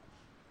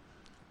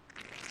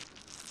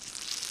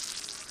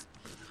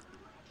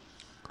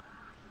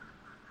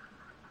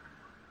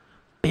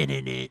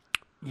 Spinning it.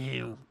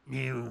 New.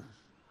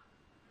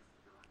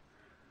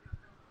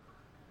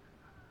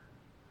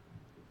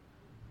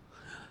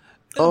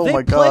 Oh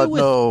my God,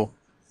 no.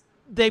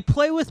 They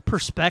play with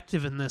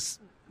perspective in this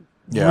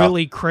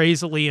really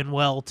crazily and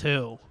well,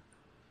 too.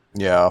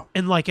 Yeah.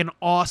 In, like, an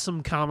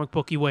awesome comic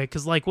booky way.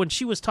 Because, like, when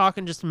she was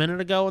talking just a minute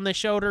ago and they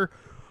showed her,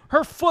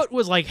 her foot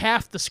was, like,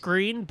 half the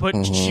screen, but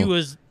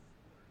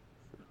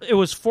it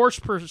was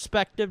forced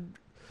perspective,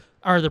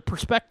 or the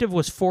perspective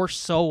was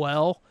forced so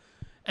well,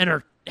 and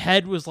her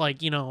head was,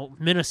 like,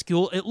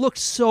 minuscule. It looked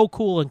so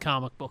cool and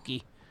comic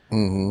booky.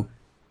 Mm-hmm.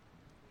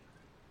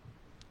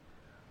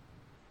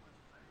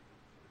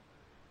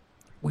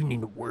 We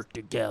need to work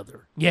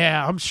together.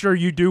 Yeah, I'm sure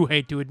you do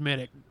hate to admit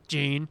it,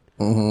 Gene.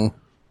 Mm-hmm.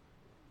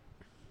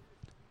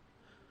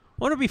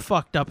 Wouldn't it be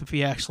fucked up if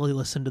he actually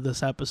listened to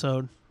this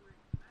episode?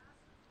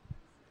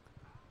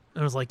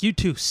 I was like, you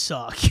two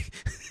suck.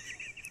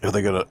 Are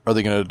they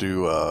gonna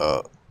do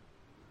oh.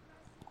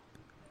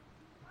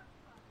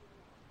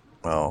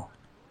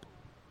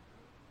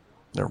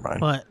 Never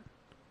mind. What?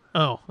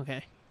 Oh,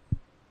 okay.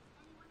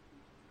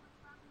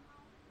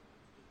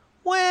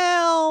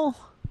 Well,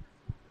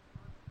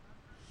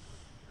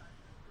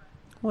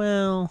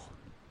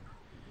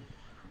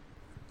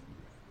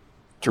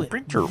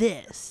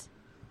 this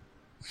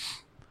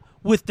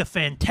with the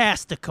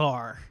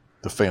Fantasticar.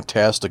 The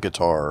Fantastic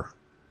Guitar.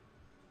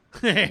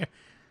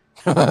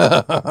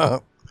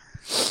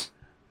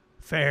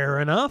 Fair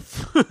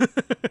enough.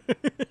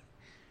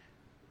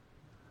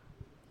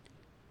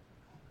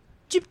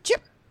 Chip,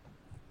 chip.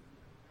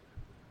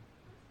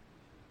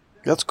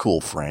 That's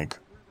cool, Frank.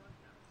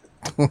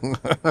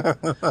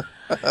 I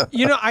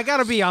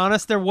gotta be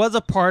honest, there was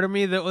a part of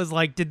me that was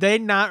like, did they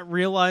not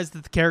realize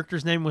that the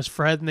character's name was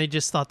Fred and they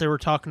just thought they were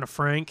talking to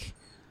Frank?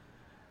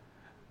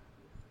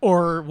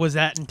 Or was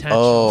that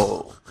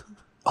intentional?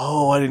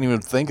 Oh, I didn't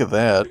even think of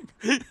that.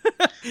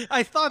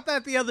 I thought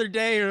that the other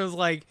day, and it was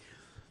like,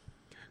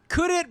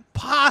 could it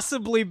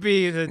possibly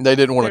be that they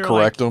didn't want to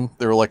correct him?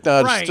 They were like,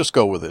 nah, just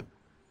go with it.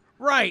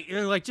 Right.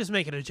 They're like, just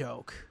make it a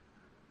joke.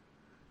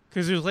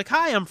 Because it was like,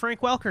 hi, I'm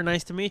Frank Welker,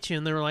 nice to meet you.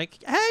 And they were like,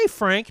 hey,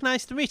 Frank,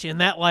 nice to meet you. And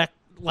that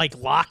like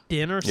locked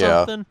in or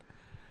something.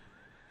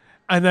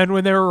 And then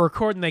when they were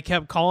recording, they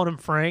kept calling him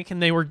Frank, and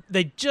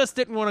they just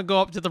didn't want to go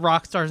up to the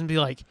rock stars and be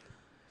like,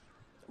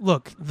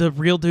 look, the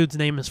real dude's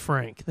name is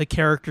Frank. The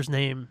character's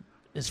name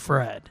is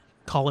Fred.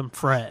 Call him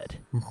Fred.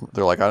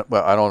 They're like, I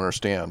don't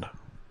understand.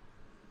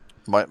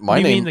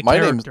 My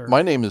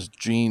name is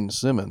Gene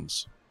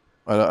Simmons.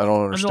 I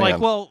don't understand. And they're like,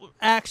 well,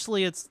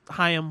 actually, it's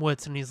Chaim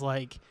Witz. And he's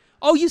like,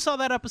 oh, you saw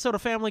that episode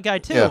of Family Guy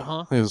too,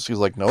 huh? He's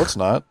like, no, it's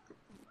not.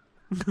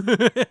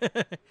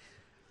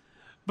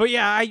 But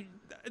yeah,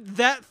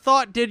 that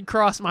thought did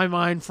cross my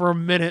mind for a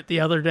minute the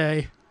other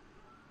day.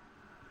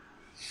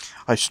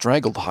 I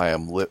strangled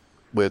Chaim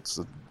Witz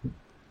and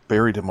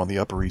buried him on the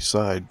Upper East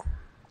Side.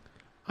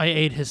 I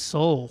ate his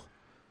soul.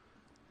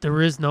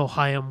 There is no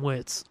Chaim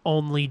Witz,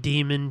 only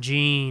Demon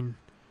Gene.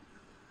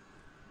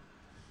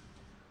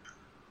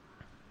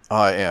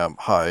 I am.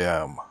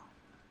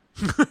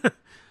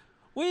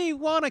 We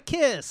want to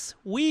kiss.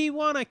 We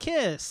want to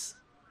kiss.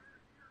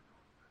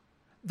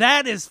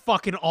 That is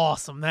fucking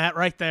awesome, that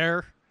right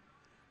there.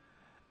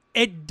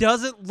 It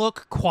doesn't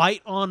look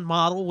quite on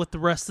model with the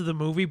rest of the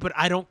movie, but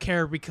I don't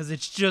care because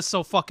it's just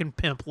so fucking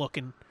pimp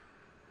looking.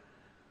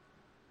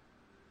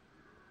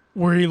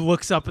 Where he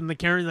looks up in the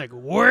camera and he's like,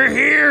 we're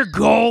here,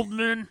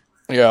 Goldman.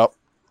 Yeah.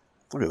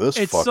 Look at this.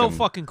 It's so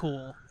fucking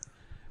cool.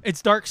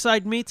 It's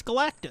Darkseid meets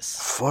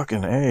Galactus.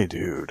 Fucking A,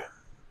 dude.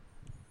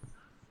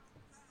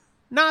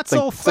 Not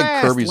so fast,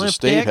 I think Kirby's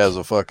estate dick. has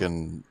a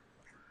fucking...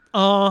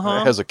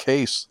 It has a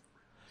case.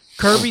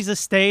 Kirby's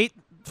estate,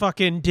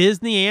 fucking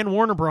Disney and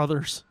Warner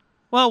Brothers.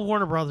 Well,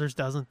 Warner Brothers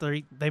doesn't.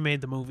 They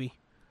made the movie.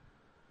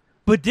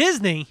 But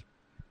Disney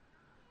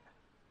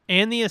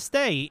and the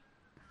estate,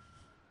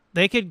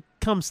 they could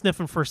come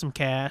sniffing for some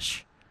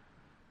cash.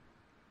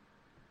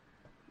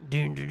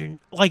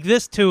 Like,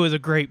 this, too, is a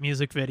great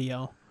music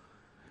video.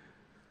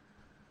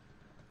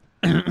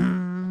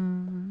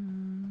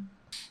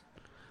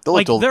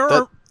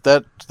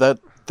 That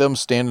them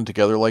standing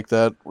together like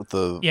that with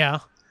the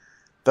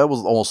that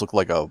was almost looked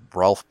like a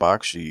Ralph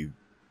Bakshi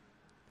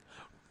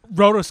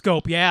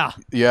rotoscope. Yeah,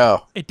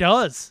 it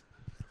does.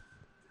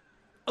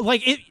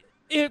 Like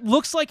it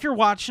looks like you're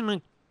watching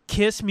a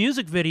Kiss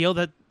music video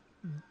that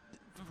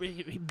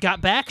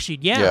got Bakshi.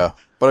 Yeah,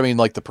 but I mean,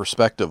 like the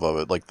perspective of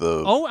it, like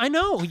the I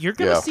know you're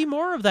gonna see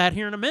more of that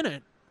here in a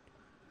minute.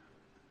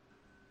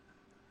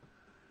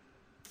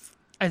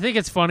 I think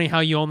it's funny how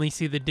you only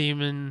see the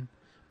demon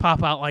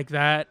pop out like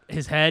that,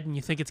 his head, and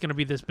you think it's going to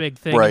be this big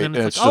thing. Right, and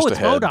then it's just it's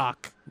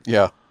MODOK.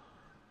 Yeah.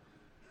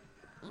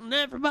 And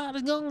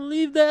everybody's going to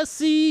leave their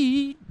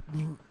seat.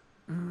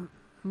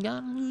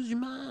 Gotta lose your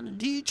mind in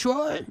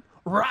Detroit.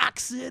 Rock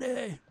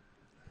City.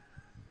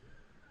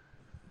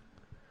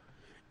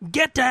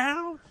 Get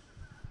down.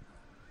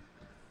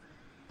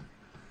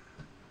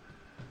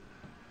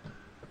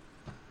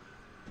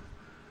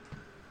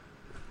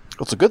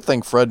 It's a good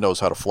thing Fred knows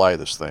how to fly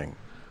this thing.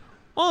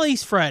 Well,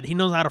 he's Fred. He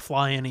knows how to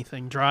fly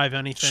anything, drive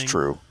anything. It's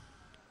true.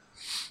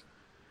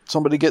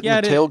 Somebody get in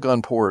the tail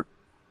gun port.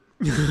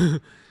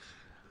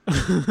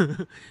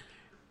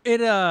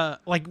 It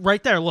like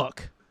right there.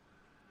 Look.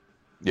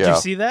 Yeah. Did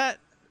you see that?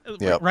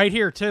 Yeah. Right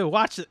here too.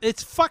 Watch it.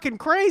 It's fucking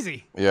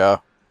crazy. Yeah.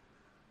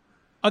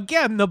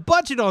 Again, the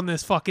budget on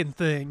this fucking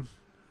thing.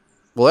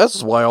 Well,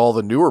 that's why all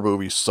the newer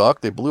movies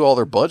suck. They blew all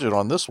their budget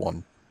on this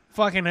one.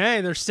 Fucking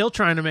hey, they're still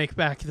trying to make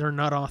back their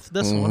nut off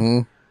this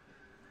one.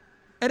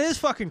 It is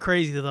fucking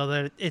crazy though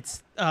that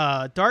it's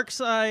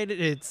Darkseid,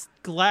 it's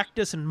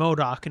Galactus and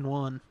MODOK in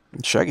one.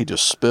 And Shaggy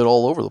just spit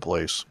all over the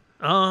place.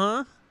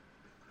 Uh-huh.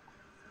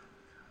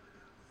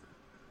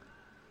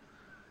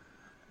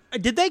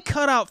 Did they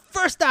cut out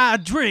first I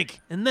drink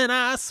and then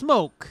I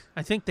smoke?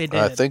 I think they did.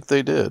 I think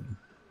they did.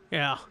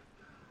 Yeah.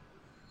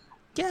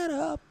 Get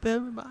up,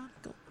 everybody.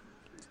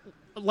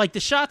 Like, the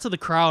shots of the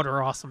crowd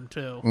are awesome,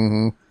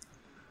 too.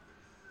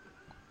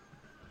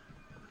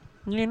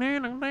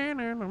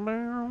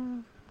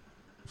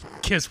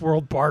 Kiss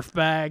World barf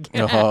bag.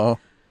 Uh-huh.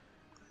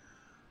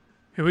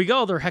 Here we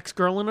go. They're hex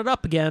girling it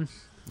up again.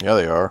 Yeah,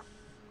 they are.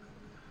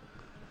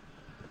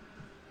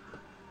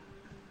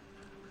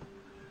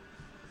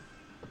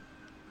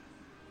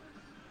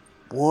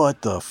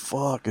 What the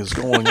fuck is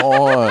going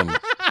on?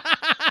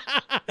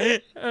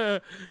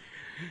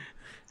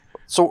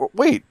 So,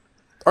 wait.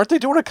 Aren't they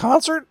doing a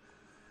concert?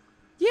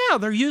 Yeah,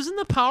 they're using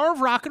the power of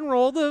rock and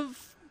roll to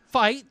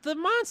fight the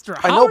monster.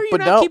 I know, How are you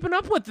but not now, keeping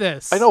up with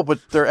this? I know,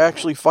 but they're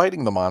actually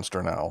fighting the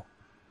monster now.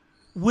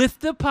 With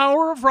the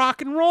power of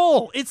rock and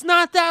roll. It's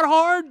not that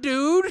hard,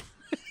 dude.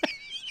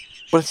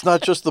 But it's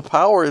not just the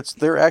power,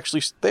 they're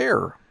actually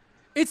there.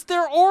 It's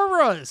their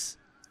auras.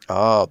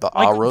 Ah, the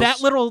Like auras. that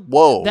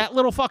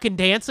little fucking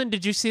dancing,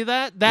 did you see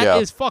that?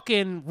 That is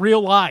fucking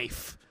real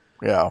life.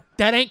 Yeah.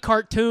 That ain't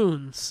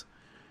cartoons.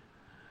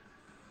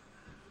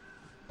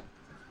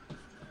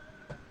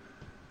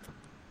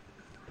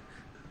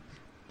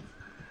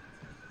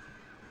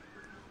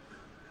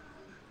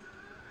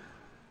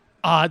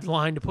 Odd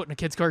line to put in a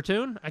kid's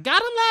cartoon. I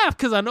gotta laugh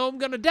because I know I'm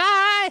gonna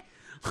die.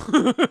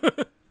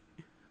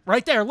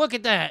 Right there, look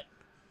at that.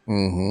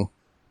 Mm-hmm.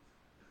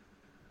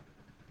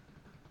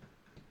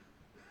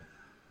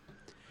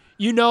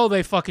 You know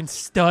they fucking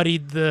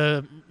studied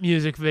the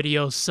music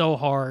videos so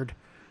hard.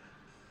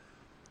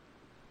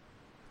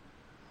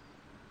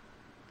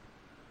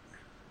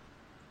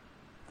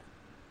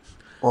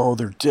 Oh,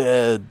 they're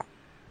dead.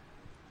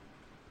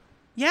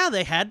 Yeah,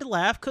 they had to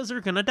laugh because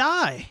they're gonna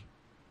die.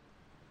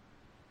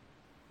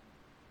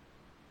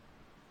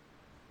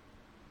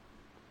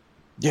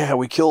 Yeah,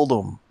 we killed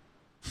them.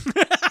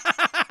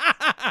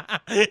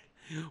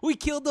 We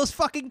killed those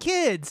fucking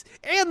kids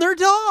and their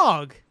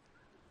dog.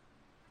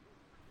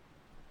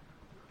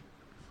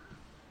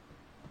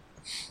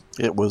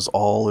 It was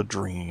all a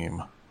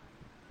dream.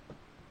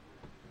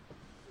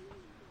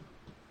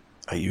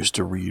 I used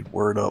to read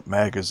Word Up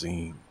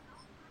magazine.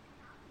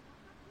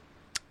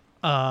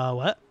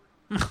 What?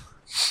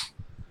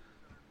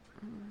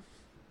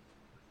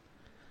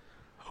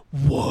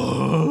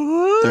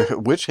 What? The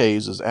witch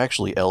haze is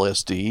actually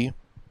LSD.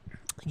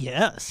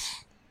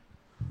 Yes.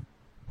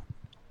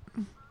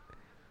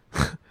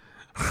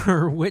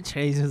 Her witch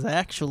haze is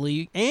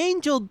actually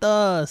angel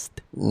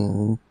dust.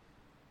 Mm-hmm.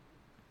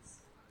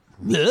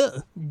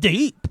 Ugh,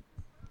 deep.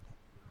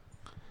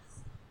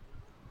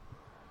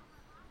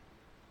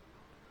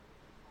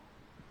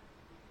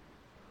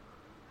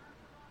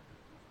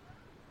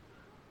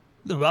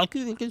 The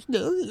Rocky is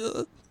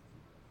no.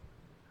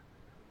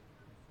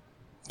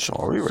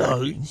 Sorry,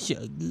 Rocky.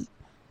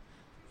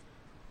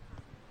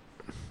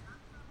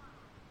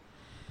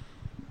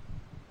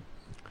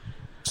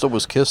 So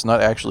was Kiss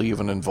not actually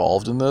even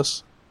involved in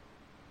this?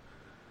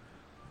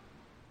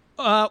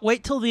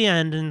 Wait till the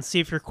end and see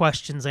if your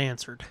question's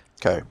answered.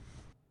 Okay.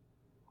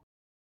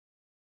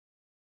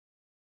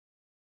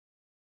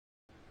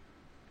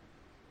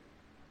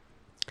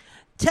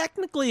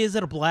 Technically, is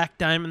it a black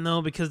diamond,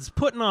 though? Because it's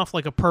putting off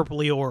like a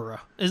purpley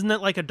aura. Isn't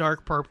it like a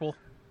dark purple?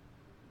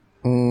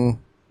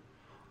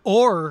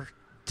 Or,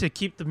 to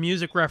keep the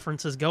music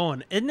references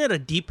going, isn't it a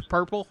deep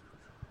purple?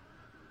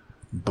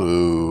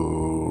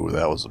 Boo.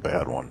 That was a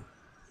bad one.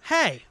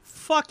 Hey,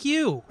 fuck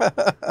you.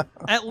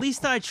 At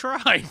least I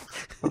tried.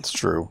 That's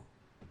true.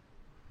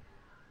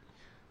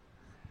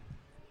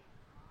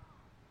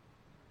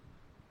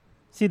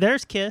 See,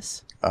 there's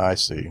Kiss. I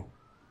see.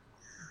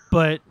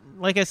 But,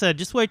 like I said,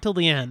 just wait till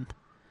the end.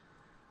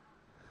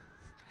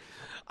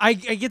 I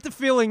get the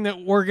feeling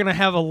that we're going to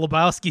have a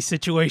Lebowski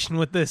situation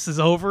with this is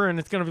over, and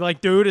it's going to be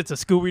like, dude, it's a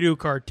Scooby-Doo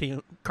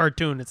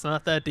cartoon. It's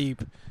not that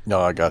deep. No,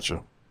 I got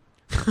you.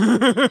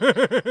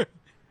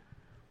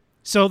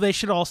 So they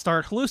should all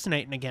start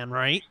hallucinating again,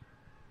 right?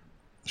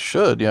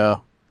 Should, yeah.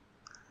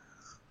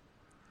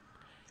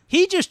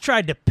 He just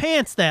tried to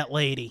pants that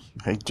lady.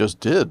 He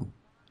just did.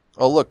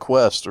 Oh, look,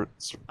 Quest.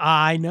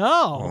 I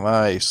know.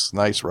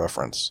 Nice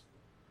reference.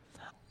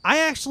 I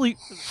actually...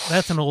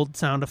 That's an old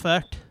sound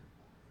effect.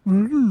 I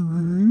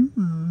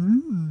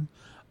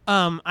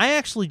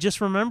actually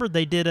just remembered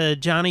they did a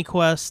Johnny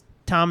Quest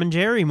Tom and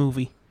Jerry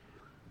movie.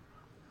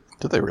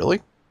 Did they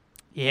really?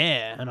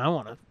 Yeah, and I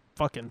want to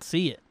fucking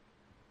see it.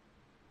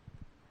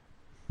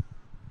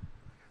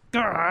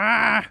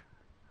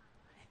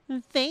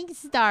 Thanks,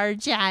 Star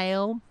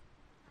Child.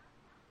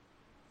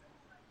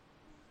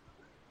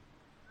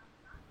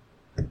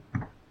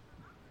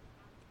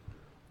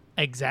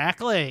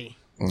 Exactly.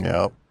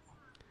 Yep.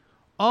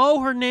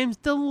 Oh, her name's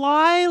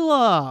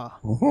Delilah.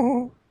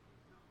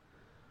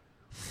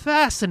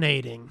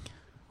 Fascinating.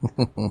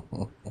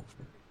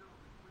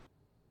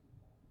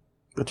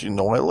 But you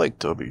know I like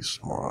to be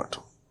smart.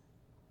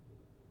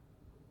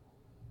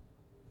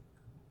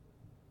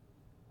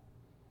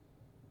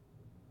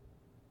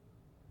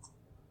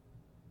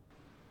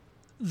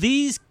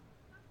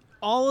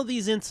 All of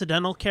these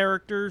incidental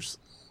characters,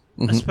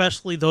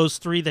 especially those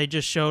three they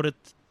just showed a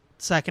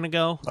second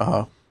ago,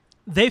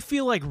 they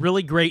feel like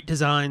really great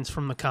designs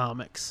from the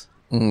comics.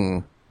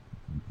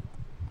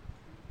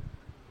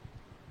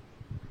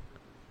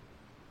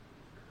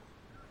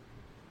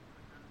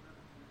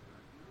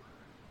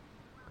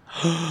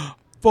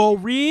 For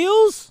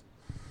reals?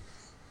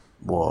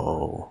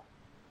 Whoa.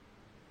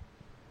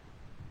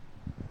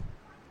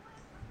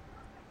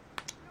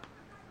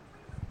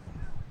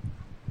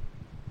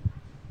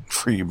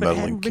 Free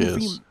meddling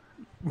kiss.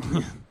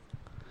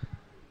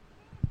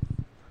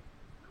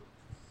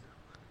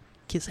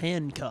 Kiss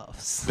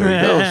handcuffs. There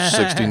you go.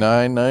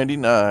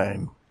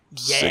 $69.99.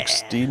 Yeah.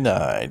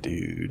 $69,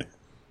 dude.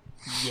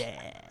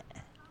 Yeah.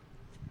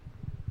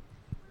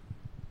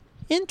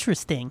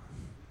 Interesting.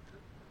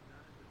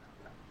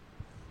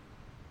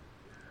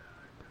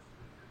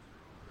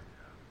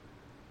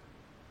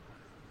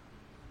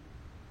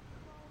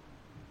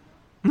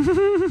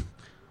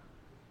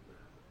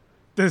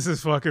 This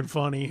is fucking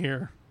funny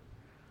here.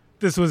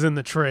 This was in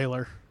the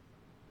trailer.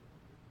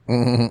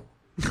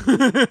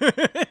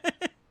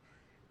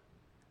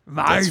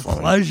 My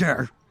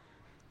pleasure.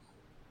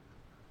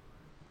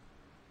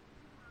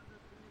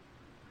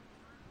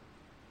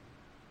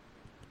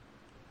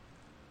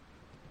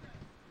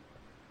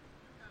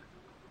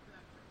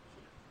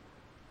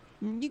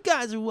 You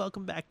guys are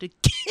welcome back to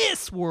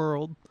Kiss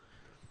World.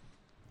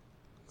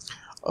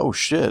 Oh,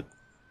 shit.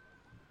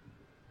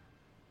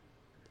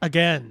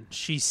 Again,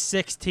 she's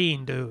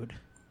 16, dude.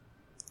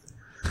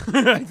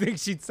 I think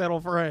she'd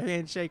settle for a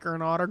handshake or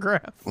an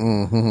autograph.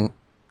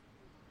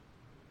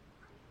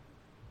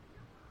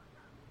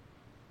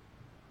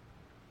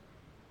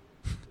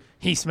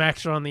 He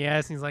smacks her on the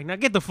ass and he's like, now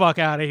get the fuck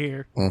out of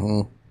here.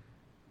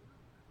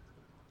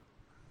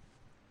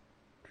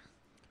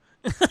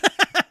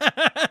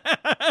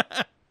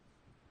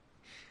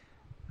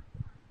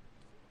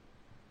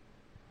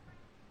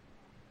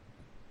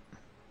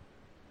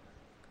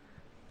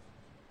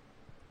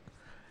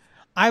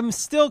 I'm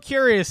still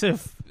curious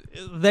if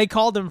they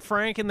called him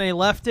Frank and they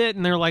left it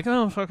and they're like,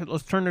 oh, fuck it,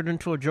 let's turn it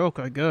into a joke,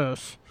 I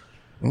guess.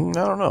 I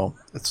don't know.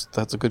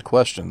 That's a good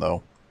question,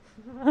 though.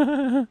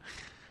 I'm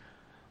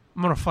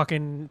going to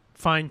fucking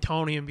find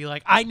Tony and be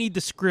like, I need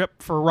the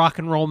script for Rock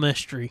and Roll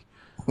Mystery.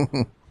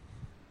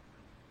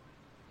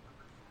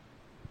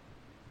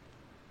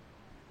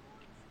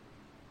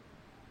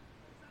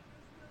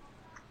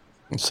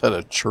 Is that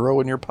a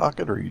churro in your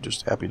pocket, or are you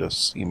just happy to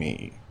see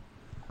me?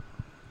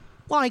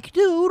 Like,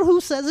 dude, who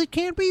says it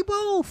can't be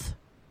both?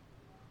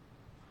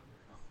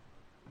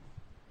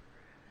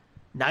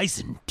 Nice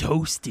and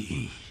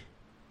toasty.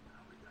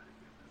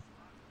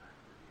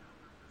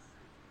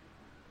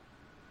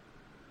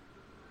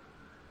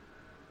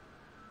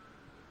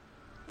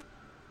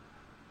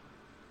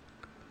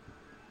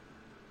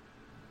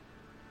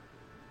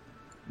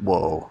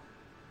 Whoa.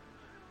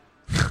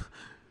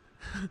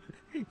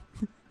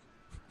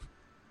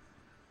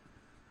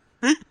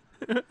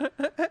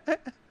 The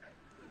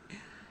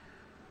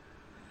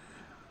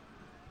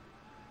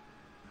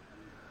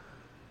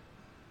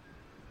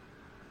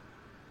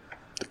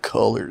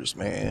colors,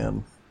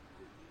 man.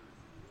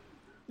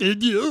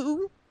 Did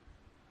you?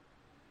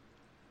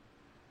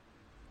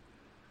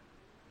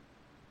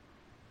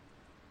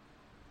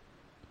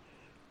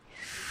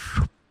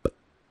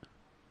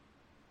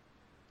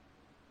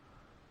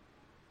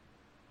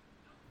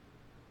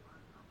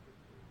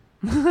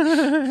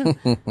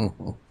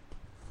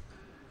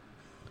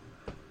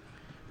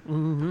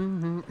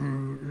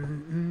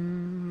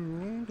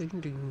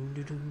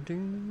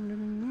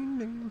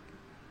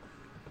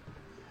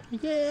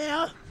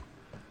 Yeah.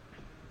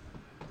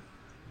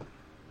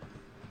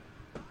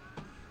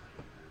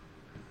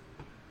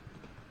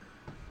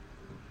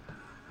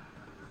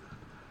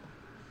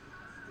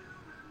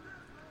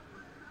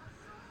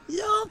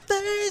 Your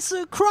face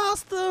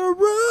across the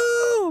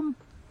room.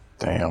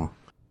 Damn.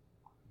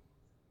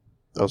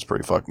 That was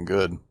pretty fucking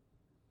good.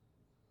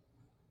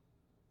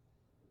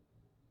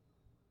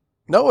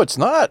 No, it's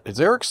not. It's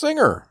Eric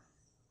Singer.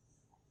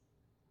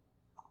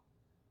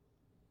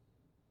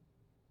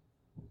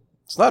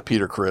 It's not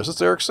Peter Criss.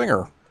 It's Eric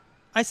Singer.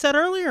 I said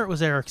earlier it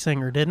was Eric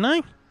Singer, didn't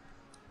I?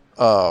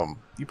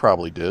 You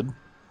probably did.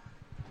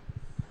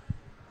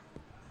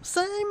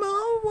 Same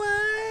old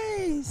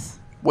ways.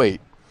 Wait.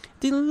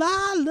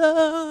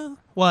 Delilah.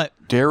 What?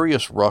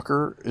 Darius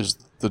Rucker is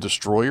the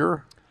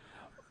Destroyer?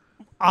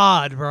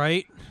 Odd,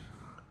 right?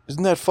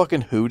 Isn't that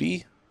fucking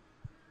Hootie?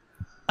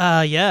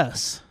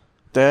 Yes.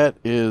 That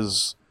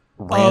is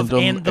random.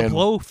 And the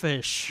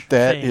blowfish.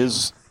 That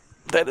is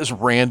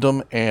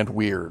random and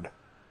weird.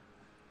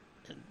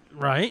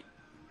 Right?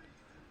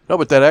 No,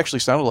 but that actually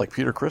sounded like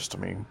Peter Criss to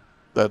me.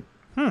 That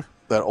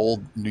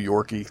old New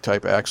York-y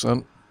type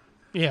accent.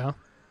 Yeah.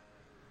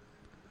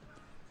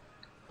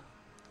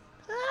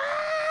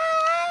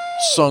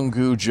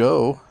 Sungu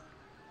Joe.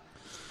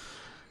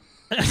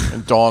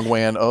 And Dong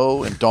Wan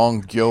O and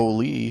Dong Gyo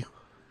Lee.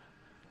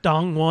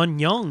 Dong Wan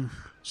Young.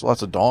 There's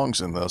lots of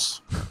dongs in this.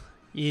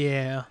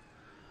 Yeah.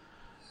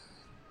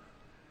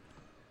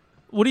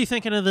 What are you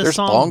thinking of this There's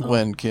song? There's Bong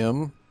Wen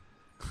Kim.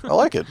 I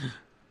like it.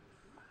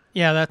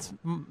 Yeah, that's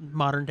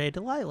modern day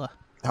Delilah.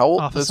 How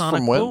old? Off That's Sonic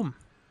from when? Boom.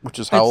 Which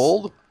is how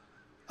old?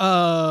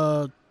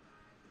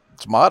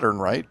 It's modern,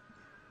 right?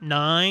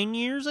 9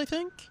 years, I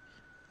think.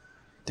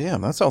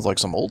 Damn, that sounds like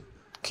some old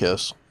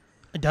Kiss.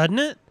 Doesn't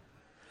it?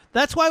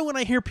 That's why when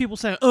I hear people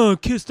saying, "Oh,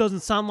 Kiss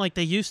doesn't sound like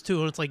they used to,"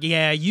 and it's like,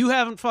 yeah, you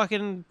haven't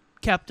fucking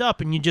kept up,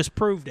 and you just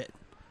proved it.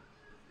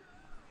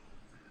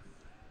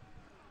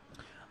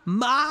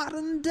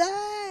 Modern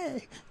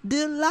day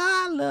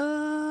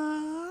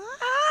Delilah.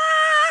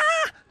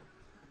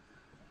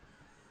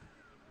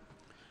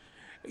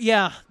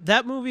 Yeah,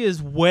 that movie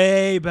is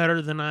way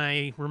better than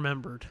I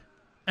remembered.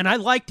 And I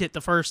liked it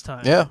the first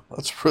time. Yeah,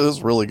 that's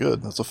really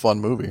good. That's a fun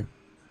movie.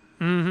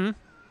 Mm-hmm.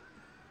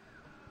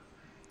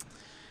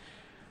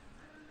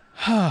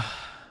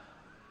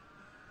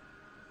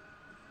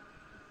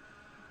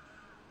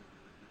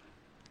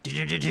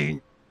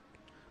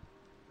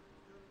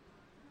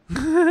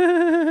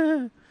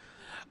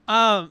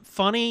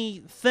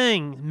 Funny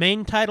thing,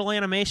 main title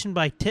animation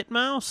by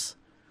Titmouse.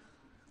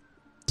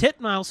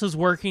 Titmouse is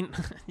working.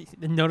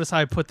 Notice how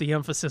I put the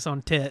emphasis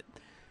on tit.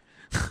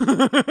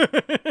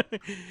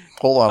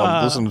 Hold on,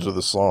 I'm listening to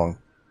the song.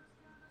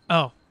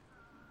 Oh.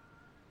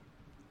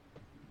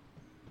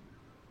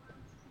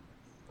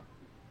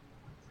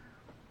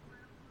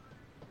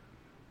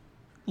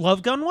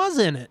 Love Gun was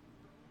in it.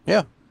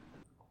 Yeah.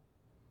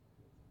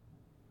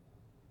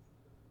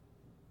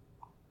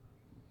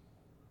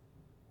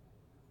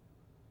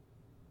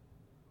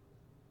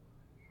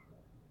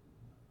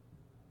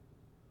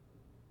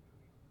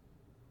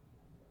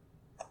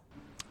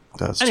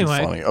 That's too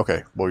funny.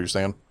 Okay, what were you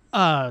saying?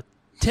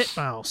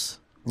 Titmouse.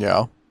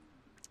 Yeah.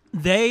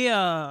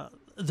 They're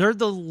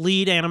the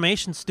lead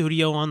animation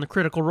studio on the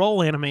Critical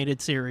Role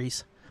animated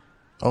series.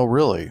 Oh,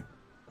 really?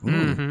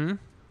 Mm-hmm.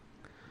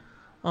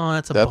 Oh,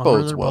 that's a that bummer.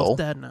 bodes They're well. both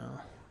dead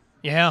now.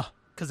 Yeah,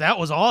 because that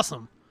was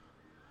awesome.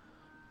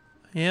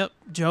 Yep,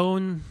 Joe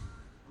and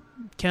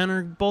Ken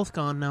are both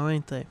gone now,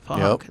 ain't they? Fuck,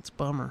 yep. It's a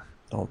bummer.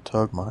 Don't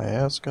tug my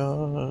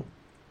ascot.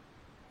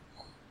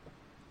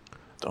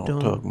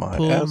 Don't tug my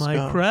pull ascot.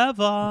 my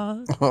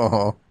cravat.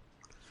 Oh.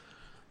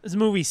 This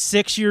movie's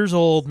 6 years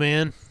old,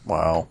 man.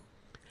 Wow.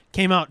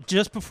 Came out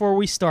just before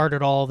we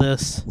started all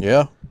this.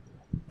 Yeah.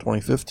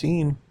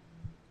 2015.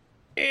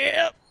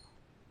 Yep.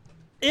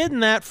 Isn't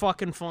that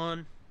fucking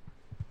fun?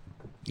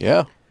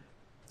 Yeah.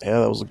 Yeah,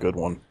 that was a good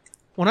one.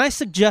 When I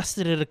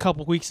suggested it a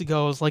couple weeks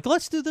ago, I was like,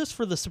 let's do this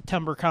for the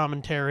September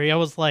commentary. I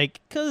was like,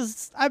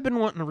 because I've been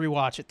wanting to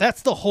rewatch it.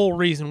 That's the whole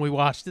reason we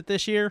watched it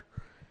this year.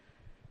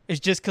 It's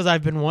just because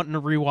I've been wanting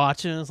to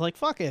rewatch it. And it's like,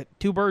 fuck it.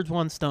 2 birds,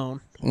 1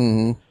 stone.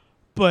 Mm-hmm.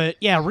 But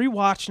yeah,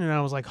 rewatching it,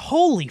 I was like,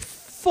 holy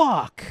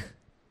fuck.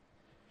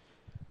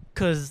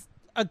 Because,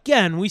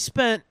 again, we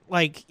spent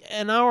like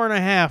an hour and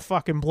a half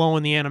fucking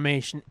blowing the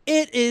animation.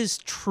 It is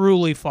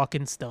truly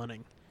fucking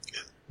stunning.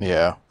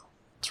 Yeah.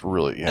 It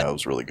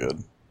was really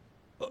good.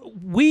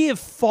 We have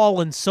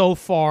fallen so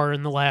far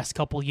in the last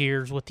couple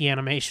years with the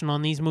animation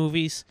on these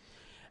movies.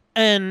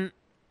 And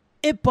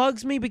it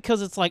bugs me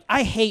because it's like,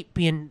 I hate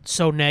being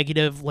so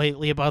negative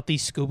lately about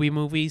these Scooby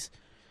movies.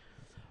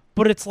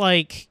 But it's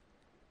like,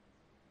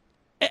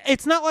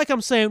 it's not like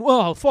I'm saying,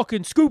 well,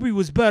 fucking Scooby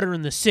was better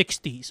in the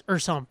 60s or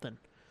something.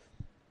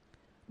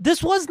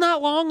 This was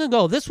not long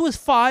ago. This was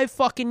 5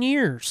 fucking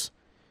years.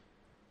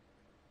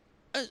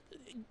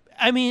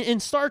 I mean, in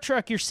Star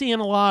Trek, you're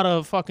seeing a lot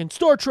of fucking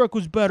Star Trek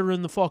was better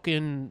in the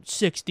fucking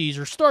 60s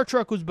or Star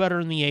Trek was better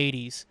in the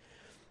 80s.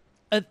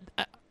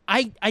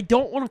 I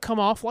don't want to come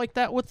off like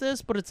that with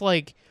this, but it's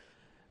like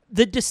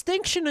the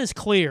distinction is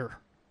clear.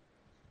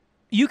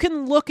 You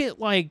can look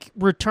at like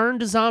Return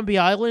to Zombie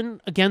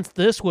Island against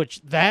this,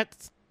 which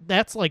that's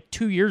like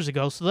 2 years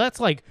ago. So that's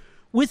like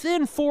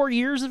within 4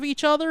 years of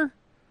each other.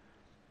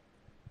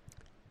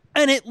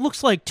 And it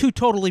looks like 2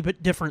 totally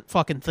different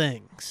fucking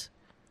things.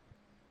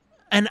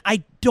 And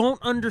I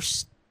don't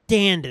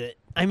understand it.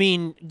 I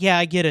mean, yeah,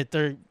 I get it.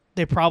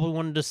 They probably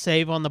wanted to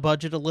save on the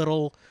budget a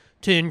little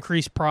to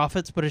increase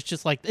profits, but it's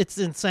just like, it's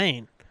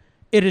insane.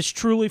 It is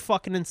truly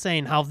fucking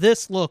insane how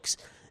this looks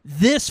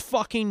this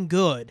fucking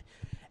good,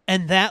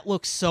 and that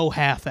looks so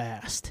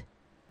half-assed.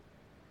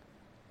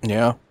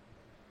 Yeah.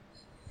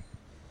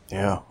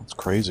 Yeah, it's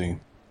crazy.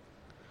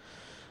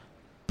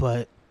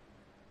 But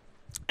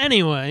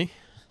anyway,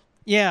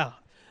 yeah.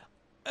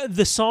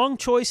 The song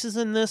choices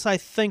in this, I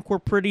think, were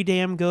pretty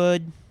damn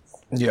good.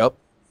 Yep.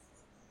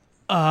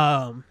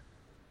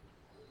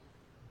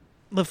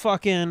 The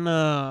fucking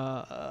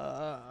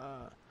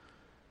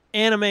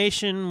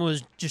animation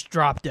was just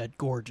drop dead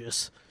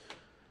gorgeous.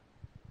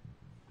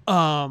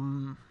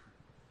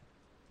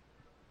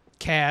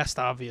 Cast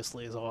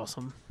obviously is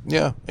awesome.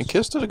 Yeah, and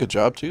Kiss did a good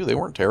job too. They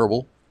weren't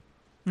terrible.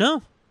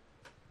 No.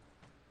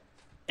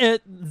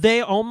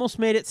 They almost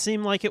made it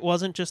seem like it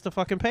wasn't just a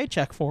fucking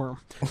paycheck for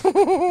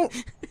them.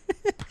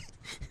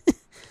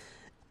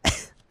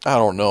 I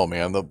don't know,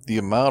 man. The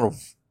amount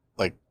of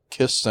like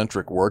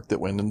Kiss-centric work that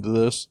went into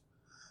this,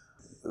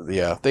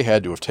 yeah, they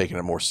had to have taken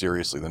it more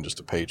seriously than just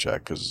a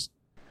paycheck. Because,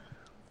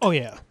 oh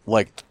yeah,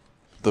 like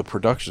the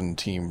production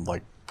team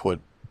like put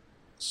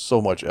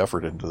so much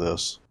effort into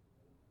this.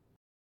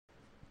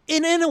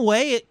 And in a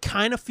way, it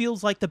kind of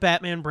feels like the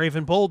Batman Brave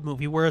and Bold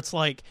movie, where it's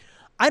like,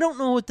 I don't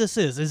know what this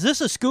is. Is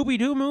this a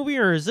Scooby-Doo movie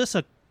or is this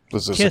a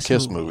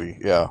Kiss movie?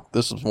 Yeah,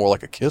 this is more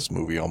like a Kiss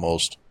movie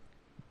almost.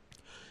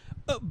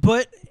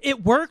 But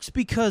it works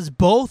because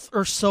both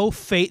are so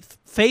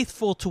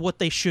faithful to what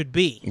they should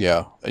be.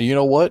 Yeah, and you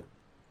know what?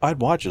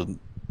 I'd watch a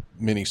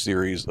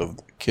miniseries of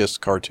Kiss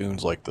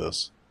cartoons like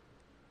this.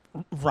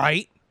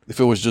 Right. If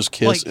it was just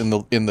Kiss in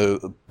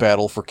the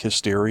battle for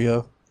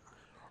Kissteria.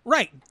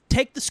 Right.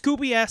 Take the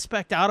Scooby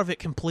aspect out of it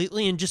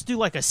completely and just do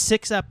like a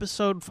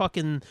 6-episode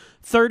fucking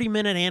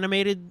 30-minute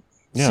animated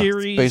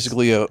series.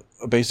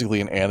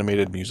 Basically an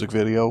animated music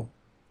video.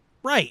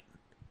 Right.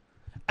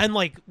 And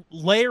like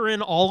layer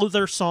in all of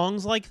their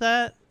songs like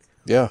that.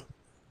 Yeah.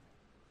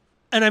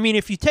 And I mean,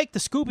 if you take the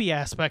Scooby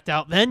aspect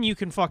out, then you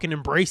can fucking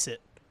embrace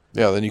it.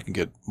 Yeah, then you can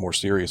get more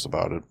serious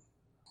about it.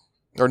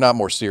 Or not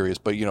more serious,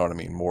 but you know what I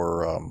mean.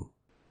 More,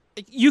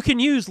 You can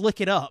use Lick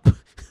It Up.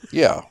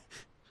 Yeah.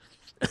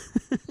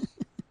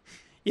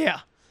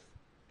 Yeah.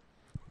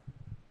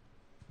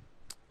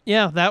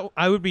 Yeah, that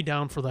I would be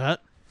down for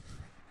that.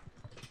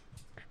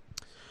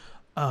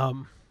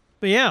 But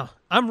yeah,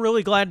 I'm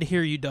really glad to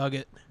hear you dug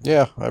it.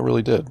 Yeah, I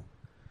really did.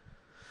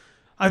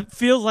 I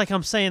feel like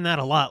I'm saying that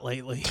a lot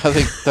lately. I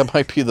think that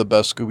might be the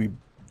best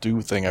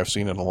Scooby-Doo thing I've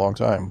seen in a long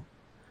time.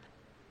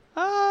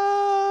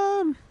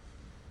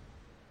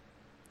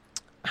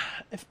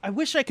 I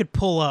wish I could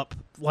pull up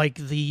like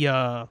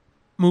the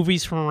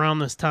movies from around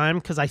this time,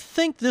 because I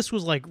think this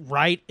was like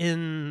right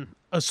in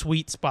a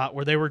sweet spot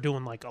where they were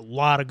doing like a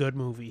lot of good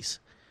movies.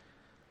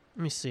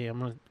 Let me see.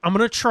 I'm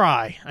gonna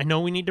try. I know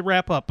we need to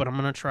wrap up, but I'm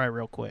gonna try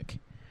real quick.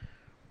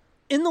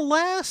 In the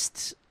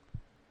last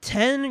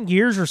 10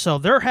 years or so,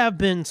 there have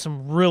been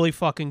some really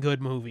fucking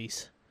good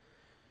movies.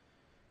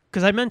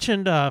 Because I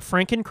mentioned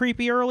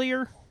Franken-Creepy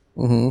earlier.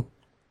 Mm-hmm.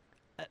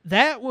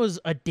 That was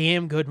a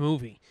damn good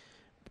movie.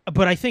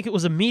 But I think it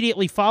was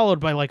immediately followed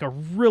by like a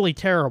really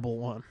terrible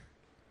one.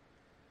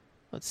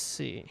 Let's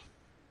see.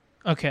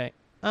 Okay.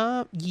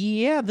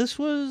 Yeah, this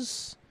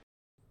was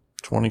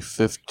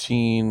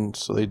 2015,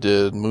 so they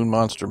did Moon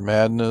Monster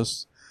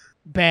Madness.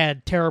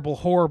 Bad, terrible,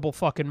 horrible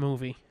fucking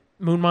movie.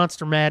 Moon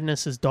Monster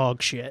Madness is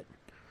dog shit.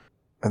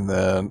 And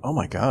then, oh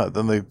my god,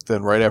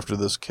 then right after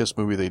this Kiss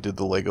movie, they did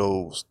the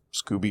Lego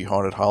Scooby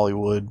Haunted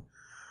Hollywood.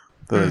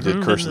 Then they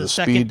did Curse of the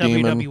Speed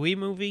Demon. WWE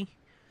movie.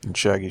 And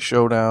Shaggy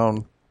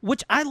Showdown.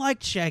 Which I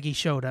liked Shaggy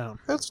Showdown.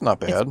 That's not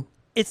bad.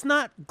 It's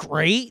not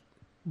great,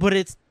 but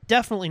it's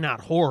definitely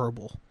not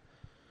horrible.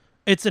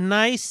 It's a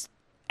nice,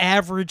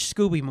 average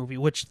Scooby movie,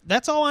 which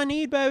that's all I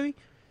need, baby.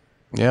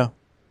 Yeah.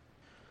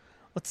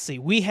 Let's see.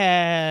 We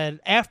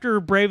had, after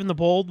Brave and the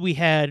Bold, we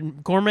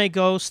had Gourmet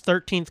Ghost,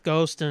 13th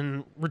Ghost,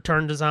 and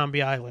Return to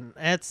Zombie Island.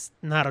 That's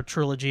not a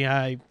trilogy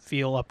I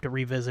feel up to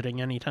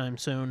revisiting anytime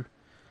soon.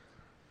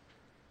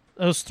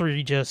 Those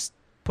three just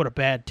put a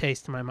bad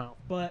taste in my mouth.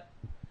 But,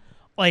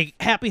 like,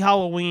 Happy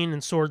Halloween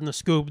and Sword in the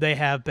Scoob, they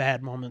have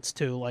bad moments,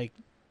 too. Like,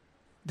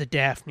 the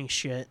Daphne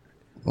shit.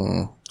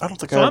 I don't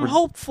think I'm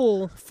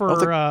hopeful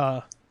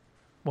for,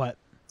 what?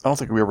 I don't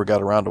think we ever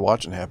got around to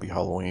watching Happy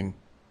Halloween.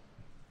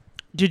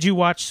 Did you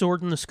watch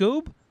Sword in the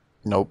Scoob?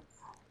 Nope.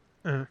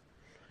 They're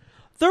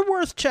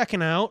worth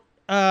checking out.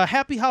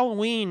 Happy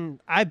Halloween,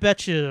 I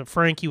bet you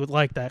Frankie would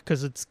like that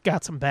because it's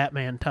got some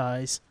Batman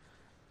ties.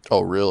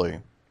 Oh,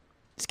 really?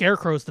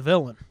 Scarecrow's the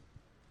villain.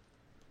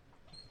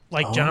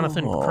 Like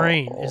Jonathan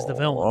Crane is the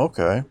villain.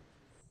 Okay.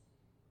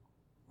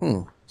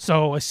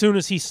 So as soon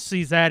as he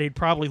sees that, he'd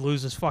probably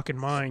lose his fucking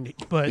mind.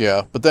 But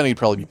yeah, but then he'd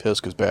probably be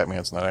pissed because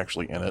Batman's not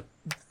actually in it.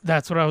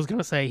 That's what I was going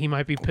to say. He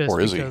might be pissed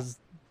or is because...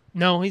 he?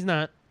 No, he's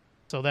not.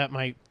 So that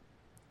might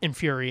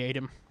infuriate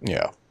him.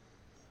 Yeah.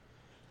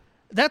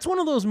 That's one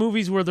of those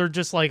movies where they're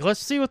just like,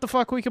 let's see what the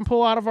fuck we can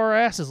pull out of our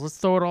asses. Let's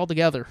throw it all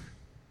together.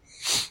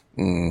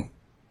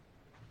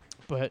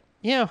 But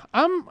yeah,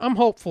 I'm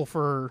hopeful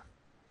for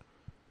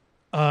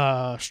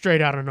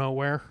Straight Outta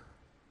Nowhere.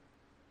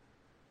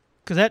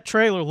 Because that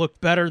trailer looked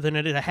better than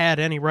it had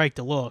any right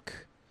to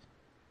look.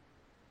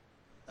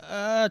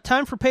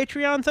 Time for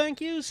Patreon thank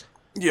yous?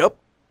 Yep.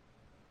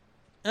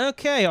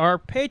 Okay, our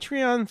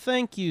Patreon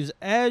thank yous,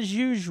 as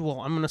usual.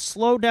 I'm going to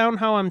slow down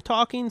how I'm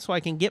talking so I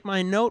can get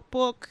my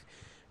notebook,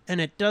 and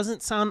it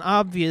doesn't sound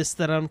obvious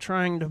that I'm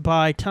trying to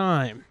buy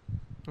time.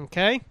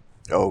 Okay?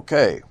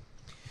 Okay.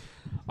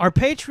 Our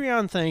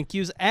Patreon thank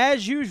yous,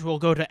 as usual,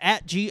 go to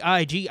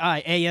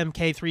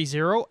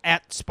 @GIGIAMK30,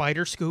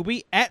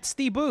 @SpiderScooby,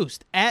 @SteBoost,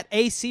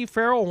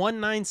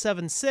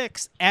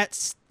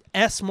 @ACFarrell1976,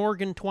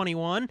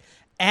 @SMorgan21,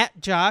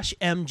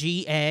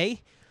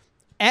 @JoshMGA,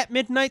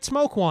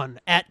 @MidnightSmoke1,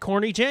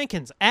 @Corny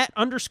Jenkins,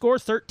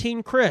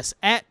 @_13Chris,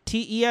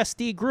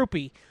 @TESD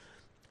Groupie,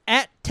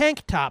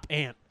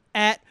 @TankTopAnt,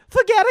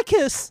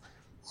 @Forgeticus,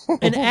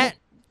 and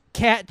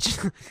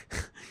 @Cat...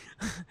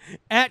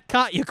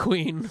 Katya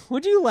Queen.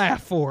 What'd you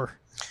laugh for?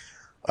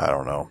 I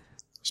don't know.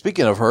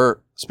 Speaking of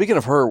her,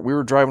 we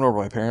were driving over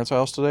to my parents'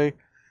 house today,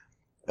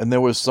 and there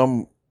was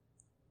some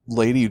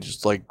lady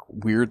just like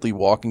weirdly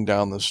walking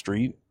down the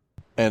street,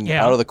 and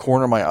out of the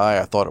corner of my eye,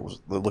 I thought it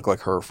looked like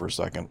her for a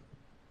second.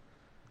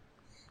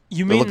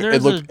 You mean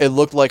it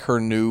looked like her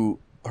new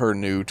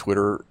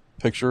Twitter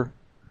picture?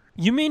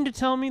 You mean to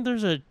tell me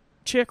there's a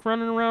chick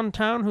running around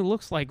town who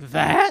looks like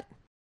that?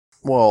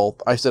 Well,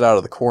 I said out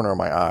of the corner of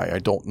my eye. I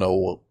don't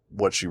know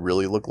what she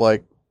really looked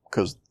like,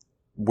 because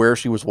where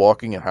she was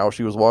walking and how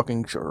she was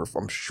walking,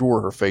 I'm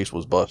sure her face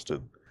was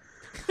busted.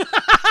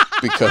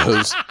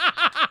 Because...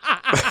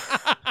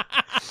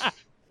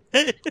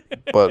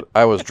 But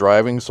I was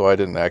driving, so I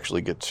didn't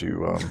actually get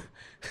to...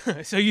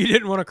 So you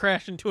didn't want to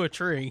crash into a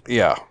tree?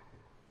 Yeah.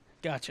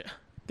 Gotcha.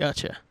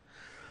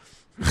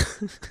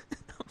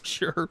 I'm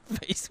sure her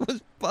face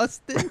was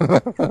busted.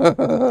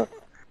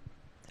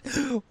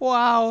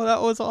 Wow,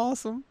 that was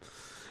awesome.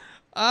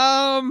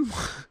 Time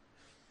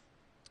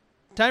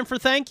for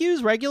thank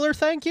yous? Regular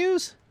thank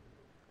yous?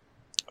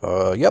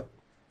 Yep.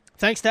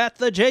 Thanks to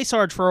the J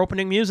Sarge for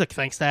opening music.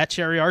 Thanks to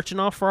Sherry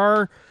Archinoff for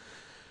our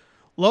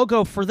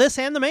logo for this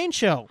and the main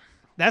show.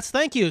 That's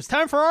thank yous.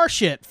 Time for our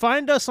shit.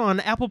 Find us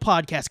on Apple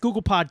Podcasts,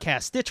 Google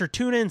Podcasts, Stitcher,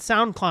 TuneIn,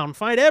 SoundCloud.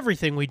 Find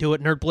everything we do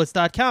at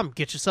nerdblitz.com.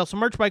 Get yourself some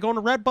merch by going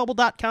to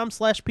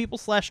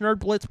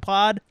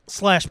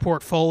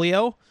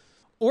redbubble.com/people/nerdblitzpod/portfolio.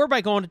 Or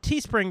by going to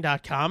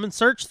teespring.com and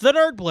search The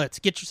Nerd Blitz.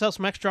 Get yourself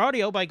some extra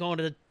audio by going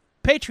to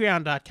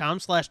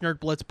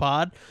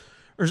patreon.com/nerdblitzpod.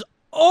 There's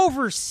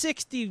over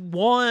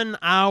 61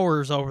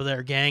 hours over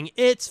there, gang.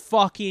 It's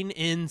fucking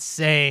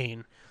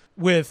insane.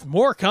 With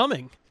more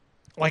coming.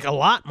 Like a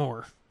lot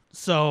more.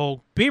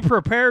 So be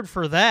prepared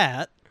for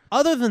that.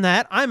 Other than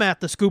that, I'm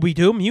at the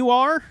Scooby-Doo. You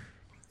are?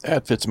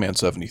 At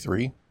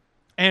Fitzman73.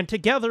 And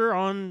together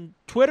on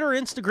Twitter,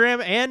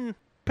 Instagram, and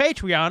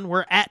Patreon,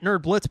 we're at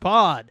Nerd Blitz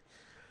Pod.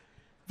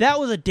 That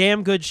was a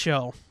damn good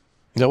show.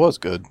 That was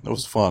good. It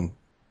was fun.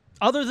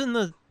 Other than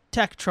the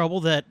tech trouble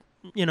that,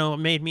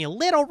 made me a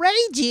little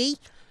ragey.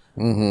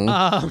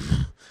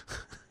 Mm-hmm.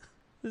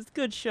 It's a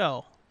good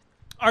show.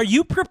 Are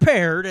you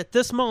prepared at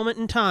this moment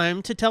in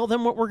time to tell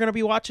them what we're going to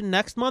be watching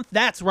next month?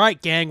 That's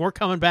right, gang. We're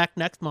coming back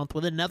next month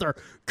with another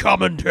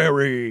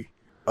commentary.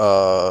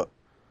 Sure.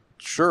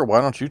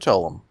 Why don't you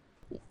tell them?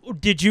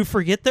 Did you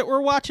forget that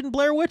we're watching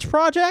Blair Witch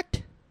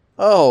Project?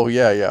 Oh,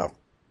 yeah.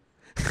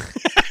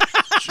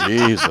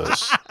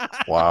 Jesus.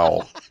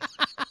 Wow.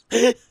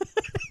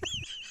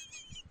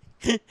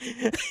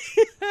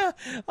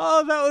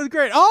 Oh, that was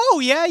great. Oh,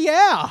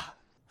 yeah.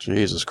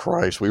 Jesus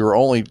Christ. We were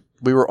only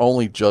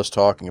just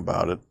talking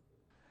about it.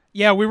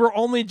 Yeah, we were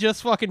only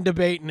just fucking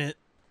debating it.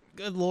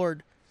 Good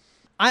Lord.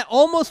 I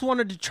almost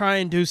wanted to try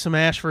and do some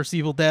Ash vs.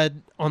 Evil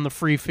Dead on the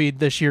free feed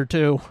this year,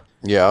 too.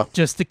 Yeah.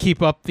 Just to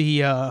keep up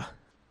the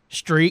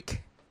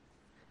streak.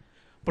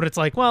 But it's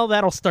like, well,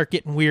 that'll start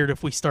getting weird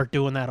if we start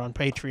doing that on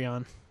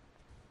Patreon.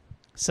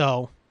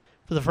 So,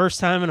 for the first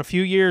time in a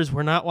few years,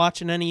 we're not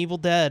watching any Evil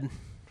Dead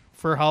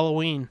for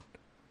Halloween.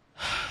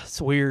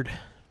 It's weird.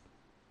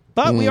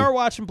 But we are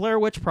watching Blair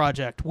Witch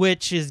Project,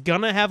 which is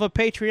going to have a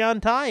Patreon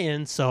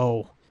tie-in,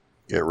 so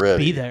get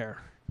ready. Be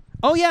there.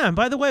 Oh, yeah, and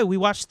by the way, we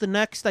watched the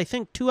next, I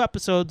think, 2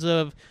 episodes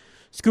of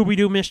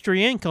Scooby-Doo Mystery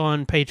Inc.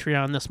 on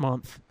Patreon this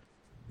month.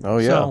 Oh,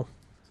 yeah. So,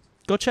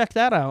 go check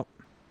that out.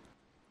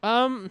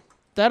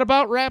 That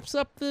about wraps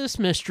up this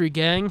mystery,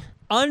 gang.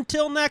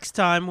 Until next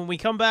time, when we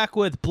come back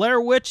with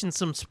Blair Witch and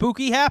some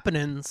spooky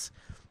happenings,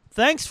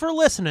 thanks for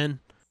listening.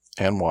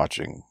 And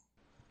watching.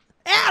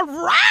 And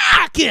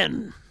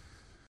rockin'!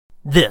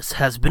 This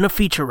has been a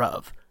feature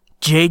of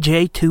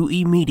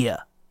JJ2E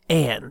Media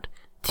and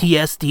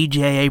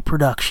TSDJA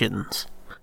Productions.